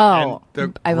 my gosh. Oh,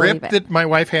 and the grip that my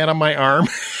wife had on my arm,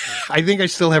 I think I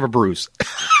still have a bruise.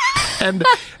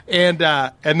 And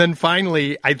then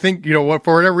finally, I think,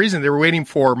 for whatever reason, they were waiting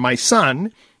for my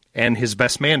son and his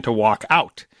best man to walk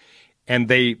out. And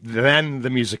then the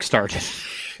music started.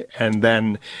 And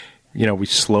then, we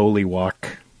slowly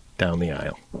walk down the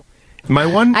aisle.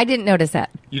 I didn't notice that.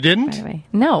 You didn't? By the way.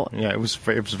 No. Yeah, it was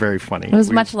very funny. It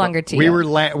was much longer too. We were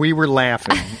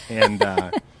laughing, and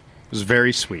it was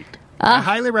very sweet. I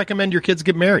highly recommend your kids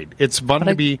get married. It's fun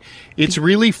to be. It's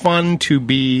really fun to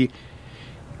be.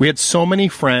 We had so many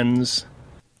friends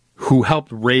who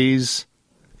helped raise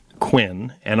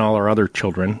Quinn and all our other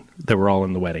children that were all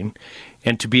in the wedding,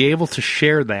 and to be able to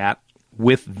share that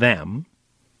with them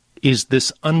is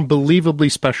this unbelievably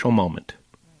special moment.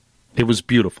 It was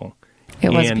beautiful. It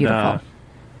was beautiful.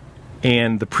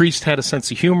 And the priest had a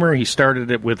sense of humor. He started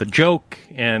it with a joke,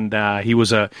 and he was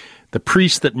the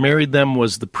priest that married them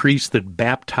was the priest that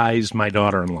baptized my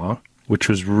daughter-in-law, which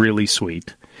was really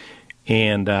sweet.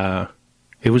 And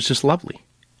it was just lovely.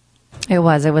 It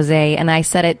was, and I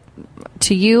said it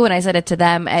to you, and I said it to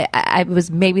them. I was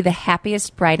maybe the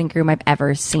happiest bride and groom I've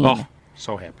ever seen. Oh,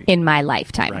 so happy. In my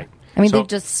lifetime. Right. They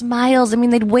just smiles.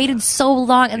 They'd waited so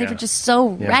long, and they were just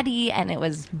so ready, and they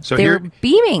were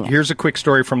beaming. Here's a quick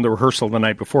story from the rehearsal the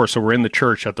night before. So we're in the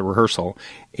church at the rehearsal,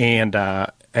 and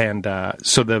so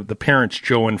the parents,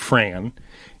 Joe and Fran,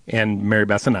 and Mary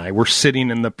Beth and I, were sitting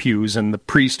in the pews, and the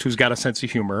priest, who's got a sense of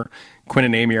humor, Quinn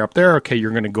and Amy are up there. Okay,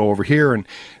 you're going to go over here, and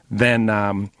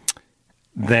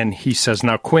then he says,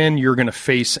 now, Quinn, you're going to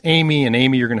face Amy, and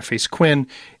Amy, you're going to face Quinn.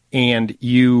 And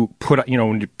you put,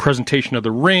 in the presentation of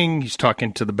the ring, he's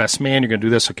talking to the best man, you're going to do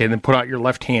this. Okay, then put out your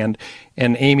left hand.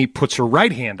 And Amy puts her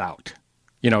right hand out,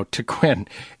 to Quinn.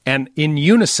 And in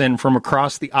unison from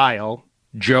across the aisle,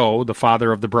 Joe, the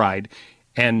father of the bride,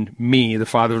 and me, the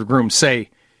father of the groom, say,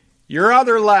 your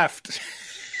other left.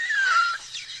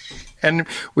 And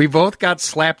we both got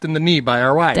slapped in the knee by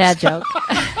our wives. Dad joke. We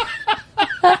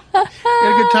had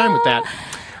a good time with that.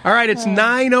 All right, it's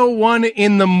 9:01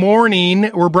 in the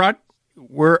morning.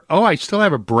 I still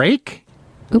have a break?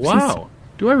 Oopsies. Wow.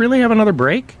 Do I really have another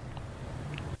break?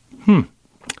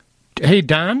 Hey,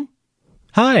 Don?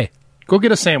 Hi. Go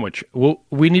get a sandwich.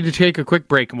 We need to take a quick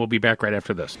break, and we'll be back right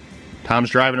after this.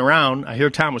 Tom's driving around. I hear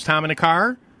Tom. Was Tom in the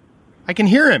car? I can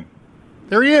hear him.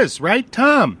 There he is, right?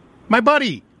 Tom, my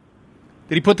buddy.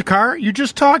 Did he put the car? You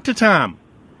just talked to Tom.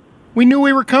 We knew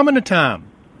we were coming to Tom.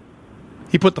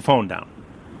 He put the phone down.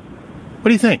 What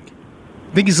do you think?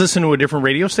 Think he's listening to a different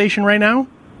radio station right now?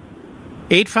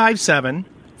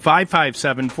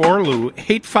 857-557-4LOU.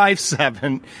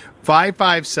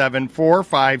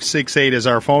 857-557-4568 is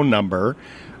our phone number.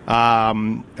 All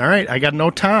right, I got no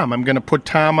Tom. I'm going to put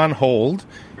Tom on hold.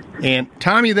 And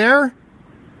Tom, you there?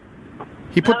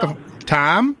 He put the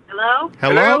Tom? Hello?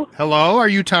 Hello? Hello? Are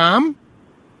you Tom?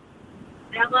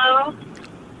 Hello?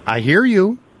 I hear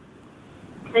you.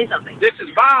 Say something. This is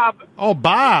Bob. Oh,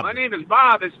 Bob. My name is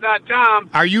Bob. It's not Tom.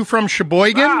 Are you from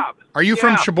Sheboygan? Bob. Are you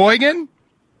from Sheboygan?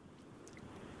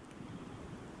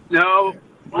 No.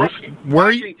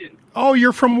 Washington. Oh,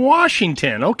 you're from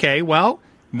Washington. Okay, well,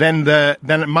 then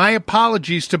my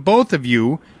apologies to both of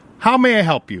you. How may I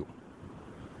help you?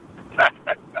 Well,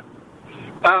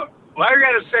 I got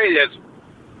to say this.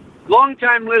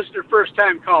 Long-time listener,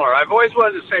 first-time caller. I've always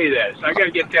wanted to say this. I got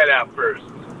to get that out first.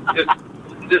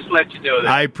 Just let you know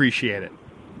that. I appreciate it.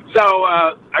 So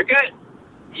I got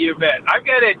You bet. I've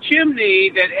got a chimney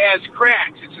that has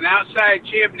cracks. It's an outside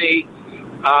chimney.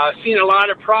 Seen a lot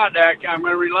of product. I'm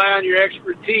going to rely on your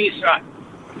expertise on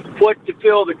what to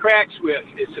fill the cracks with.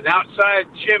 It's an outside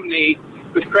chimney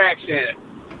with cracks in it.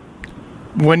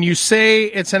 When you say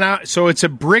it's so it's a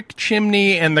brick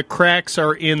chimney and the cracks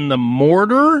are in the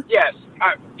mortar? Yes.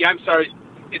 I'm sorry.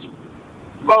 It's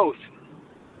both.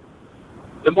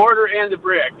 The mortar and the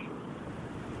brick.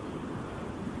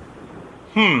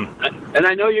 And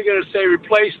I know you're going to say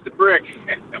replace the brick,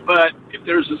 but if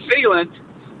there's a sealant,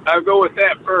 I'll go with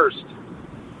that first.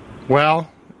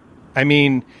 Well, I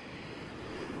mean,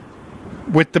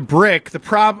 with the brick, the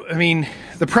problem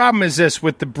is this: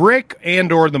 with the brick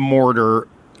and or the mortar,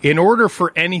 in order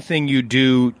for anything you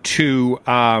do to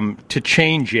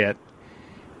change it,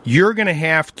 you're going to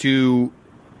have to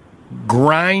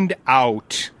grind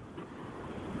out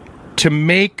to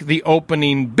make the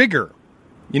opening bigger.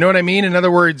 You know what I mean? In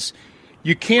other words,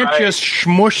 you can't just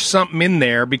smush something in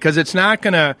there because it's not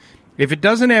going to, if it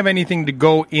doesn't have anything to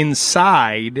go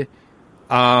inside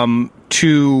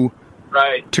to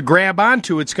grab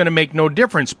onto, it's going to make no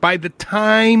difference. By the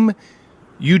time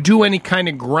you do any kind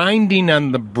of grinding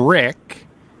on the brick,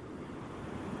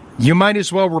 you might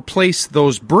as well replace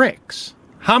those bricks.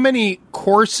 How many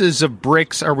courses of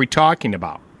bricks are we talking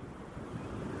about?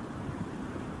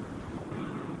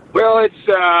 Well,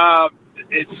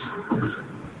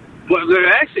 well, there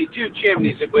are actually two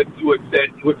chimneys with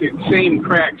the same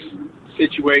cracks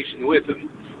situation with them.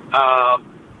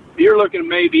 You're looking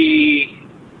maybe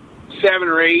 7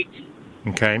 or 8.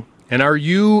 Okay. And are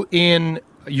you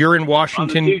you're in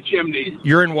Washington? On the two chimneys.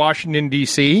 You're in Washington,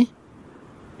 D.C.?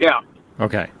 Yeah.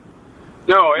 Okay.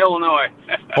 No, Illinois.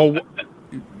 Oh,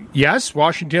 yes,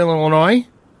 Washington, Illinois?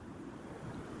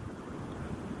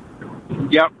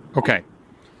 Yep. Okay.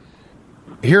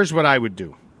 Here's what I would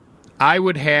do. I'd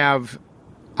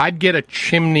get a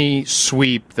chimney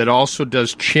sweep that also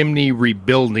does chimney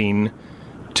rebuilding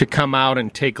to come out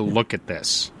and take a look at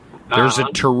this. There's a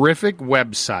terrific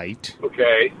website.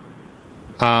 Okay.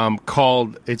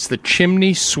 It's the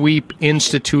Chimney Sweep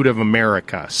Institute of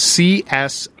America,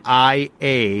 CSIA.org.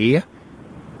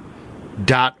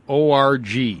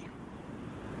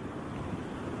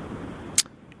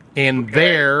 And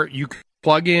there you can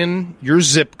plug in your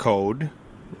zip code,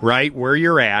 right, where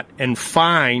you're at, and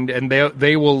find, and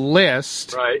they will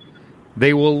list,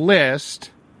 they will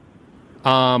list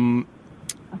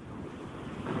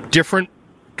different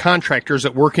contractors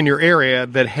that work in your area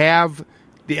that have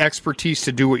the expertise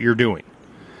to do what you're doing.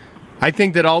 I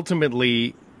think that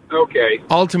ultimately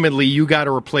you got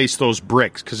to replace those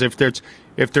bricks, because if there's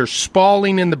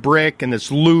spalling in the brick and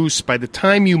it's loose, by the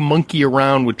time you monkey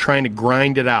around with trying to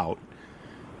grind it out,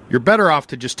 you're better off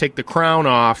to just take the crown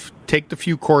off, take the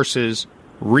few courses,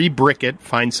 re-brick it,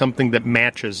 find something that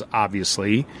matches,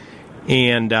 obviously,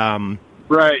 and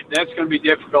right, that's going to be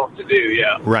difficult to do.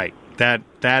 Yeah, right.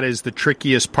 That is the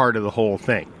trickiest part of the whole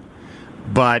thing,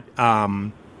 but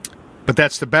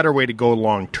that's the better way to go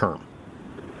long term.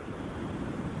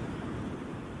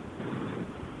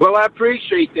 Well, I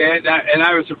appreciate that, and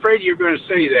I was afraid you were going to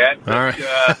say that. But, all right.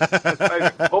 I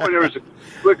was hoping there was a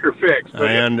quicker fix. But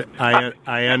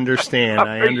I understand.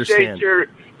 I appreciate your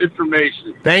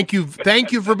information. Thank you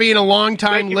for being a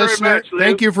long-time listener.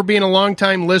 Thank you for being a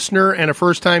long-time listener and a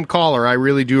first-time caller. I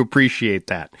really do appreciate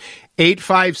that.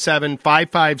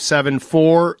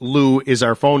 857-557-4LOU is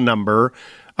our phone number.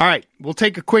 All right, we'll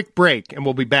take a quick break, and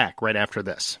we'll be back right after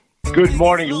this. Good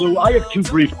morning, Lou. I have 2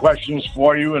 brief questions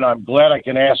for you, and I'm glad I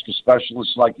can ask a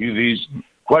specialist like you these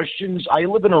questions. I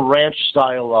live in a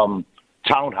ranch-style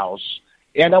townhouse,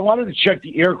 and I wanted to check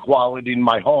the air quality in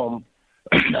my home,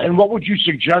 and what would you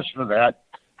suggest for that?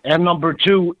 And number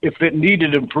 2, if it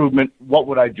needed improvement, what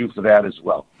would I do for that as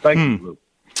well? Thank you, Lou.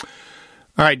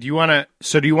 All right, do you want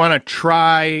to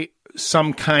try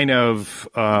some kind of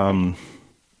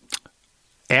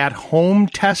at-home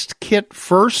test kit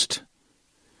first?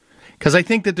 Because I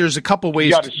think that there's a couple ways.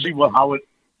 You got to see how it.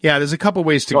 Yeah, there's a couple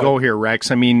ways to go here,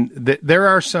 Rex. I mean, there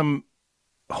are some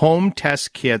home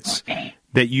test kits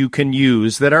that you can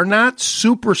use that are not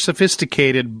super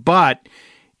sophisticated, but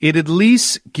it at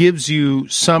least gives you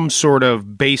some sort of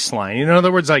baseline. In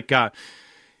other words, like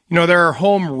there are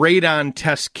home radon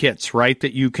test kits, right,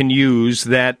 that you can use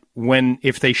that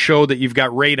if they show that you've got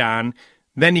radon,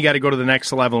 then you got to go to the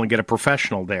next level and get a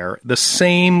professional there. The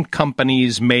same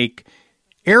companies make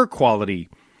air quality.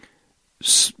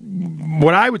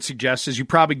 What I would suggest is you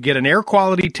probably get an air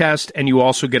quality test and you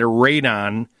also get a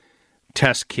radon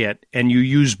test kit, and you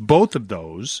use both of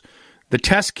those. The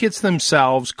test kits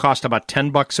themselves cost about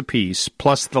 $10 a piece,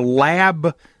 plus the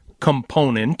lab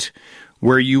component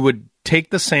where you would take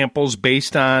the samples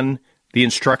based on the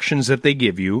instructions that they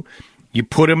give you. You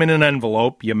put them in an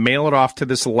envelope, you mail it off to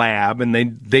this lab, and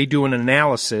they do an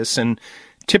analysis, and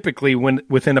typically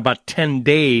within about 10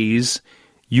 days,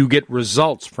 you get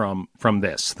results from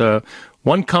this. The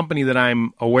one company that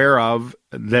I'm aware of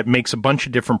that makes a bunch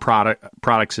of different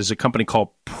products is a company called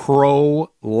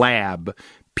ProLab,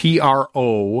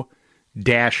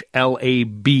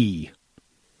 PRO-LAB.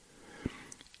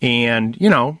 And,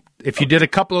 if you did a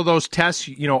couple of those tests,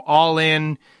 all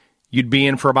in, you'd be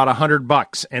in for about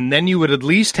 $100. And then you would at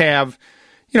least have,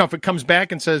 if it comes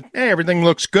back and says, hey, everything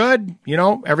looks good,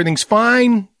 everything's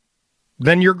fine,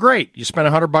 then you're great. You spend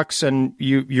 $100 and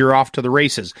you're off to the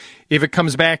races. If it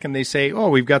comes back and they say, oh,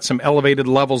 we've got some elevated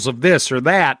levels of this or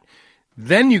that,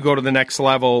 then you go to the next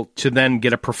level to then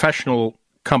get a professional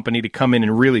company to come in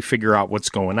and really figure out what's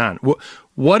going on.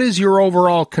 What is your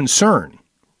overall concern?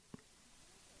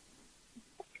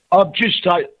 I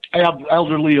have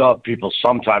elderly people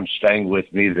sometimes staying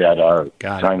with me that are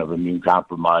kind of immune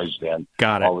compromised and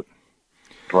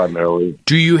primarily.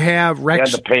 Do you have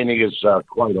Rex? And the painting is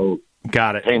quite old.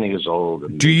 Got it. Painting is old.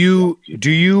 And do you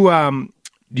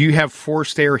have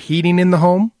forced air heating in the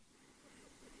home?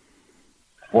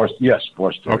 Forced air.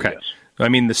 Okay. Yes. I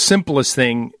mean, the simplest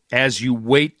thing as you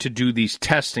wait to do these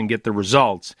tests and get the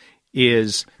results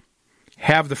is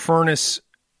have the furnace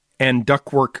and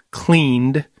ductwork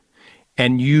cleaned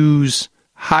and use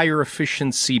higher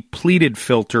efficiency pleated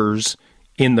filters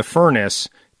in the furnace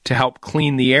to help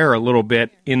clean the air a little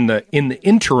bit in the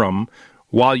interim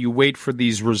while you wait for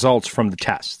these results from the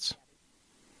tests.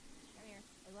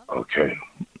 Okay.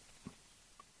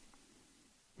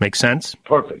 Make sense?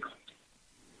 Perfect.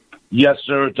 Yes,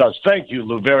 sir, it does. Thank you,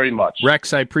 Lou, very much.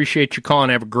 Rex, I appreciate you calling.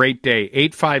 Have a great day.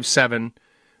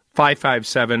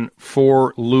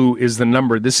 857-557-4Lou is the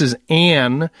number. This is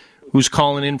Ann, who's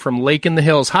calling in from Lake in the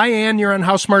Hills. Hi, Ann. You're on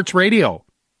House Smarts Radio.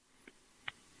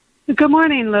 Good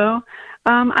morning, Lou.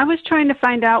 I was trying to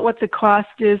find out what the cost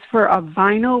is for a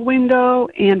vinyl window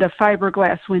and a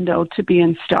fiberglass window to be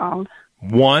installed.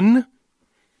 One?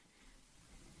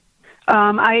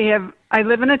 I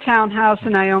live in a townhouse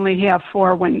and I only have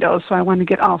 4 windows, so I want to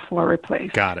get all 4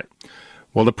 replaced. Got it.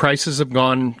 Well, the prices have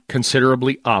gone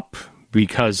considerably up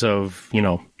because of,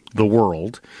 the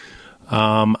world.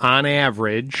 On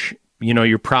average,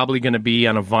 you're probably going to be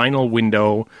on a vinyl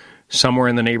window somewhere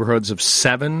in the neighborhoods of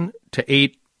 $700 to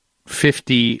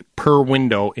 $850 per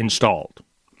window installed.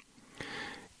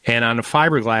 And on a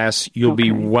fiberglass, you'll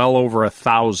be well over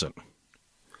 $1,000.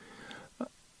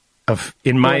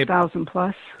 In my 1,000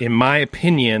 plus. In my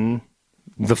opinion,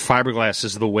 the fiberglass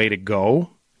is the way to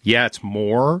go. Yeah, it's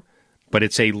more, but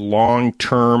it's a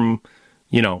long-term,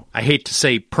 I hate to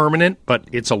say permanent, but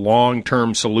it's a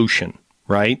long-term solution,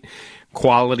 right?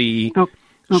 Quality,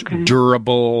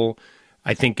 durable.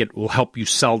 I think it will help you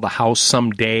sell the house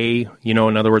someday. In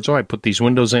other words, I put these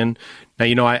windows in.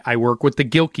 Now, I work with the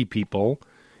Gilkey people,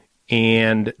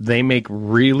 and they make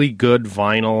really good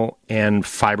vinyl and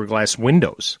fiberglass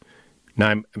windows. Now,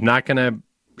 I'm not going to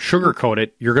sugarcoat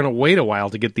it. You're going to wait a while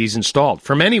to get these installed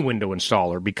from any window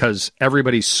installer because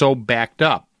everybody's so backed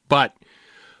up. But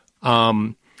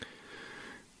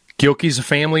Gilkey's a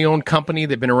family-owned company.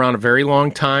 They've been around a very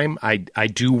long time. I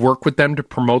do work with them to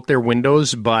promote their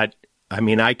windows, but,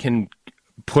 I can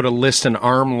put a list an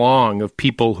arm long of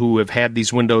people who have had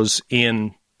these windows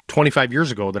in 25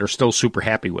 years ago that are still super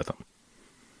happy with them.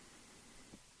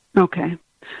 Okay.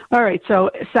 All right, so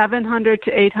 $700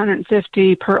 to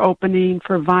 $850 per opening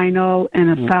for vinyl and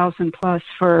 $1,000 plus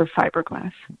for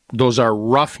fiberglass. Those are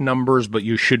rough numbers, but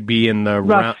you should be in the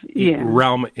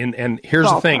realm. And here's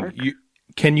the thing: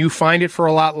 can you find it for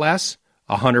a lot less?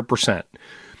 100%.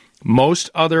 Most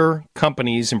other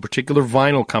companies, in particular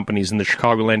vinyl companies in the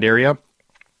Chicagoland area,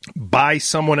 buy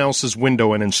someone else's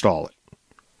window and install it.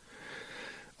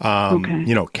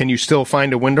 Can you still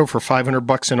find a window for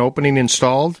 $500 an opening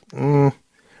installed?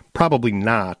 Probably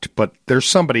not, but there's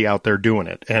somebody out there doing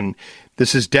it. And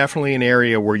this is definitely an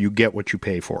area where you get what you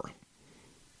pay for.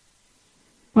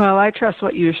 Well, I trust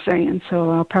what you're saying,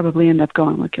 so I'll probably end up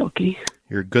going with Gilkey.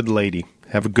 You're a good lady.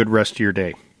 Have a good rest of your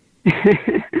day.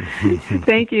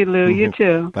 Thank you, Lou. You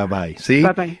too. Bye-bye. See?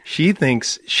 Bye-bye. She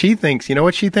thinks, you know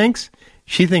what she thinks?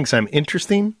 She thinks I'm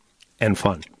interesting and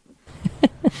fun.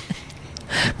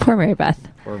 Poor Mary Beth.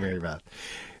 Poor Mary Beth.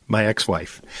 My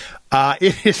ex-wife.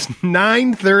 It is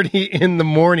 9:30 in the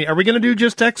morning. Are we going to do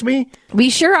Just Text Me? We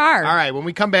sure are. All right. When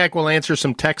we come back, we'll answer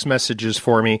some text messages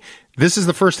for me. This is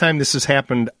the first time this has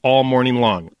happened all morning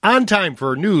long. On time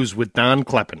for news with Don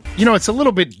Kleppen. It's a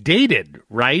little bit dated,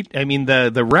 right? I mean,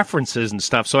 the references and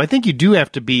stuff. So I think you do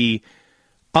have to be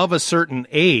of a certain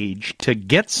age to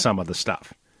get some of the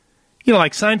stuff. You know,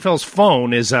 like Seinfeld's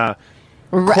phone is a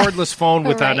cordless phone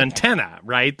with an antenna,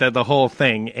 right? The whole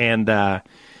thing. And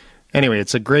anyway,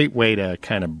 it's a great way to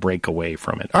kind of break away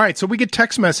from it. All right, so we get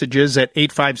text messages at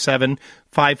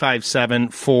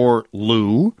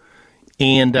 857-557-4Lou,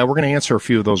 and we're going to answer a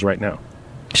few of those right now.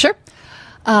 Sure.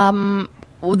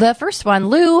 The first one,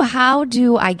 Lou, how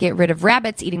do I get rid of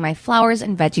rabbits eating my flowers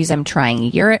and veggies? I'm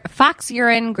trying fox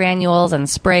urine, granules, and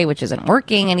spray, which isn't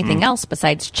working. Anything else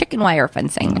besides chicken wire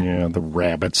fencing? Yeah, the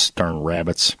rabbits, darn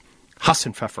rabbits.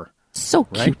 Hassenpfeffer. So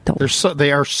cute, though.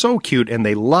 They are so cute, and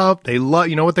they love,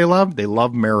 you know what they love? They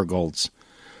love marigolds.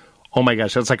 Oh my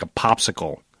gosh, that's like a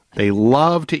popsicle. They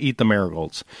love to eat the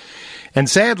marigolds. And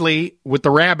sadly, with the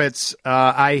rabbits,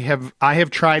 I have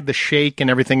tried the shake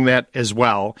and everything that as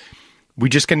well. We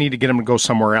just going to need to get them to go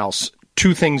somewhere else.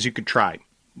 Two things you could try.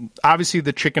 Obviously,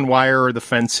 the chicken wire or the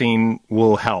fencing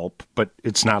will help, but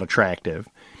it's not attractive.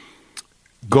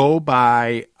 Go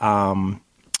buy,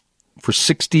 for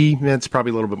 60, it's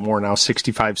probably a little bit more now,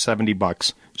 $65,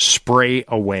 $70, Spray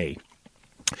Away.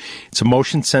 It's a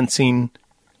motion sensing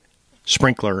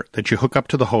sprinkler that you hook up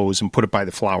to the hose and put it by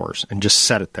the flowers and just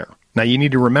set it there. Now, you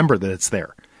need to remember that it's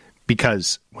there.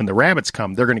 Because when the rabbits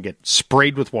come, they're going to get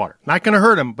sprayed with water. Not going to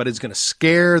hurt them, but it's going to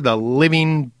scare the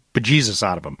living bejesus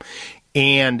out of them.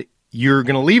 And you're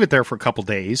going to leave it there for a couple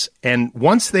days. And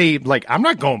once they, I'm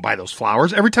not going by those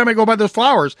flowers. Every time I go by those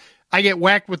flowers, I get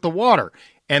whacked with the water.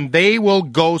 And they will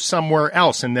go somewhere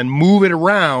else and then move it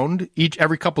around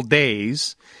every couple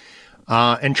days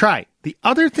and try. The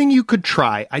other thing you could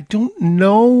try, I don't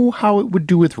know how it would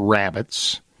do with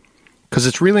rabbits because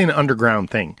it's really an underground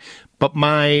thing. But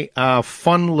my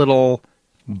fun little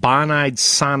Bonide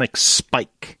Sonic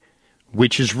Spike,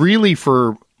 which is really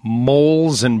for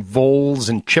moles and voles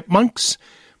and chipmunks,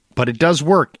 but it does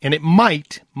work. And it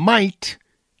might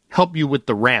help you with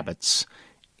the rabbits.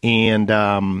 And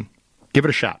give it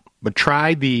a shot. But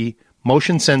try the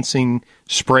motion sensing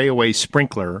spray away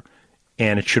sprinkler,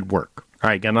 and it should work. All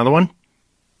right, got another one?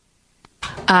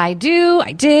 I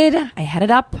did. I had it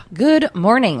up. Good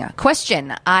morning.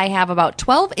 Question. I have about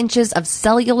 12 inches of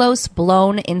cellulose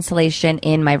blown insulation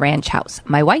in my ranch house.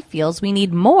 My wife feels we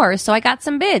need more, so I got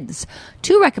some bids.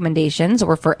 2 recommendations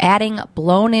were for adding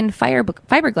blown-in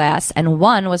fiberglass, and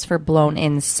 1 was for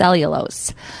blown-in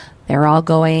cellulose. They're all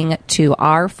going to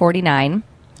R49.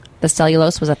 The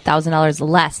cellulose was $1,000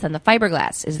 less than the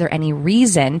fiberglass. Is there any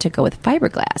reason to go with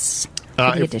fiberglass?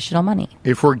 For the additional money.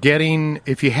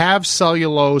 If you have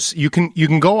cellulose, you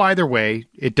can go either way.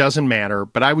 It doesn't matter,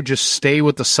 but I would just stay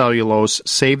with the cellulose,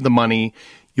 save the money.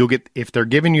 You'll get, if they're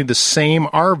giving you the same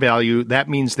R value, that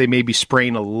means they may be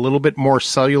spraying a little bit more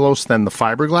cellulose than the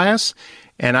fiberglass.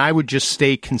 And I would just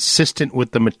stay consistent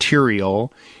with the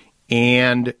material.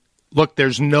 And look,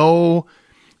 there's no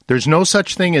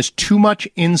such thing as too much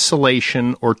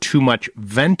insulation or too much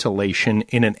ventilation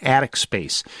in an attic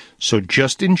space. So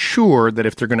just ensure that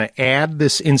if they're going to add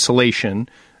this insulation,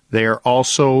 they're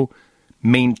also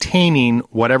maintaining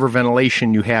whatever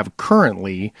ventilation you have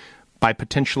currently by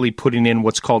potentially putting in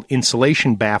what's called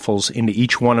insulation baffles into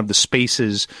each one of the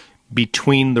spaces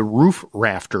between the roof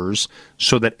rafters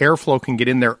so that airflow can get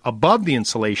in there above the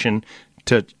insulation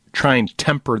to try and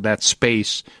temper that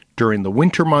space during the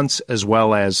winter months as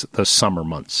well as the summer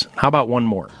months. How about one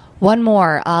more? One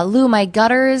more. Lou, my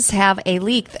gutters have a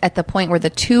leak at the point where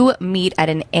the two meet at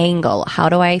an angle. How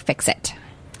do I fix it?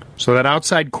 So that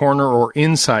outside corner or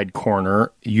inside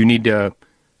corner, you need to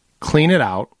clean it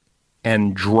out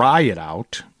and dry it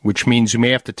out, which means you may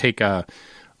have to take a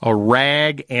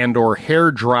rag and or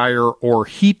hair dryer or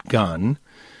heat gun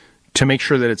to make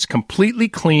sure that it's completely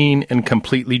clean and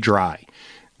completely dry.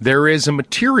 There is a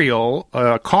material,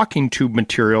 a caulking tube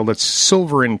material that's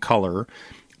silver in color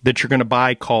that you're going to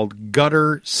buy called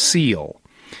Gutter Seal.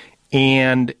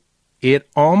 And it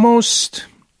almost,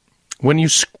 when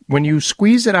you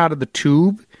squeeze it out of the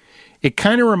tube, it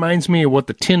kind of reminds me of what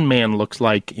the Tin Man looks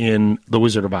like in The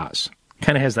Wizard of Oz.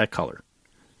 Kind of has that color.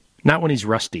 Not when he's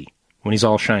rusty, when he's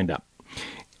all shined up.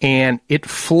 And it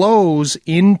flows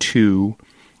into,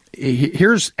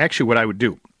 here's actually what I would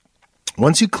do.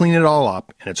 Once you clean it all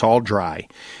up and it's all dry,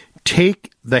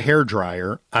 take the hair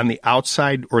dryer on the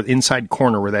outside or inside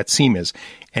corner where that seam is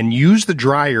and use the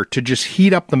dryer to just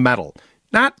heat up the metal.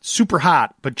 Not super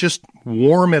hot, but just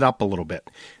warm it up a little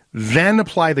bit. Then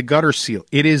apply the Gutter Seal.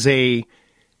 It is a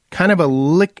kind of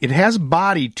a it has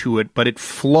body to it, but it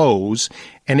flows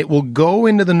and it will go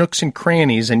into the nooks and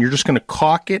crannies, and you're just going to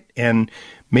caulk it and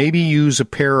maybe use a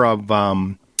pair of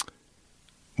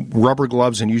rubber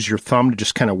gloves and use your thumb to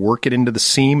just kind of work it into the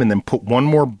seam, and then put one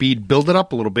more bead, build it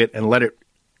up a little bit, and let it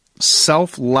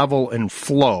self-level and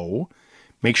flow.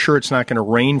 Make sure it's not going to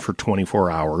rain for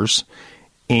 24 hours,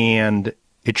 and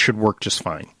it should work just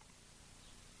fine.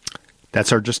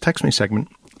 That's our Just Text Me segment.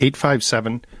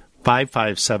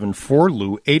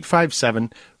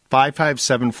 857-557-4LOU,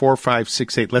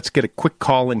 857-557-4568. Let's get a quick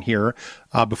call in here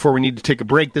before we need to take a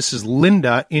break. This is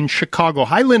Linda in Chicago.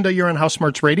 Hi, Linda. You're on House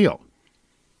Smarts Radio.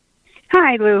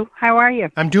 Hi, Lou. How are you?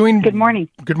 I'm doing... Good morning.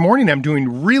 Good morning. I'm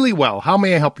doing really well. How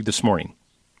may I help you this morning?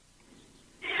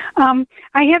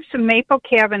 I have some maple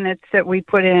cabinets that we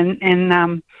put in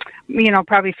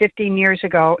probably 15 years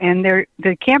ago, and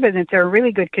the cabinets are in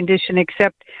really good condition,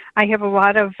 except I have a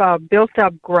lot of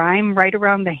built-up grime right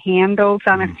around the handles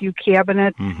on a few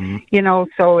cabinets,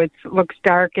 so it looks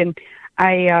dark, and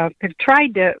I have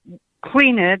tried to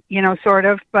clean it, sort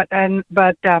of, but I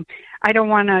don't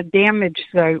want to damage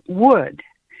the wood.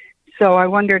 So I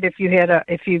wondered if you had a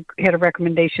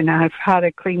recommendation on how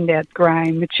to clean that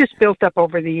grime. It's just built up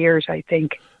over the years, I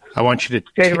think. I want you to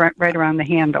right around the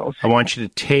handles. I want you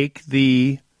to take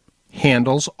the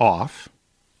handles off,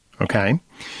 okay?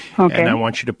 Okay. And I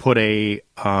want you to put a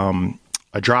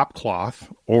drop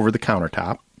cloth over the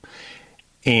countertop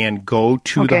and go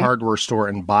to the hardware store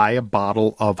and buy a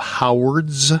bottle of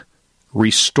Howard's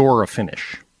Restore a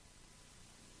Finish.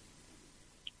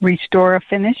 Restore a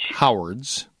Finish?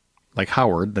 Howard's. Like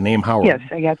Howard, the name Howard. Yes,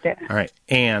 I got that. All right.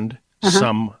 And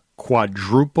some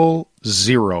quadruple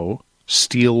zero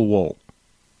steel wool.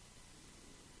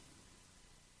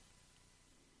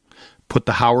 Put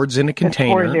the Howards in a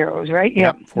container. That's 4 zeros, right?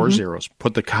 Yep, 4 zeros.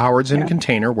 Put the Howards in a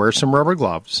container. Wear some rubber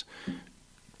gloves.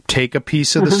 Take a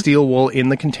piece of the steel wool in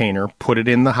the container. Put it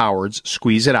in the Howards.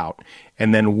 Squeeze it out.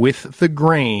 And then with the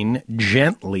grain,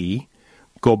 gently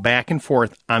go back and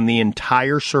forth on the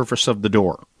entire surface of the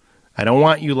door. I don't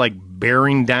want you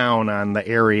bearing down on the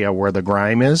area where the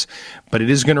grime is, but it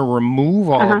is going to remove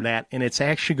all of that, and it's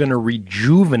actually going to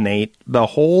rejuvenate the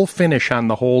whole finish on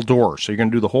the whole door. So you're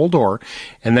going to do the whole door,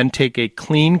 and then take a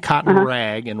clean cotton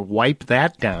rag and wipe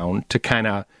that down to kind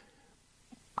of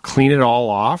clean it all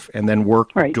off, and then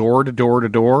work door to door to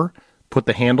door, put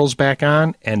the handles back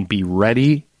on, and be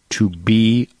ready to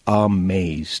be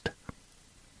amazed.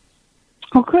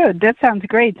 Oh, good. That sounds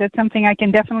great. That's something I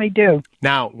can definitely do.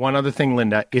 Now, one other thing,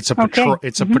 Linda. It's a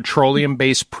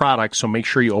petroleum-based product, so make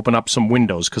sure you open up some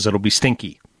windows because it'll be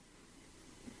stinky.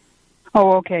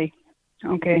 Oh, okay.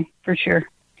 Okay, for sure.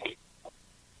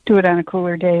 Do it on a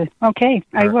cooler day. Okay,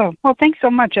 I will. Well, thanks so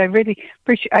much. I really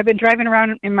appreciate. I've been driving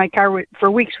around in my car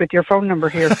for weeks with your phone number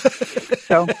here,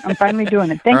 so I'm finally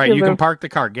doing it. Thank you, All right, you Lou. can park the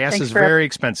car. Gas is very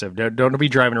expensive. Don't be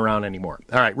driving around anymore.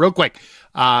 All right, real quick.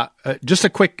 Just a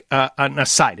quick an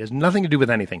aside. It has nothing to do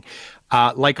with anything.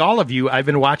 Like all of you, I've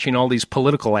been watching all these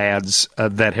political ads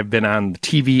that have been on the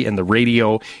TV and the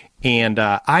radio, and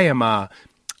I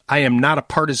am not a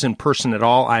partisan person at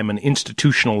all. I'm an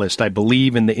institutionalist. I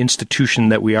believe in the institution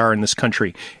that we are in this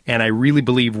country, and I really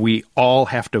believe we all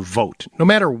have to vote, no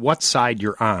matter what side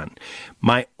you're on.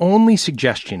 My only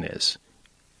suggestion is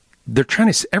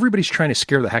everybody's trying to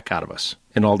scare the heck out of us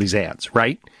in all these ads,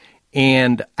 right?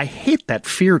 And I hate that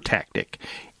fear tactic.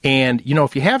 And,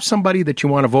 if you have somebody that you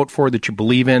want to vote for that you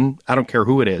believe in, I don't care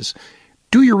who it is,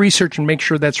 do your research and make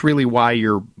sure that's really why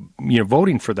you're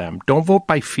voting for them. Don't vote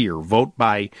by fear. Vote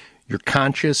by your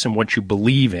conscience and what you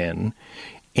believe in.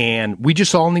 And we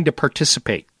just all need to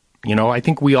participate. I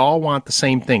think we all want the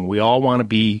same thing. We all want to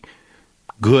be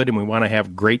good, and we want to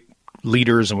have great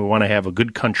leaders, and we want to have a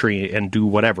good country and do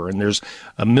whatever. And there's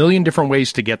a million different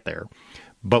ways to get there.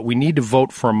 But we need to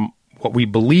vote from what we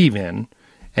believe in,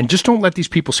 and just don't let these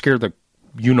people scare the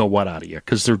you-know-what out of you,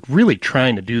 because they're really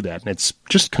trying to do that, and it's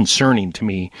just concerning to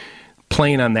me,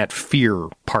 playing on that fear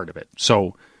part of it.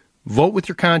 So vote with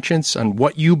your conscience on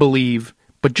what you believe,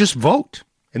 but just vote.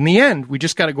 In the end, we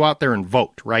just got to go out there and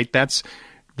vote, right? That's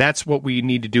what we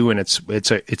need to do, and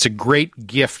it's a great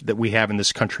gift that we have in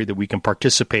this country that we can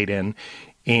participate in,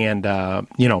 and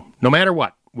no matter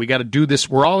what, we got to do this.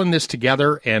 We're all in this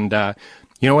together, and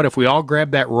you know what? If we all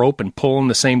grab that rope and pull in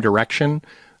the same direction,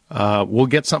 we'll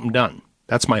get something done.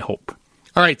 That's my hope.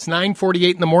 All right, it's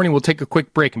 9:48 in the morning. We'll take a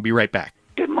quick break and be right back.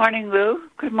 Good morning, Lou.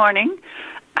 Good morning.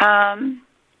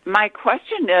 My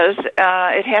question is,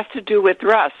 it has to do with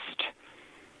rust.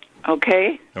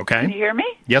 Okay? Okay. Can you hear me?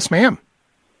 Yes, ma'am.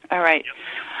 All right.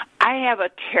 I have a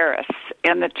terrace,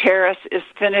 and the terrace is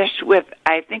finished with,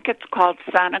 I think it's called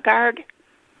Sonogard.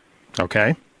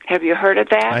 Okay. Have you heard of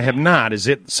that? I have not. Is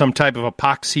it some type of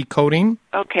epoxy coating?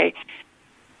 Okay.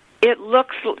 It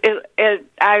looks.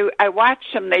 I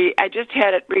watched them. I just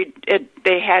had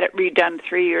they had it redone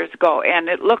 3 years ago, and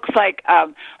it looks like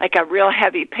a real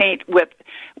heavy paint with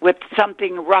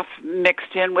something rough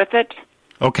mixed in with it.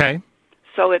 Okay.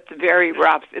 So it's very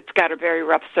rough. It's got a very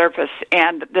rough surface,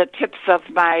 and the tips of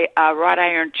my wrought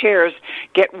iron chairs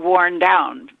get worn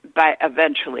down by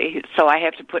eventually. So I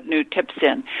have to put new tips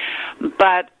in.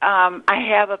 But I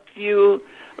have a few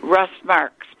rust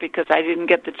marks because I didn't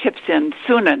get the tips in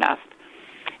soon enough.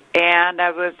 And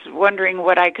I was wondering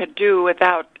what I could do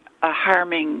without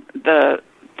harming the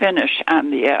finish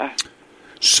on the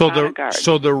So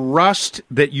the rust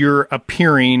that's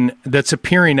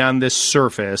appearing on this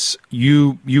surface,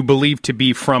 you believe to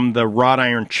be from the wrought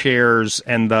iron chairs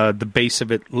and the base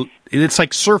of it. It's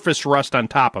like surface rust on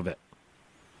top of it.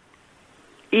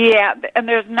 Yeah, and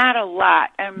there's not a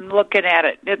lot. I'm looking at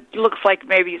it. It looks like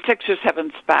maybe 6 or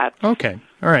 7 spots. Okay,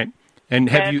 all right. And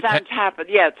it's on top of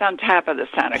the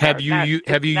center.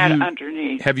 Not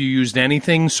underneath. Have you used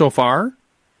anything so far?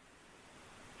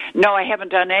 No, I haven't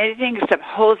done anything except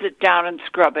hose it down and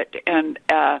scrub it, and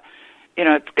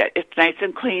it's nice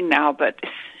and clean now. But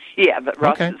yeah, the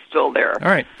rust is still there.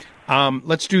 All right,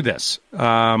 let's do this.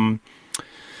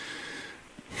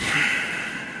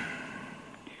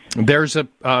 There's a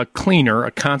cleaner,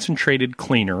 a concentrated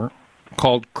cleaner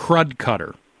called Crud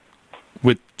Cutter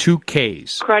with 2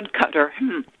 Ks. Crud Cutter.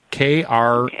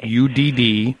 Krudd.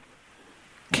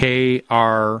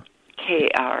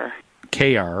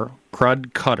 KR.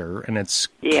 Crud Cutter, and it's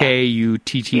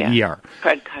Kutter. Yeah.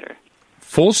 Crud Cutter.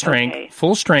 Full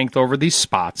strength over these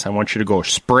spots. I want you to go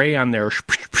spray on there,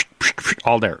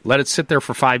 all there. Let it sit there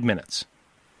for 5 minutes.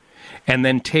 And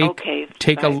then take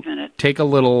a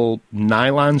little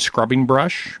nylon scrubbing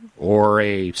brush or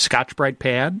a Scotch-Brite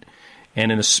pad,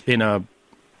 and in a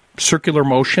circular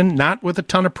motion, not with a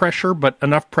ton of pressure, but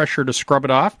enough pressure to scrub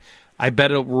it off, I bet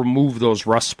it'll remove those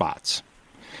rust spots.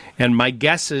 And my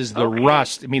guess is the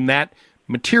rust, I mean, that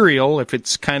material, if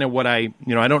it's kind of what I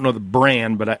don't know the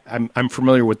brand, but I'm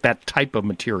familiar with that type of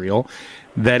material,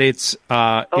 that it's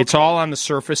all on the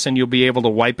surface and you'll be able to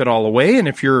wipe it all away. And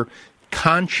if you're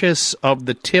conscious of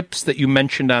the tips that you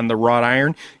mentioned on the wrought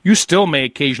iron, you still may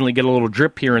occasionally get a little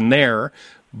drip here and there,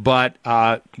 but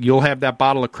you'll have that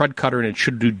bottle of Crud Cutter and it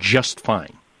should do just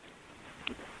fine.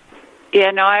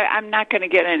 Yeah, no, I'm not going to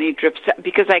get any drips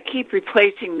because I keep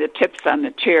replacing the tips on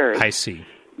the chairs. I see.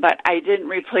 But I didn't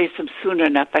replace them soon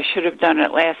enough. I should have done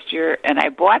it last year, and I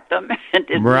bought them and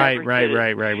didn't Right.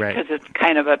 Because it's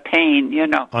kind of a pain,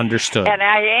 Understood. And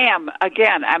I'm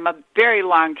a very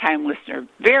long-time listener,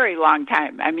 very long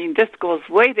time. I mean, this goes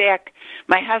way back.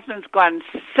 My husband's gone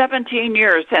 17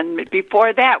 years, and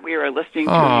before that we were listening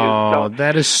to you. Oh,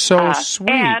 that is so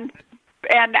sweet.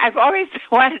 And I've always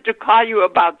wanted to call you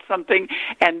about something,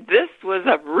 and this was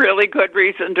a really good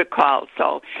reason to call.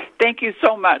 So thank you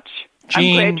so much.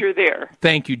 Jean, I'm glad you're there.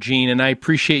 Thank you, Jean, and I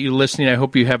appreciate you listening. I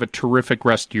hope you have a terrific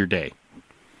rest of your day.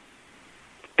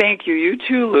 Thank you. You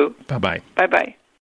too, Lou. Bye-bye. Bye-bye.